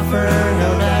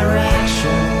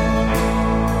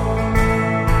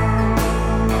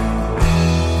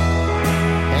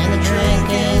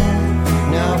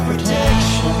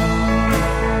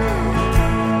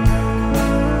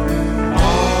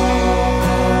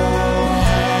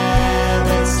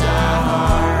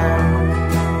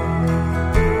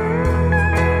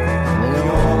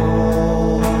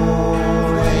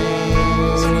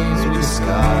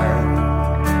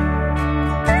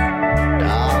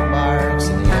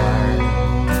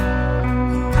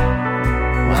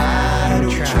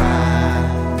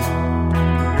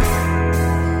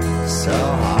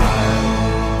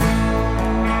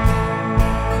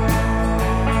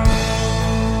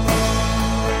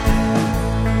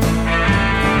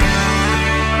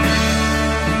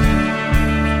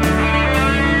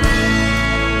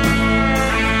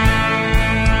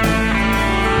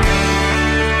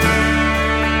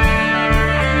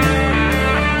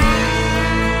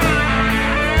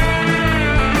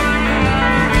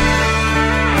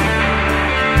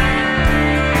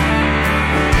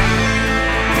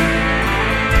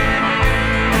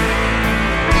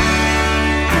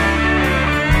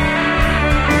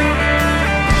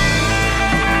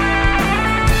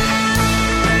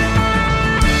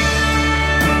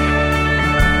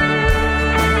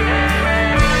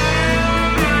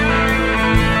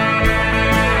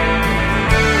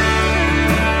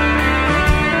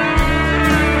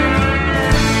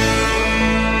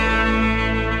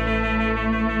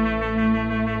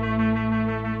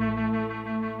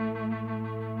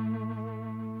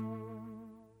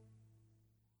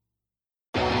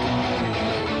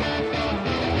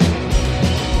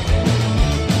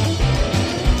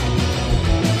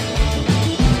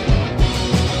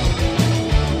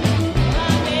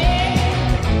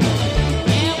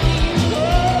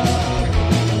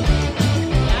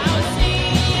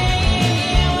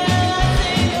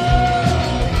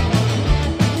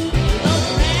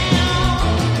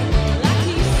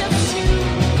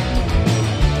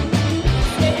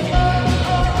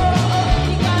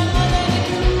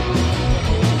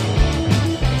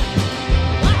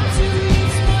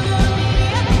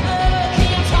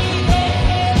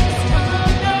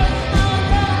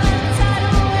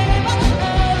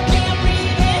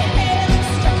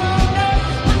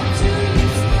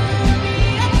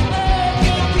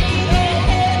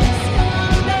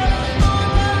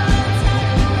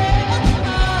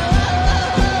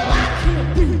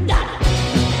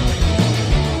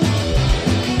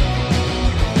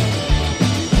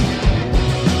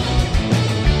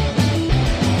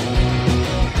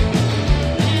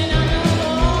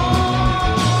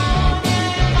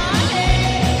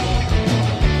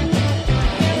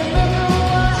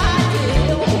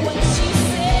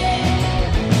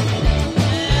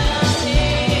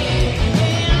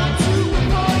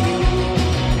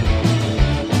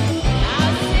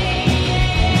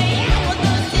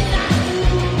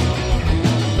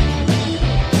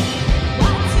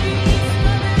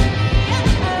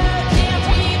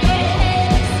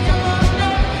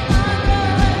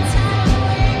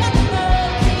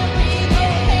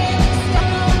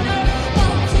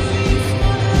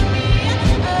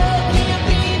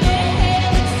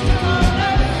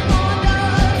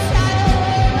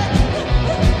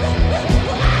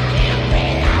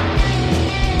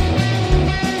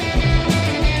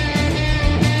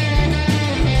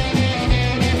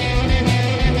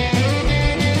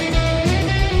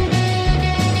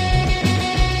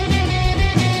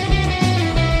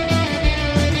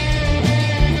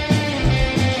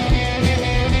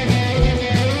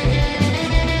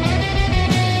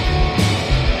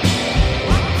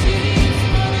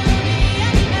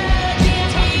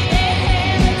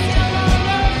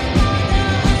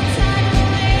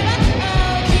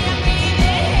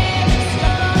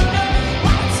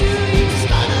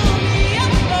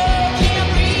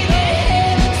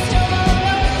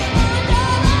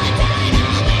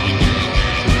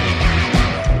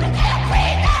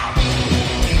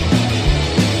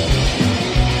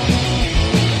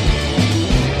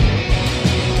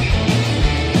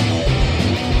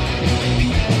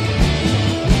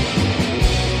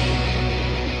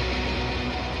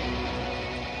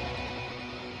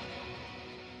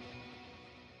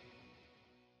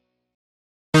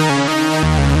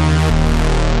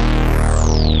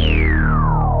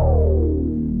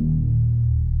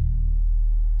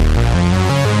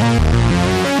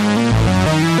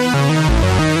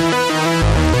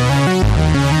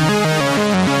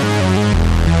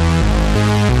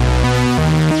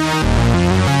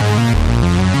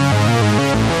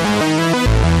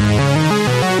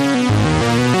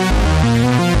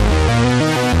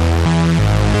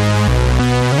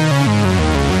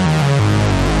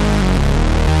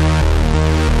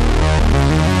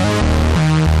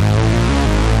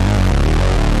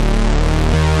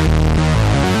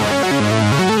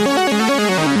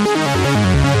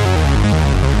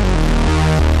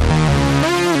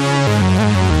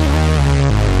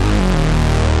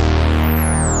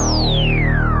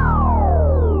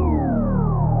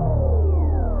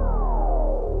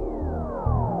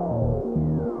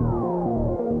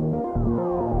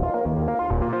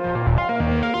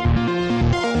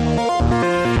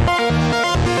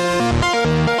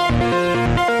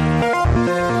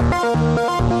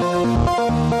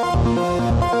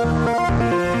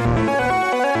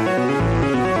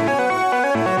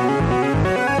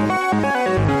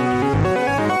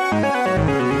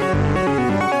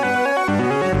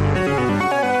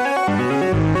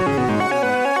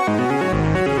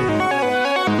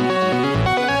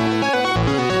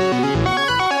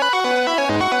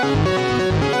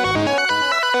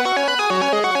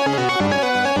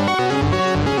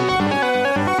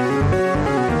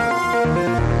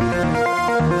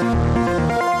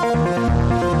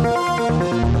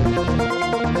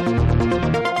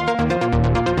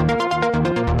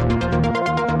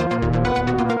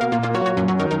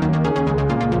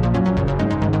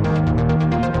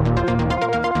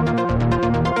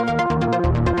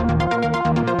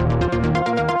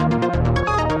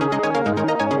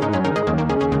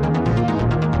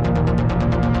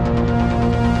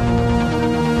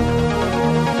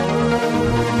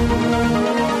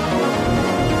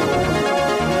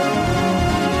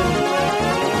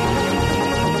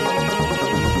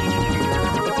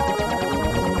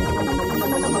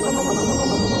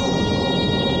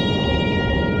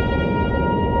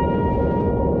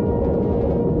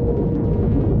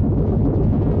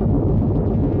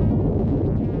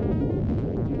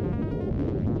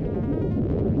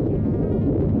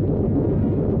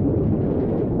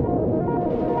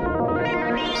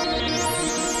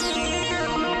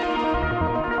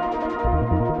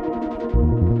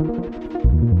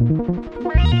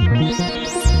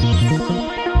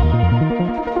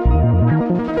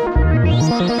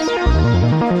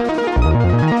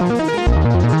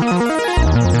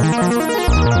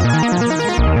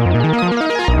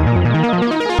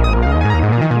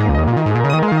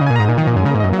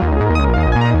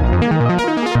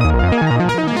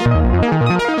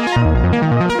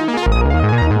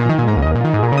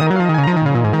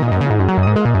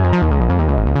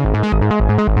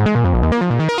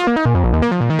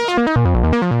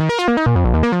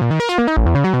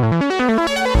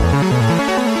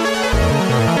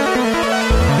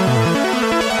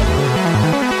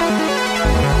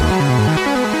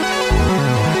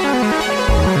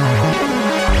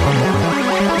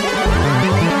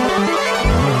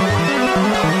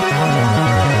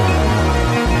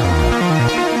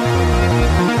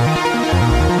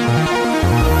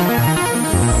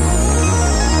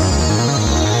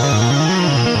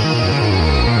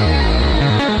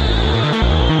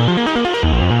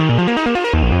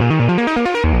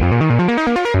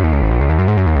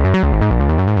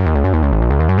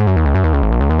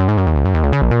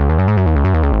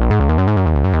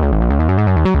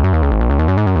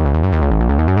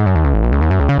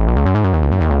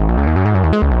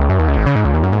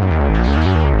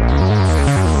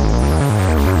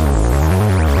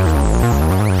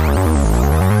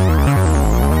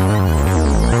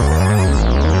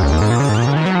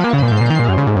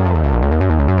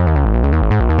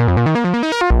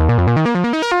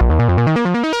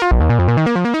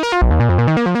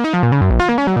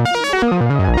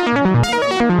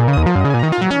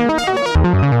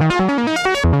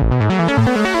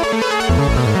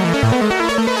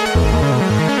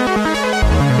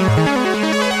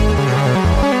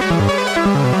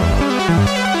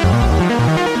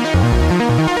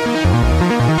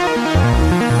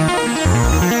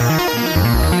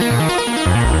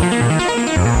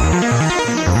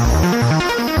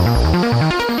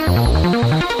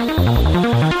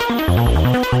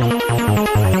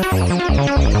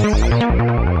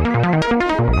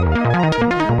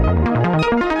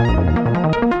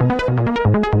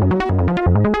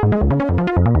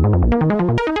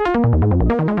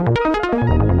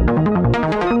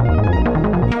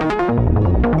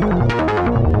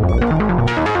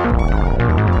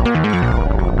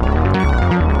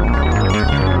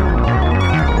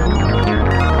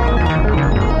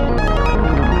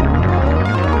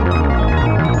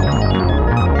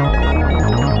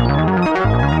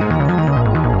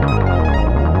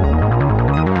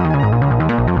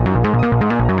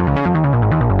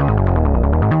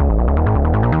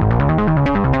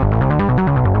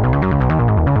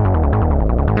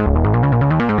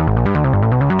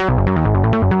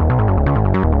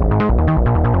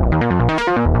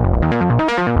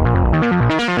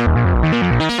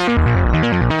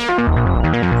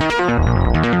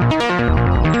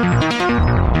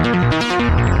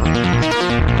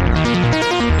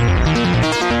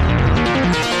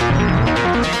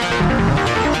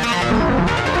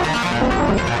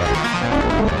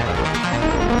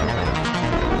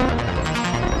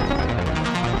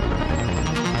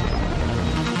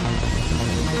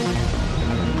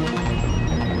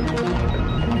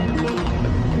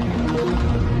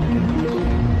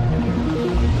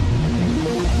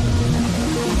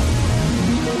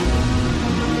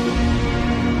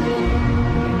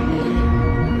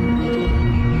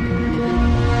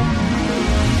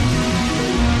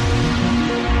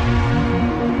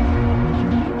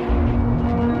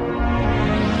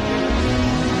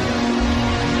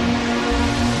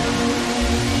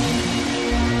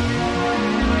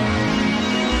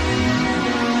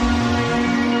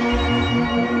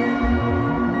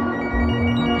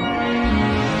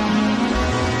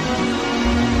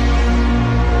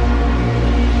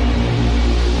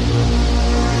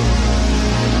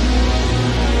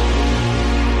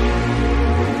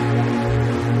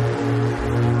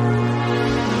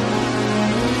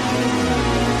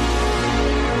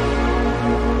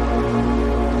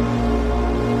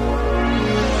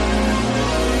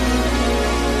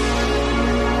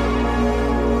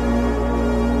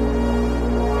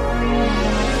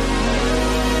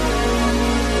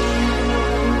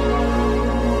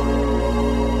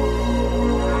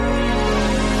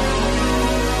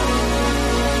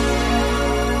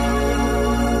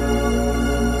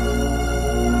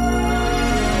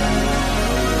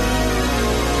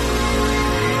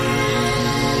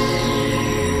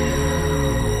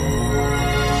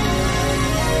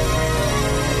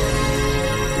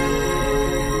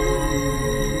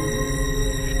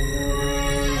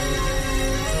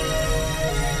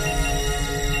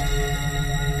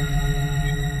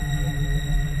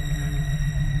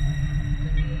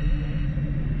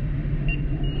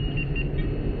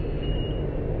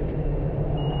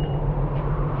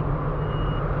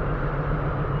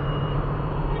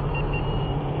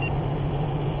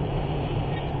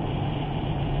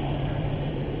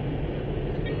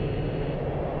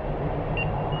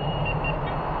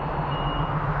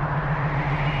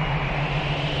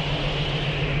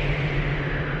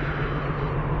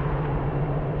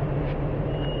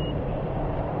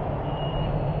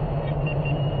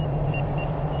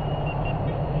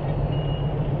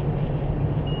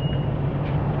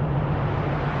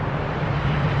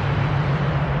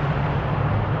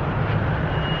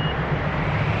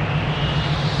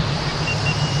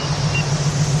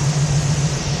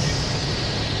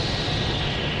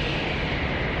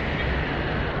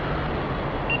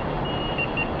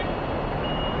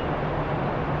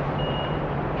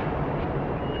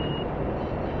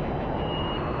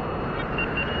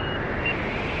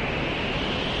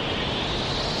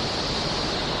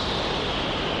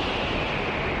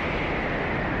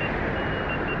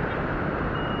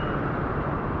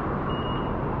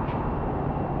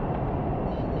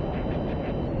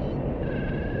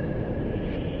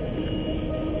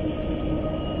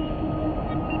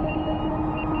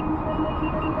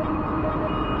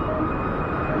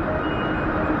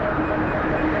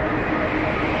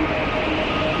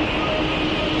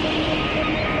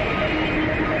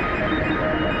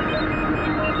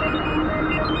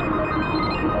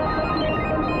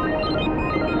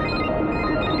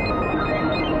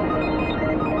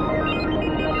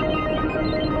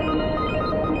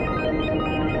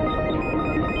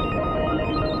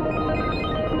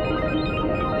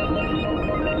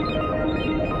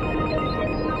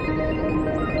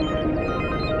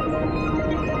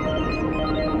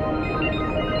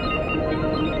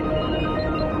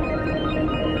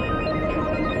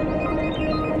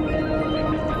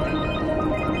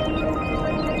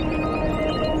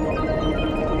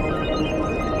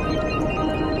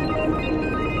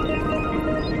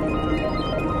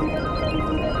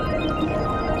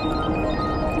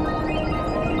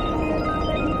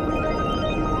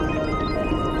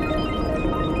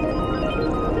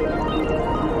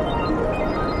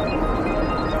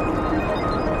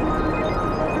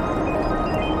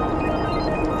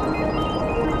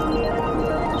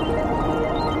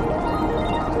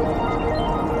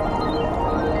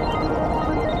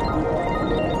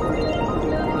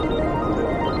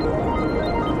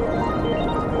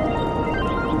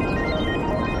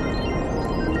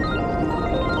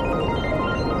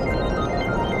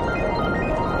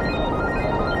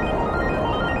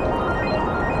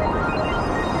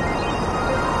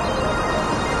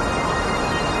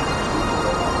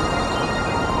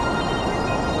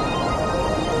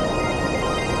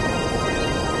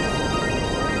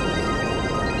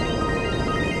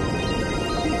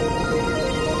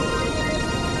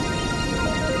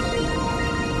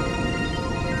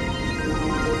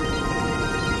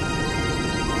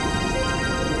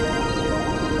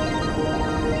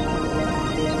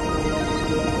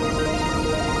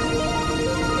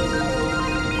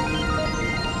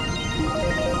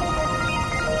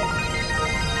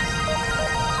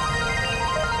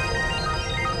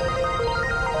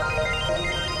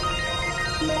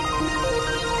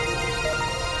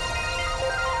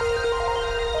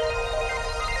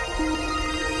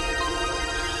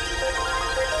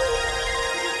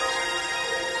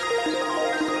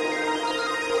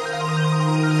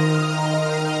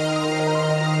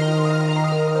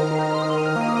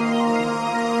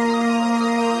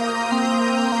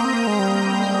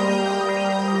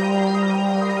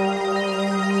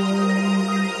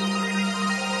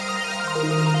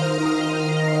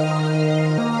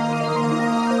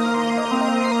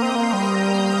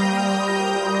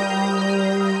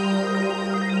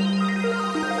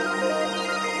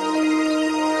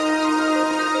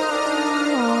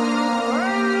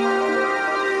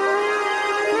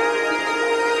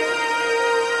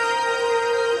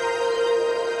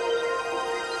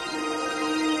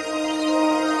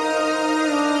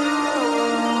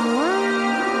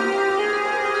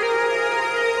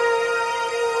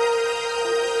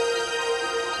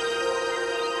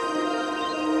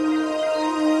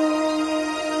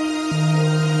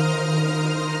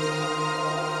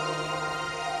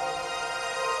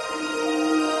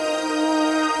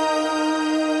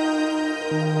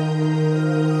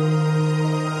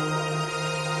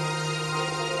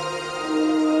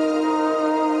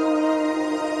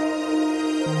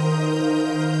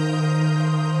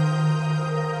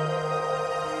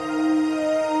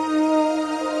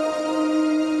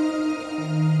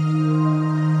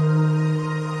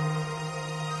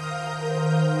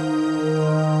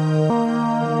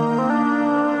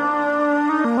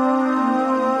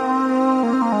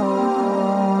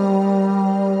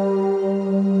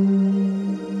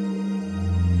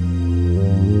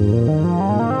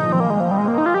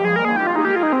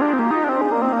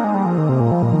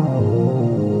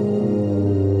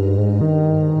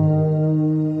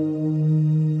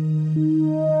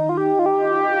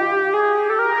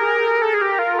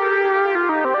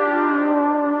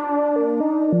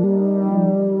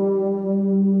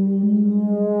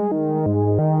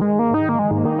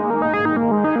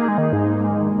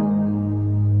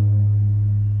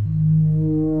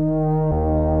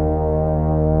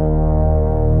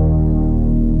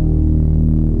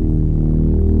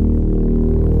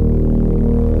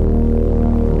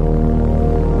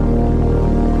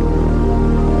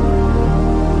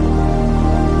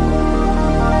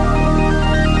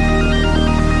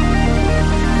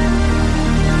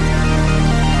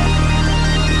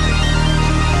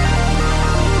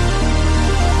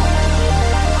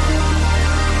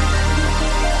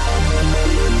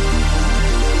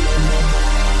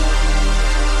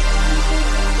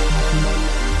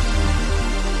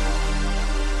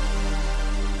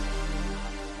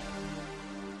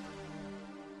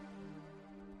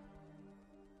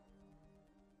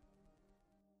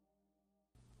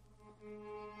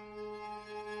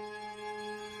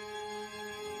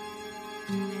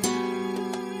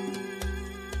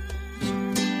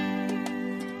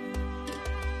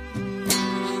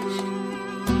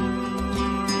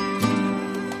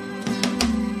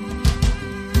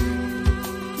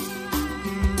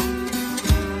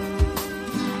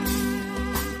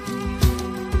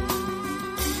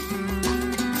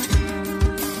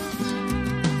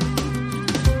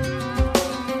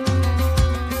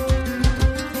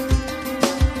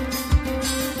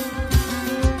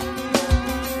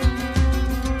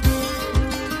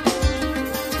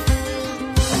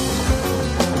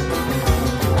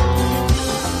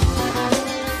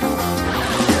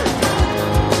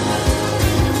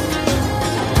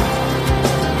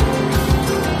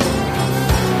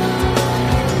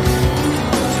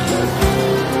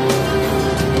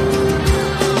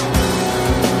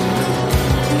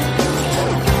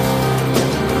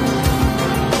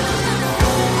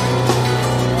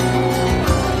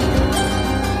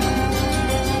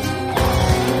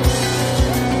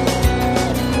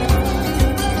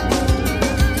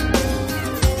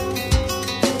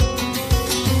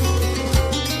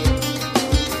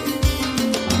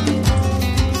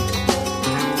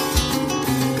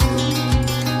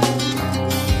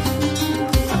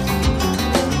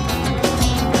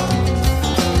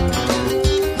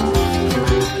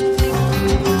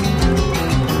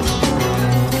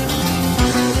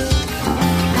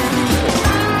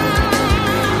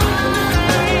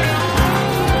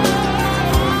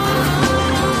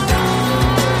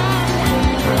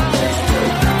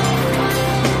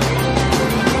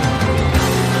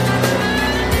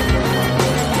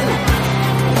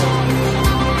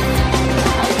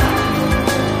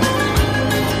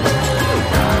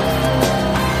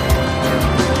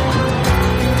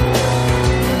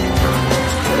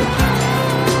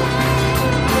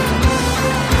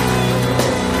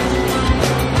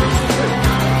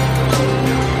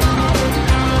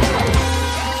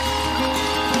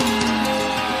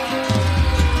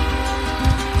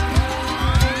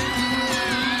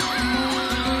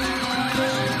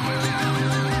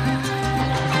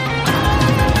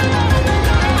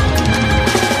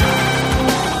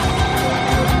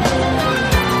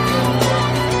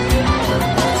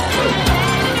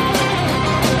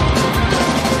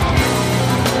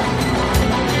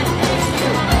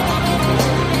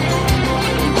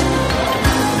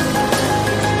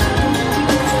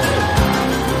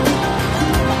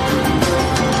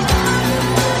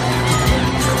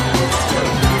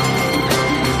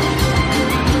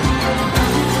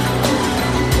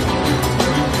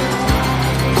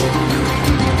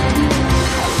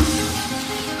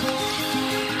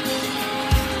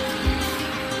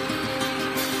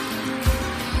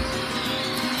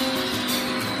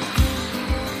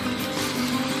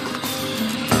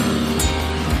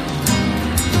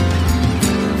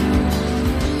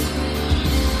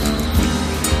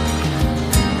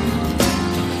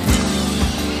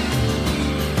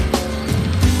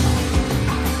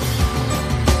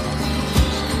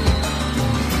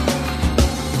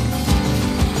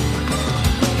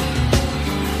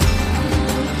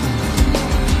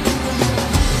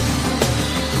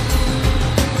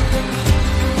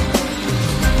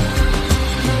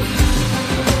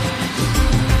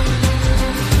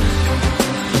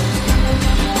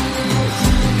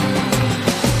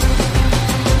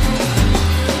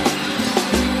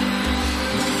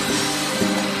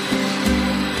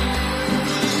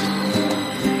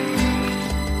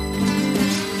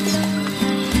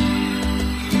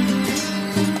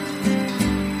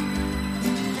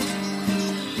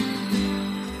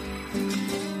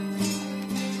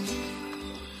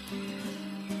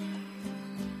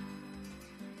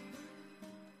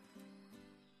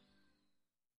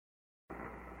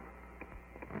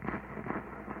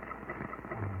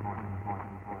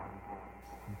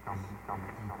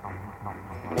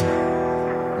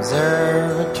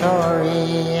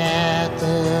Observatory at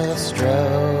the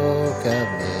stroke of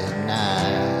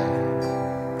midnight.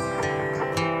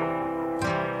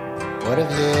 What a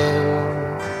view,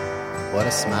 what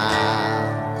a smile.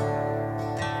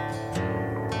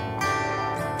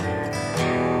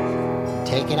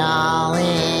 Take it all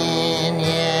in,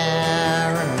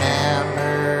 yeah,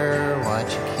 remember what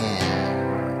you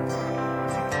can.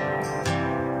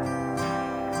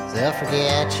 They'll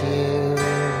forget you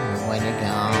when you're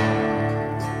gone.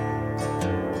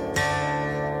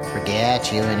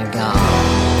 Forget you when you're gone.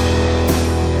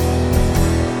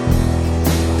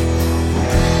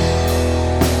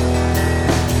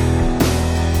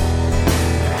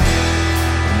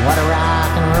 What a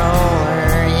rock and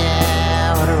roller,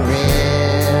 yeah, what a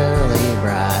really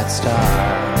bright star.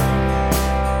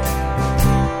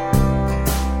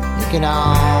 can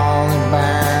only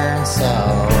burn so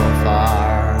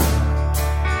far.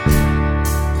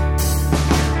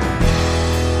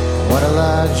 What a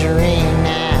luxury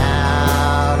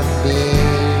now to be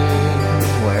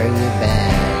where you've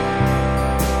been.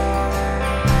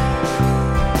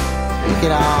 You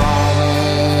could only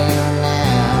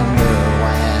remember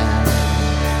when.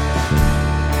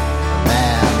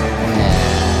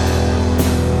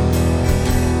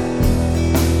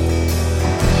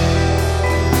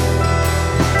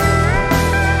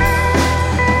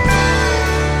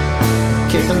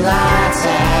 Keep the lights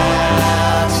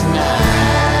out tonight.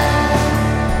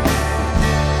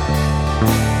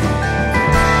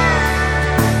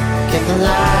 Keep the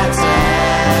lights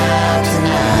out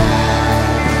tonight.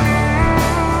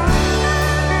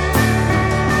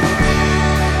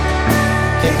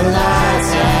 Keep the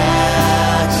lights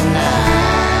out tonight.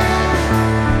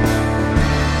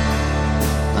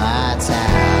 Lights out.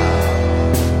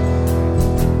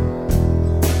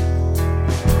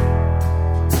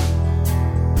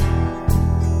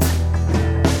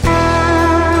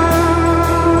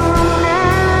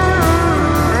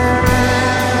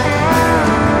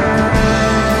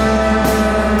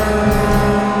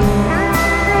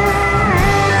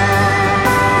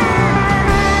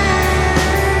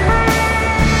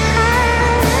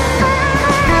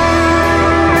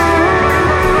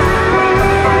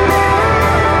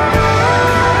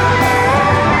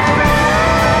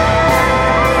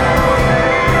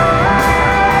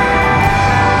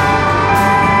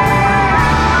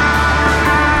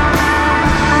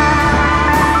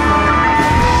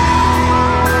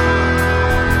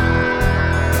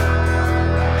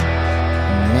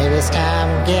 Maybe it's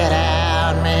time to get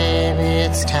out, maybe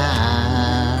it's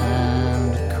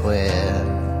time to quit.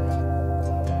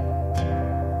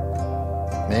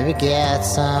 Maybe get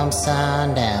some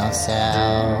sun down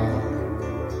south.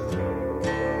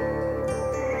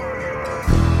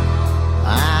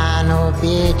 I know a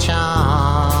beach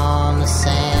on the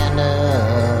sand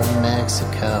of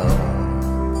Mexico.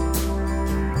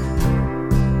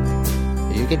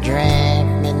 You could drink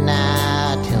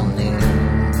midnight till noon.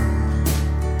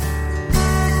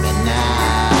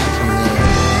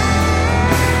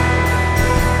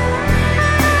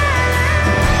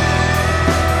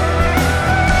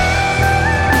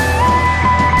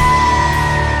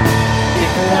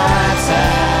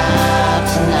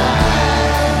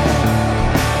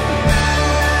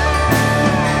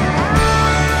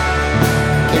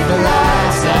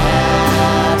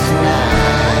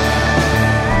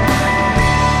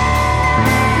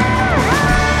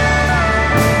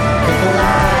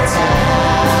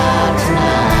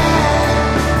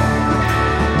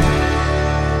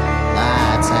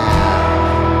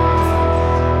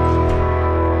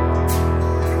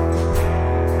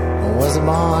 Was a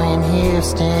boy in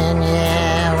Houston,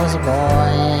 yeah, was a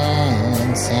boy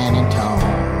in San Antonio.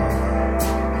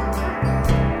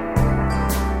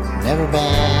 Never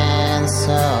been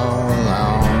so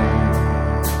alone.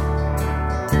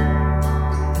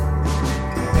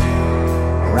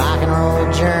 Rock and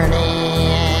roll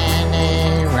journey and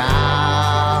a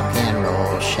rock and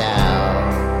roll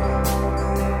shout.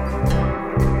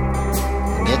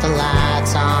 Get the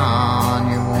lights on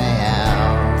your way out.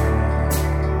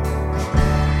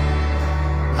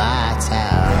 Lights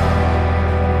out.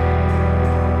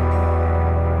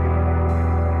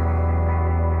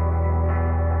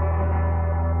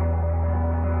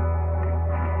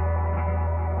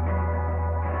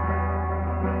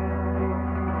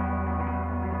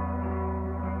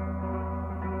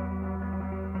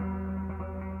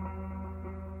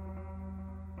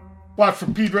 Watt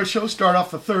from Pedro Show. Start off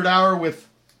the third hour with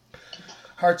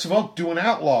Hearts of Oak doing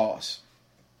Outlaws.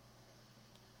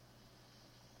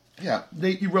 Yeah,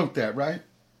 Nate, you wrote that, right?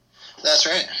 That's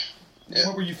right. Yeah.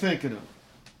 What were you thinking of?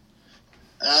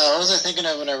 What was I thinking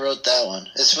of when I wrote that one?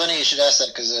 It's funny you should ask that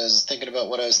because I was thinking about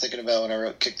what I was thinking about when I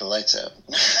wrote Kick the Lights Out.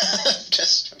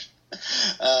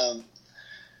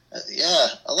 Yeah,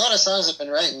 a lot of songs I've been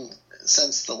writing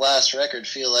since the last record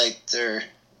feel like they're...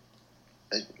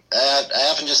 I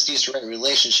often just used to write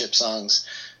relationship songs,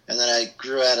 and then I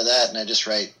grew out of that, and I just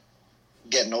write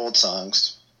getting old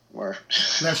songs. More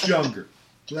Less younger.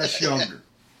 Less younger.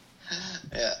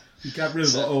 Yeah. You got rid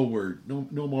of the O word.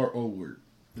 No more O word.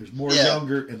 There's more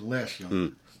younger and less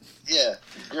younger. Yeah,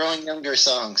 growing younger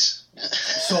songs.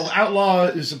 So Outlaw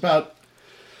is about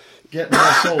getting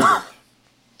less older.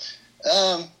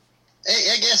 I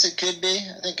guess it could be.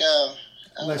 I think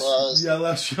Outlaws.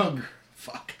 Less younger.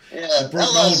 Fuck. Yeah, I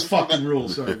broke my own fucking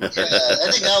rules. Sorry. Yeah, I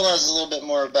think Outlaws is a little bit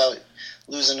more about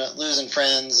losing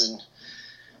friends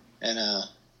and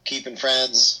keeping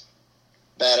friends,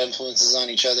 bad influences on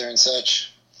each other and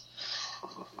such.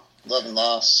 Love and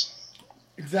Loss.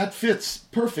 That fits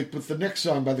perfect with the next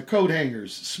song by the Coathangers,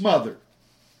 Smother.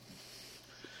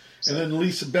 And then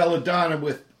Lisa Belladonna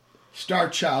with Star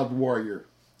Child Warrior.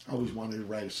 I always wanted to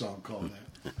write a song called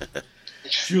that.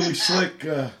 Julie Slick,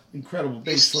 incredible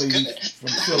bass lady from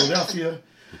Philadelphia,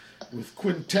 with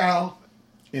Quintal.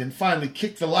 And finally,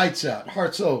 Kick the Lights Out,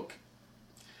 Heart's Oak.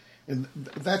 And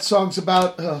that song's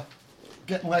about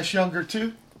getting less younger,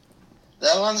 too?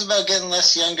 That one's about getting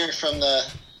less younger from the...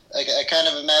 I kind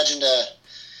of imagined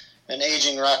an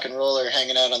aging rock and roller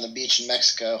hanging out on the beach in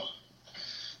Mexico.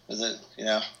 With a,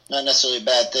 not necessarily a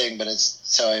bad thing, but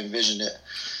it's how I envisioned it.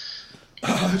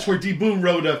 That's where D. Boone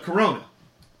wrote Corona.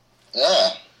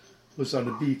 Ah. Was on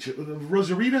the beach.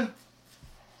 Rosarita?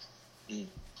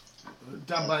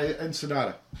 Down by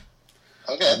Ensenada.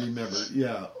 Okay. I remember,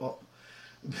 yeah.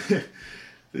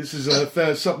 This is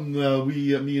something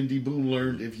me and D. Boone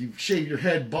learned. If you shave your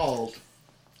head bald,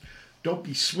 don't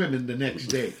be swimming the next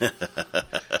day.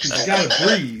 Because you got to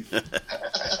breathe.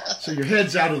 So your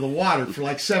head's out of the water for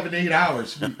like 7-8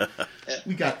 hours.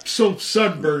 We got so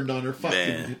sunburned on our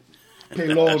fucking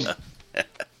pelon.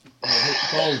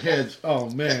 Bald heads. Oh,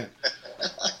 man.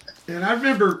 And I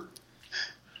remember,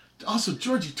 also,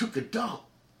 Georgie took a dump.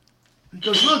 He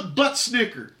goes, look, butt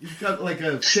snicker. He's got like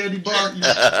a candy bar.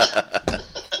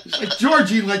 It's like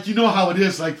Georgie, like, you know how it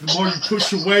is. Like, the more you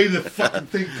push away, the fucking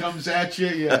thing comes at you.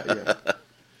 Yeah.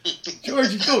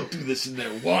 Georgie, don't do this in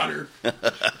their water.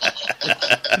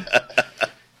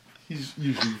 He's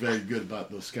usually very good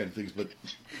about those kind of things, but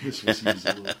this was, he was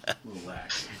a little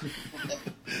lax.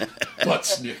 Butt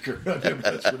snicker. I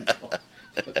remember that's what he called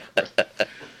it.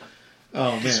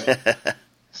 Oh, man.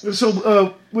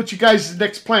 So, what's you guys'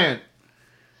 next plan?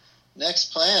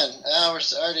 Next plan? We're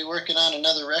already working on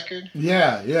another record.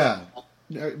 Yeah.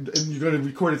 And you're going to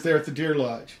record it there at the Deer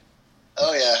Lodge.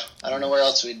 Oh, yeah. I don't know where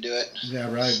else we'd do it.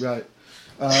 Yeah, right.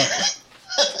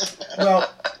 Well,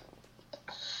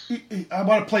 I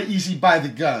want to play Easy by the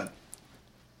Gun.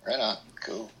 Right on.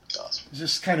 Cool. That's awesome. Is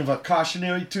this kind of a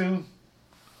cautionary tune?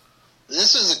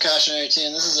 This is a cautionary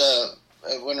tune. This is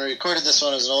when we recorded this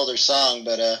one, it was an older song,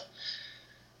 but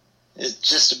it's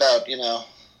just about,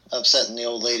 upsetting the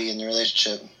old lady in the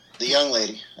relationship. The young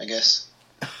lady, I guess.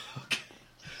 Okay.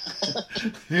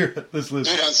 Here, let's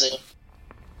listen. You don't say it.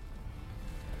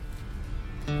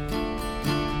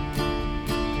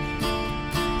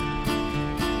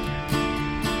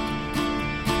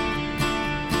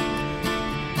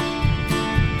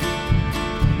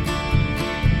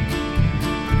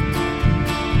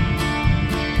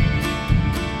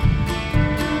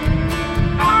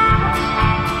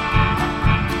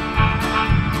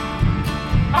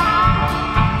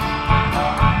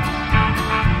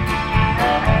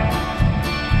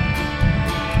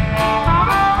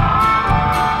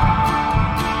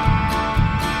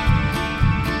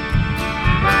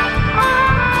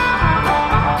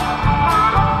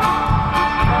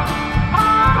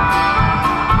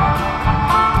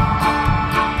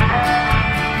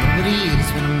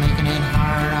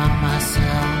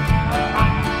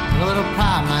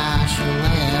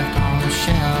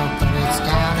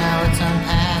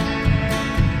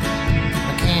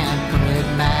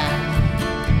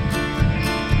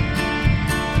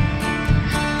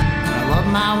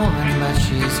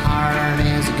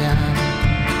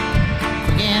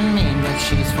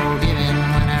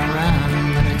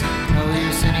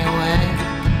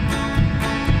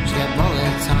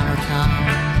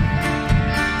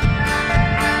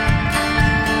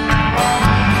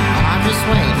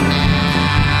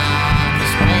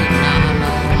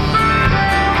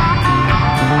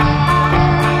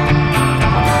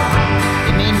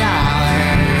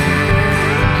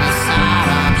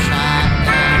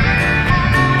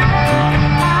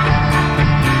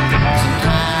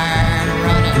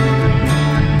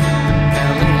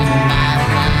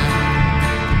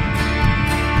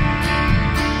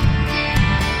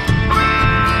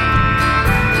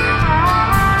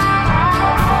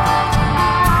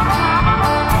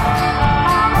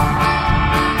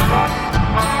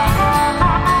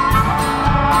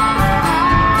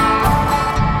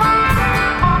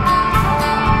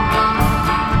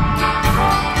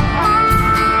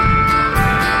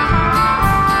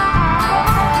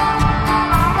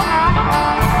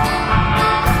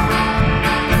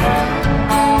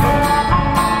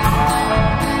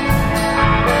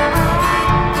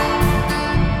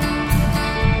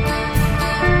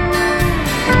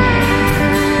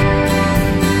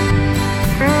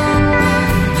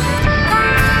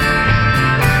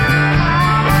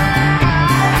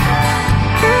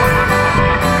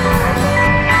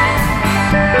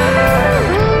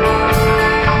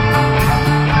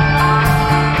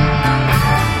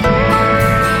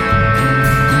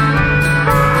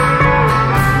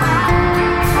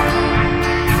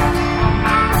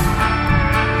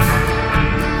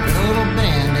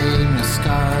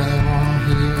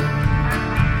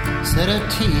 set of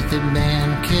teeth that been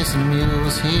kissing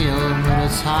mules healed, but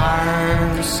it's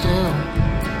hard still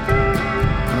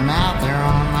when I'm out there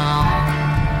on my own.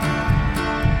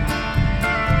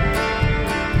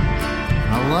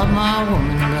 I love my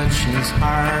woman, but she's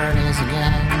hard as a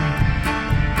gun.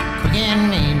 Quick and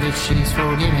mean, but she's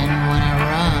forgiving when I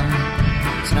run.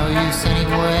 It's no use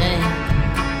anyway.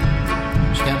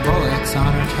 She got bullets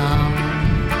on her tongue.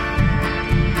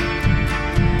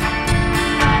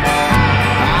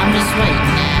 I'm just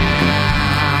waiting now.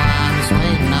 I'm just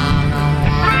waiting on no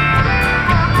one.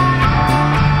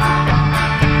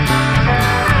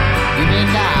 Give me a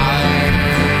dollar.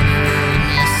 Give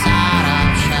me a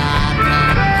side-up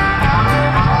shotgun.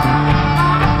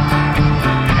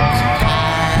 So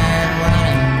tired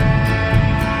running.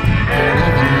 They're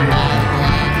living by the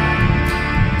gun.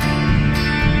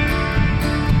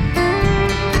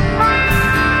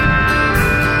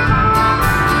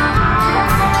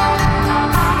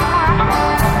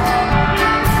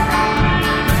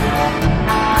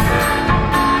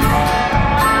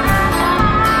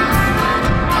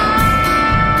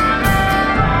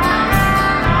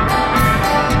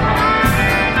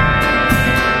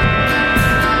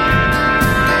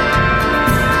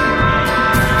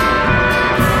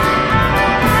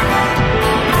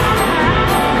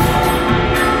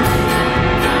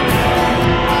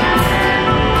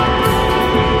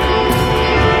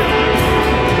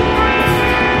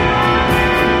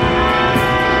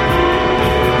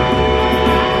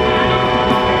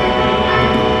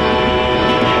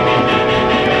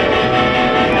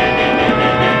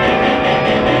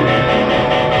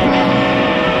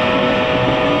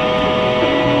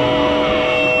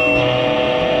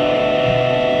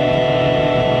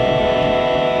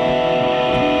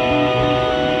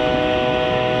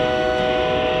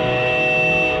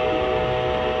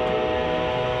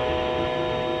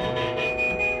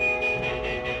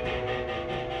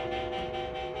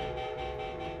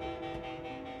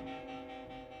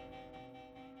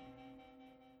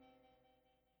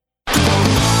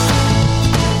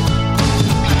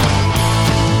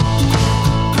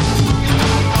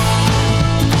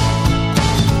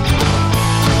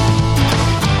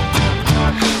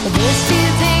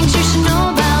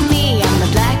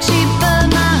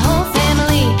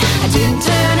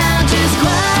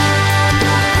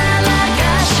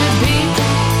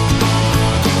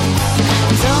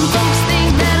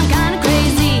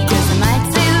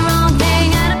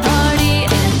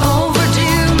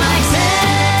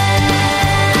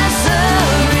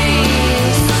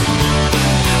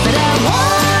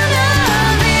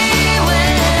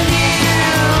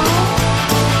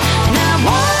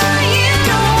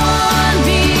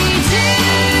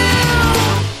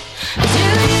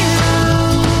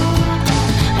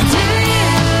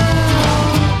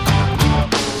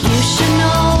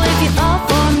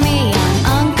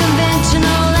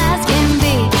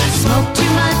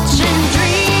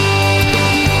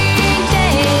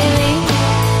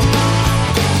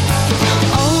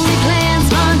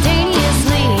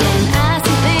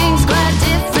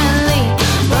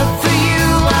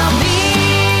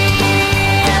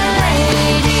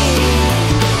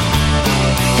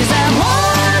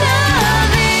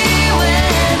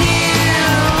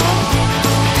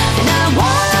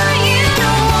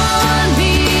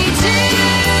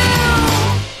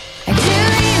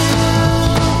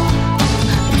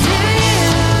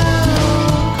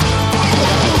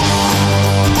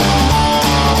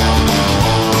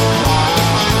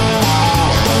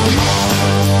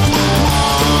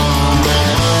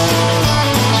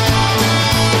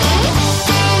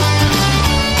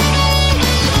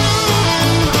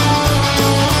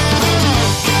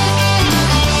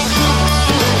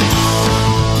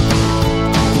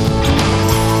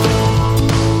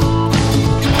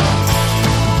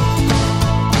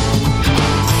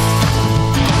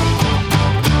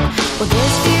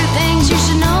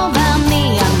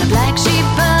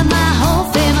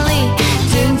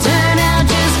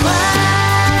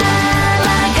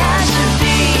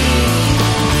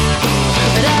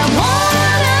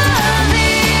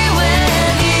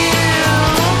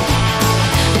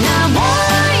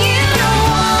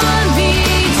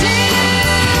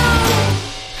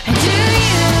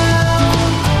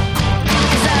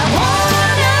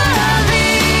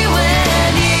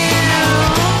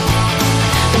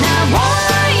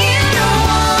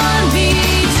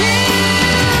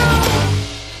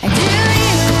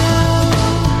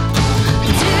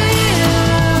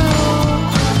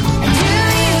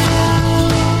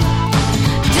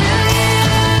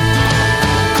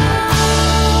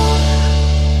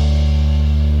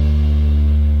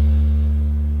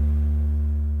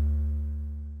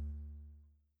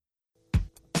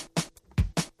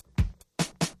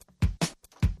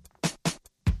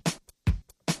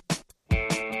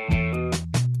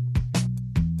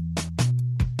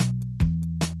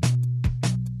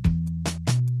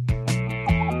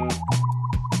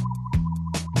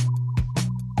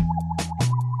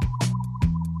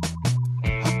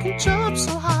 wouldn't jump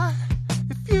so high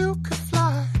if you could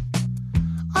fly.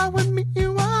 I would meet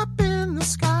you up in the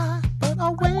sky, but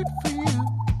I'll wait for you.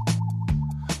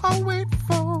 I'll wait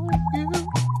for you.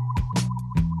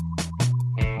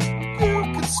 You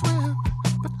can swim,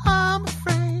 but I'm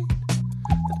afraid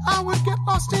that I would get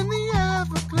lost in the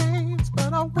Everglades.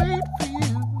 But I'll wait for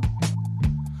you.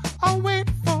 I'll wait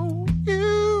for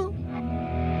you.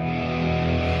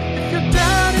 If your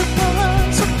daddy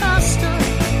was a pastor,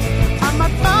 I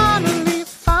might finally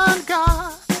find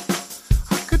God.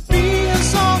 I could be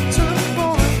his altar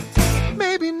boy,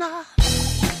 maybe not.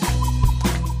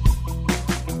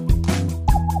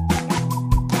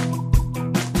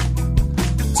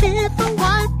 Your teeth are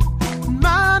white, and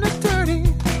mine are dirty,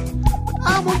 but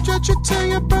I won't judge you till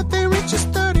your birthday reaches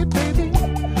 30, baby.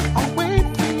 I'll wait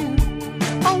for you.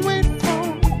 I'll wait for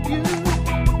you.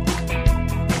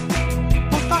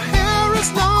 Both our hair is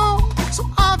long, so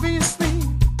obviously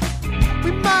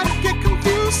we might get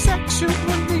confused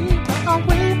sexually, but I'll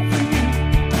wait for you.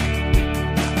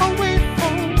 I'll wait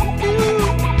for you.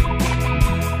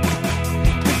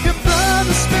 If your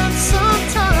brother spent some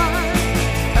time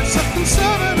as a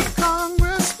conservative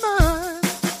congressman,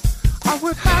 I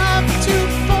would have to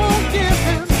forgive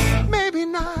him, maybe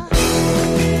not.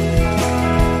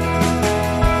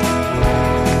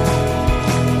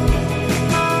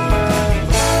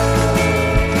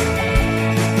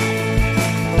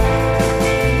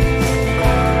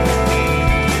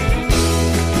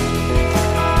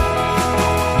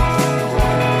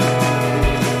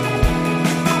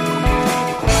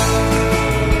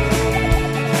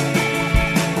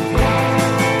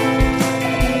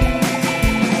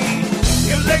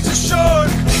 Your legs are short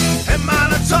and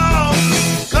mine are tall.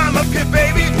 Climb up here,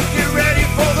 baby, get ready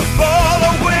for the fall.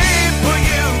 I'll wait for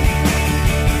you.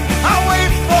 I'll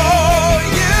wait for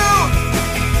you.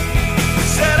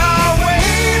 Said I'll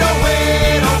wait, I'll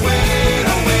wait, I'll wait,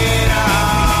 I'll wait,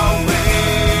 I'll wait.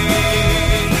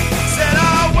 Said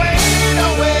I'll wait,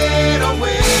 I'll wait, I'll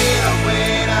wait, I'll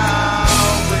wait,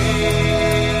 I'll wait.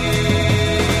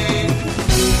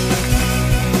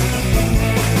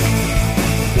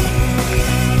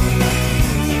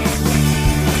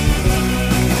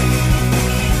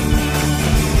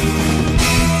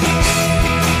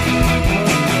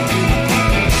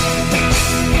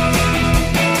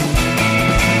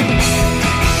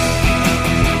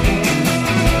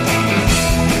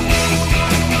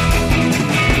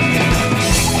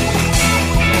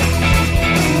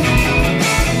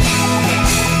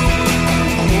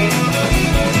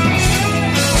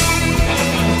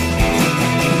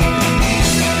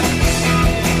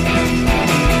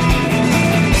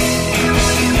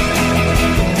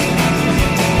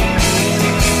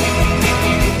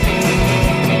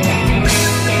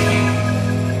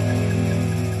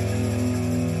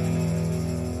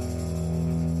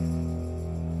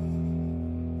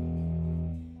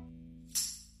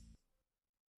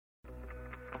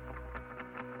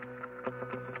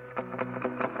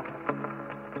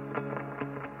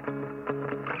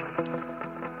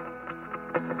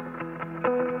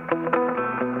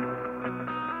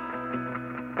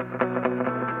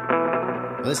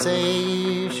 They say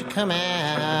you should come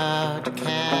out to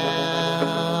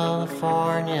California.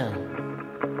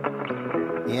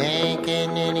 You ain't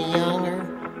getting any younger.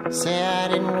 Say I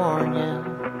didn't warn you.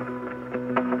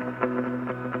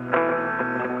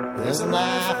 There's a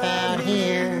life out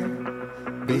here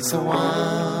beats the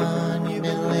one you've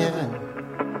been living.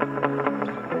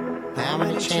 How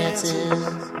many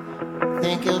chances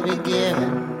think you'll be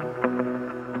given?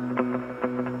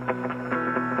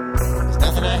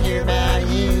 Nothing I hear about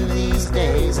you these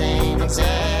days ain't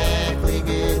exactly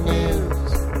good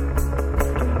news.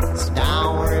 So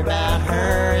don't worry about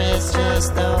her, it's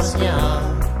just those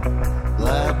young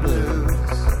blood blues.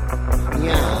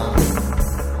 Young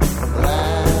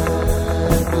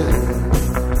blood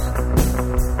blues.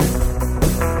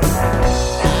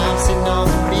 I'm sitting on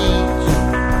the beach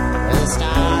where the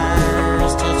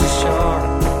stars touch the shore.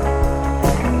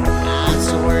 I'm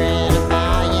so worried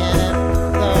about you,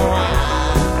 though I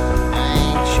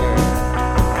ain't sure.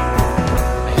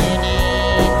 Your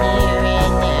name here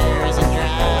and there as I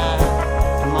drive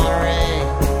to Monterey.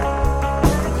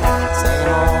 So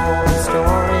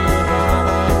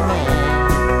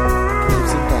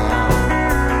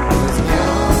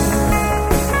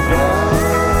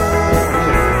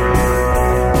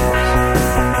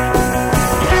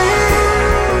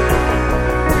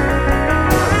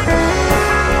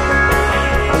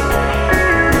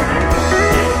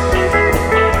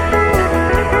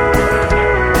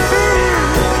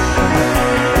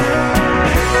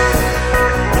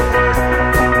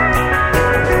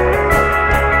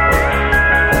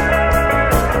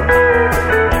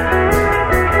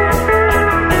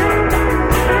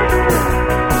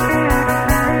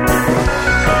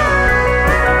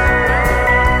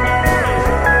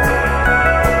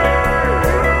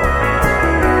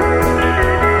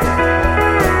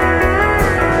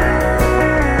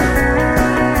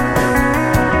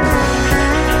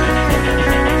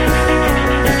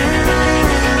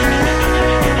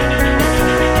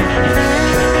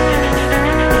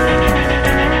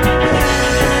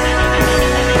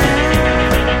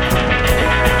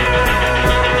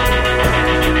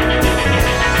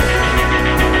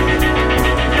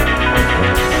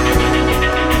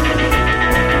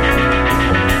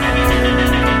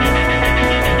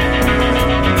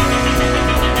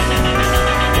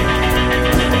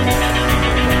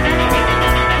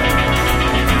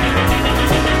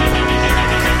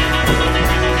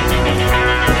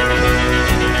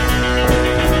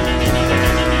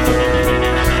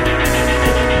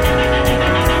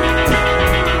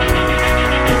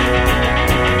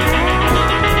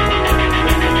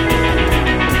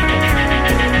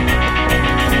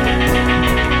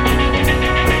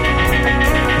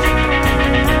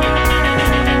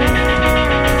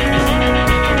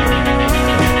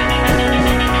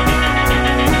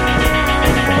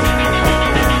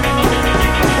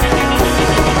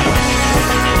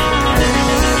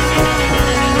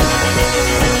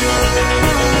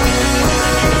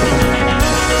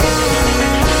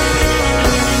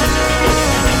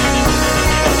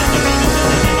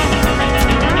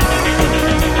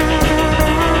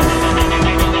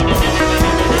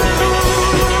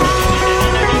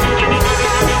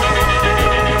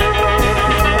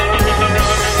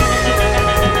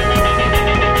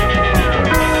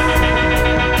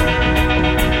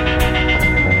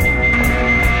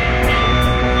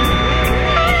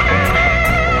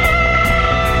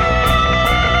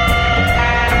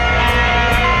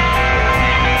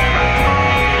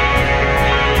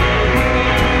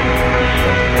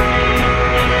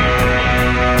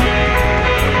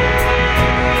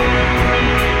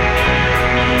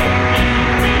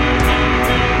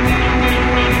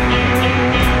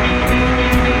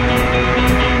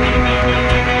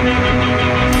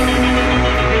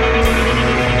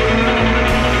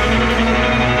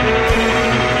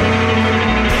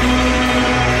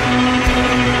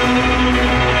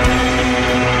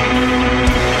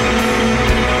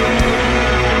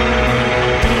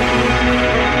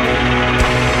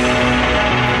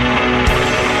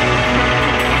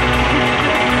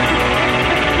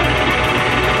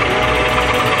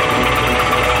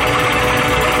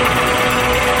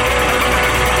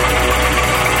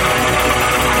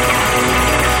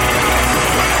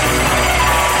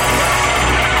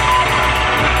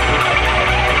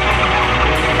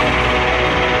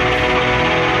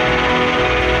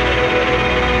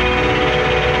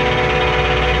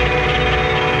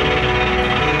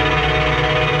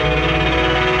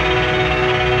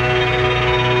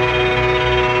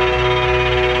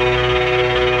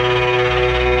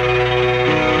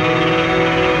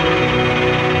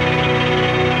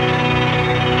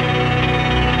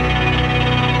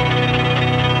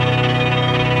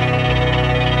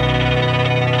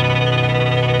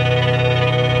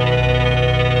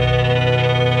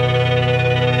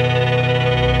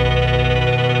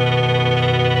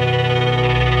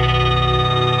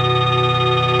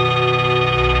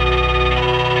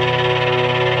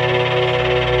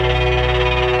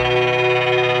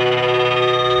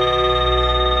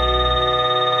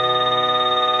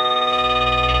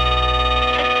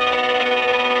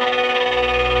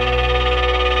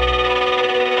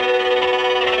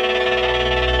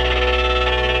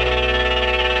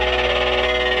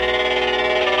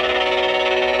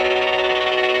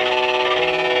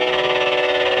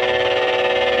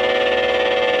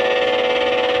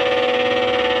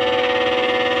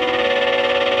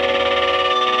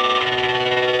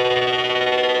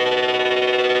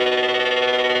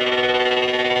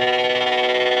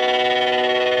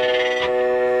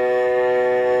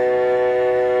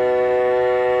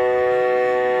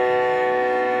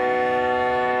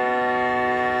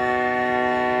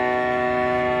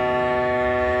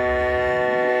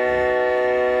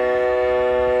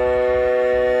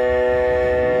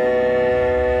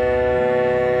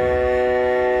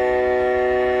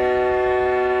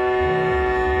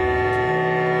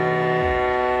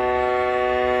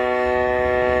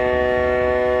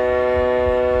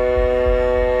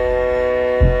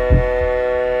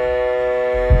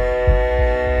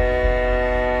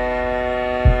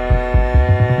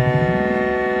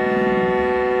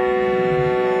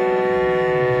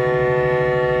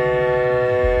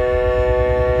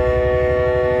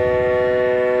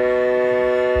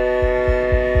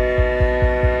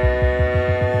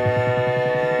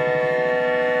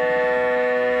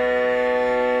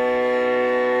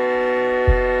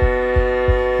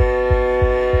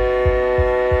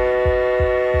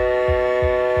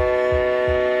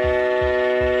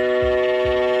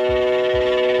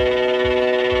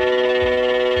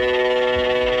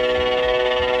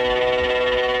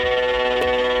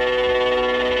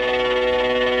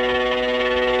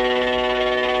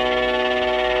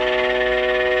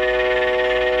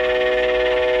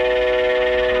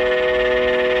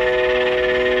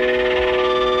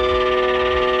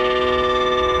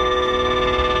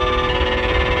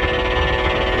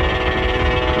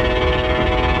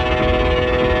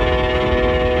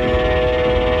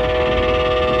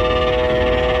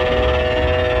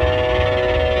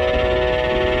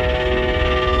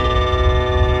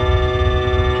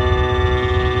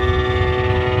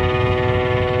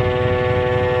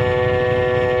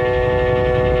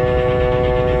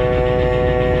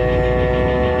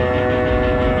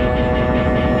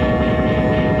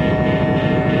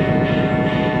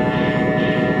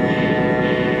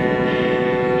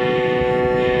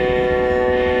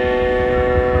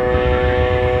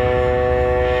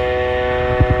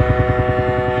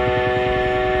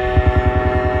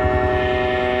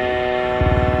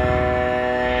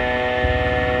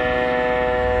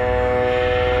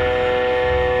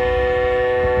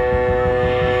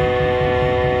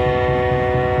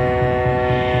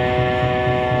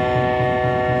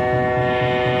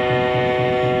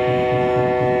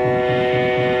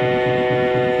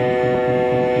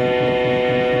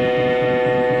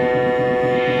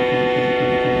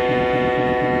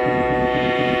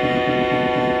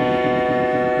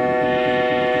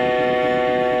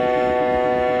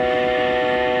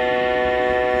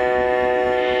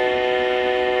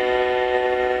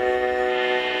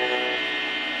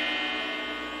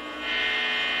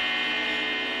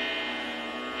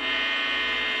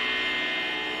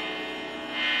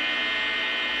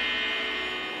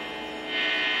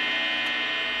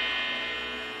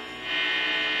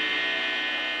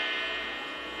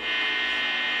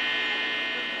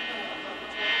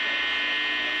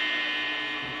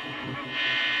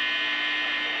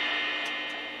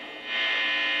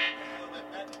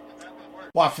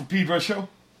Watt from Pedro Show.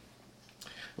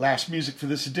 Last music for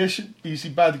this edition, Easy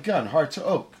by the Gun, Hearts of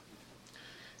Oak.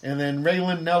 And then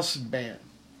Raylan Nelson Band.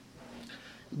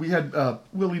 We had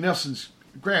Willie Nelson's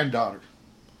granddaughter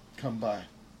come by.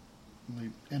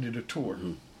 And they ended a tour.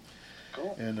 Mm-hmm.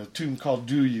 Cool. And a tune called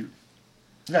Do You.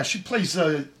 Yeah, she plays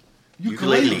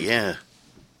Ukulele, yeah.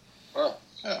 Oh,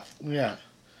 yeah. Yeah.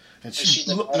 And Is she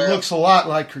the daughter looks a lot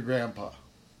like her grandpa.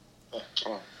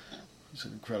 Oh. He's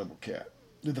an incredible cat.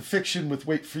 Did the fiction with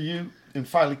Wait For You. And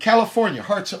finally, California,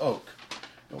 Hearts of Oak.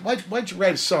 Why'd you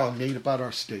write a song, Nate, about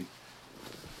our state?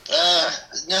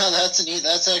 No,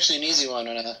 that's actually an easy one.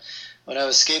 When I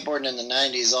was skateboarding in the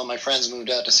 90s, all my friends moved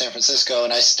out to San Francisco,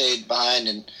 and I stayed behind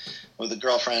and with a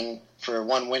girlfriend for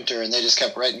one winter, and they just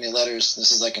kept writing me letters.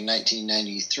 This is like in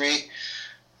 1993,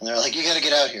 and they're like, "You got to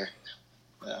get out here."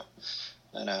 Yeah,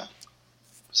 I know.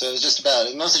 So it was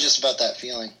mostly just about that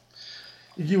feeling.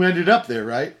 You ended up there,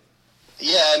 right?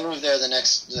 Yeah, I moved there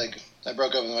I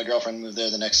broke up with my girlfriend and moved there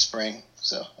the next spring,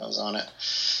 so I was on it.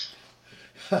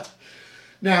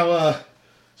 Now,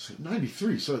 so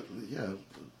 93, so yeah,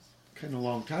 kind of a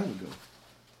long time ago.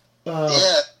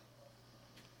 Yeah.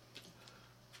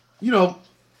 You know,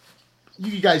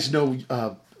 you guys know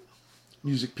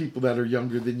music people that are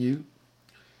younger than you.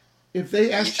 If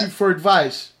they asked you for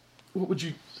advice, what would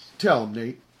you tell them,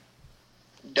 Nate?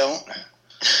 Don't.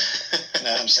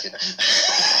 No, I'm just kidding.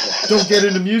 Don't get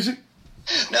into music?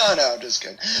 No, I'm just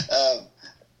kidding.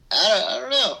 I don't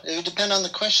know. It would depend on the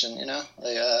question, you know.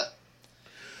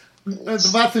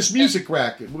 About this music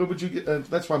racket, what would you get?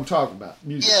 That's what I'm talking about.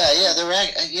 Music. Yeah, the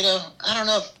racket. You know, I don't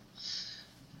know.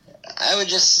 I would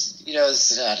just, you know, it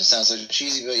sounds so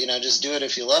cheesy, but you know, just do it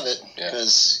if you love it,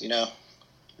 because you know,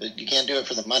 you can't do it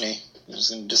for the money. You're just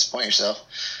going to disappoint yourself,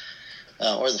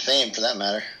 or the fame, for that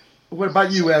matter. What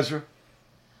about you, Ezra?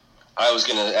 I was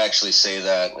going to actually say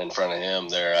that in front of him.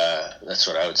 That's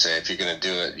what I would say. If you're going to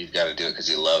do it, you've got to do it because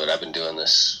you love it. I've been doing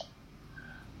this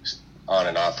on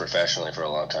and off professionally for a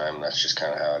long time, and that's just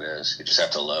kind of how it is. You just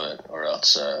have to love it, or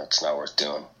else it's not worth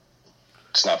doing.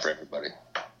 It's not for everybody.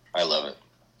 I love it.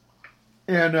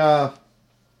 And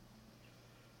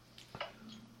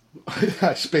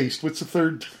I spaced. What's the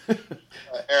third?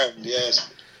 Aaron,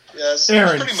 yes.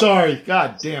 Aaron, sorry.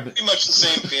 God damn it. Pretty much the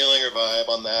same feeling or vibe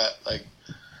on that. Like,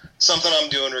 something I'm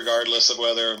doing regardless of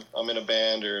whether I'm in a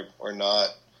band or not.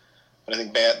 But I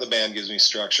think the band gives me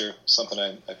structure, something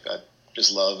I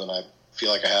just love and I feel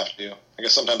like I have to do. I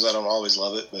guess sometimes I don't always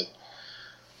love it,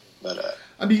 but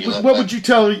I mean, what would you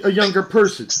tell a younger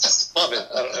person? Love it.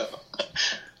 I don't know.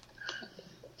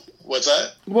 What's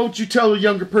that? What would you tell a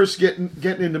younger person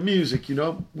getting into music, you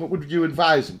know? What would you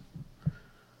advise them?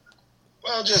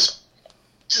 Well, just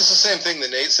the same thing that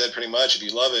Nate said pretty much. If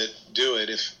you love it, do it.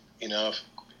 If you know,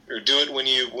 or do it when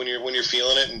you're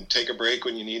feeling it, and take a break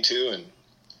when you need to. And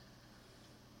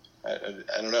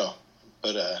I don't know,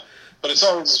 but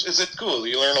it's cool.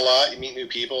 You learn a lot. You meet new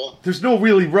people. There's no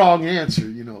really wrong answer,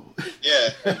 you know. Yeah.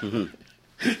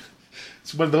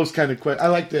 It's one of those kind of questions. I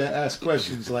like to ask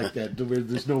questions like that where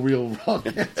there's no real wrong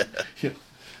answer. You know,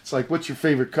 it's like, what's your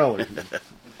favorite color?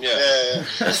 Yeah.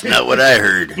 That's not what I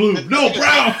heard. Blue. No,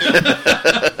 brown.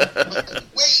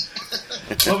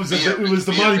 What was it? It was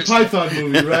the Monty Python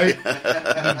movie, right?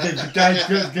 And the guy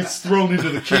gets thrown into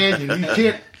the canyon. He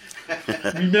can't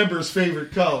remember his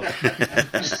favorite color.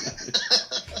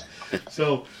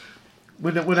 So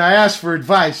when I ask for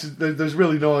advice, there's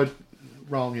really no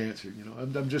wrong answer. You know,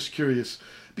 I'm just curious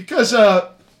because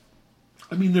I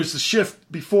mean, there's a shift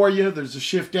before you, there's a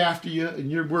shift after you, and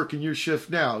you're working your shift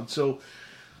now, and so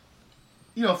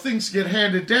you know things get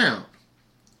handed down,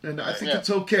 and I think it's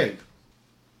okay.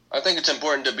 I think it's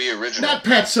important to be original. Not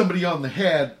pat somebody on the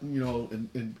head, you know,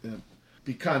 and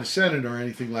be condescending or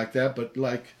anything like that, but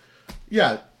like,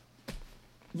 yeah,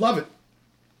 love it.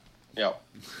 Yeah.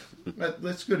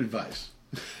 That's good advice.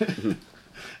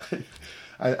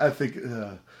 I think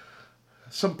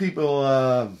some people,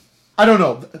 I don't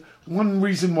know. One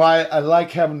reason why I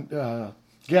like having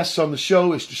guests on the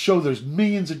show is to show there's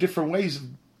millions of different ways of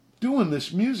doing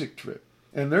this music trip.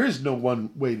 And there is no one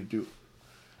way to do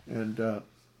it. And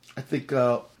I think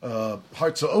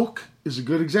Hearts of Oak is a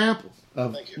good example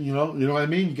of, Thank you. You know what I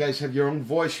mean? You guys have your own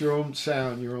voice, your own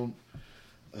sound, your own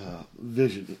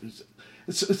vision.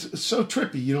 It's so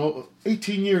trippy, you know.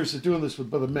 18 years of doing this with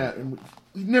Brother Matt, and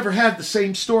we've never had the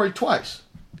same story twice.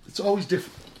 It's always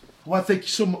different. Well, thank you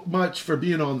so much for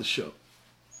being on the show.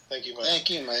 Thank you, Mike. Thank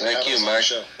you, Mike. Thank you, Mike.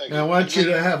 Thank Now, I you. want you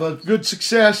to have a good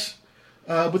success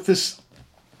with this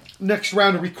next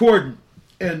round of recording.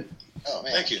 And Oh,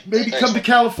 man. Thank you. Maybe Thanks, come to man.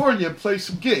 California and play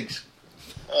some gigs.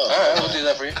 All right, we'll do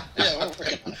that for you. Yeah, we're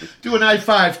working on it. Do an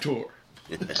I-5 tour.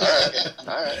 All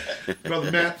right.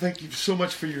 Brother Matt, thank you so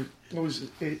much for your, what was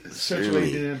it,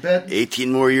 essentially in bed.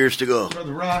 18 more years to go.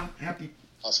 Brother Ron, happy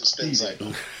Awesome spin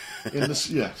cycle. in this,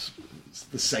 yes, it's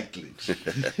the cyclings.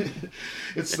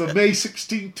 It's the May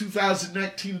 16,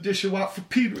 2019 edition Watt for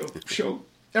Pedro show.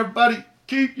 Everybody,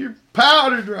 keep your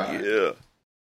powder dry. Yeah.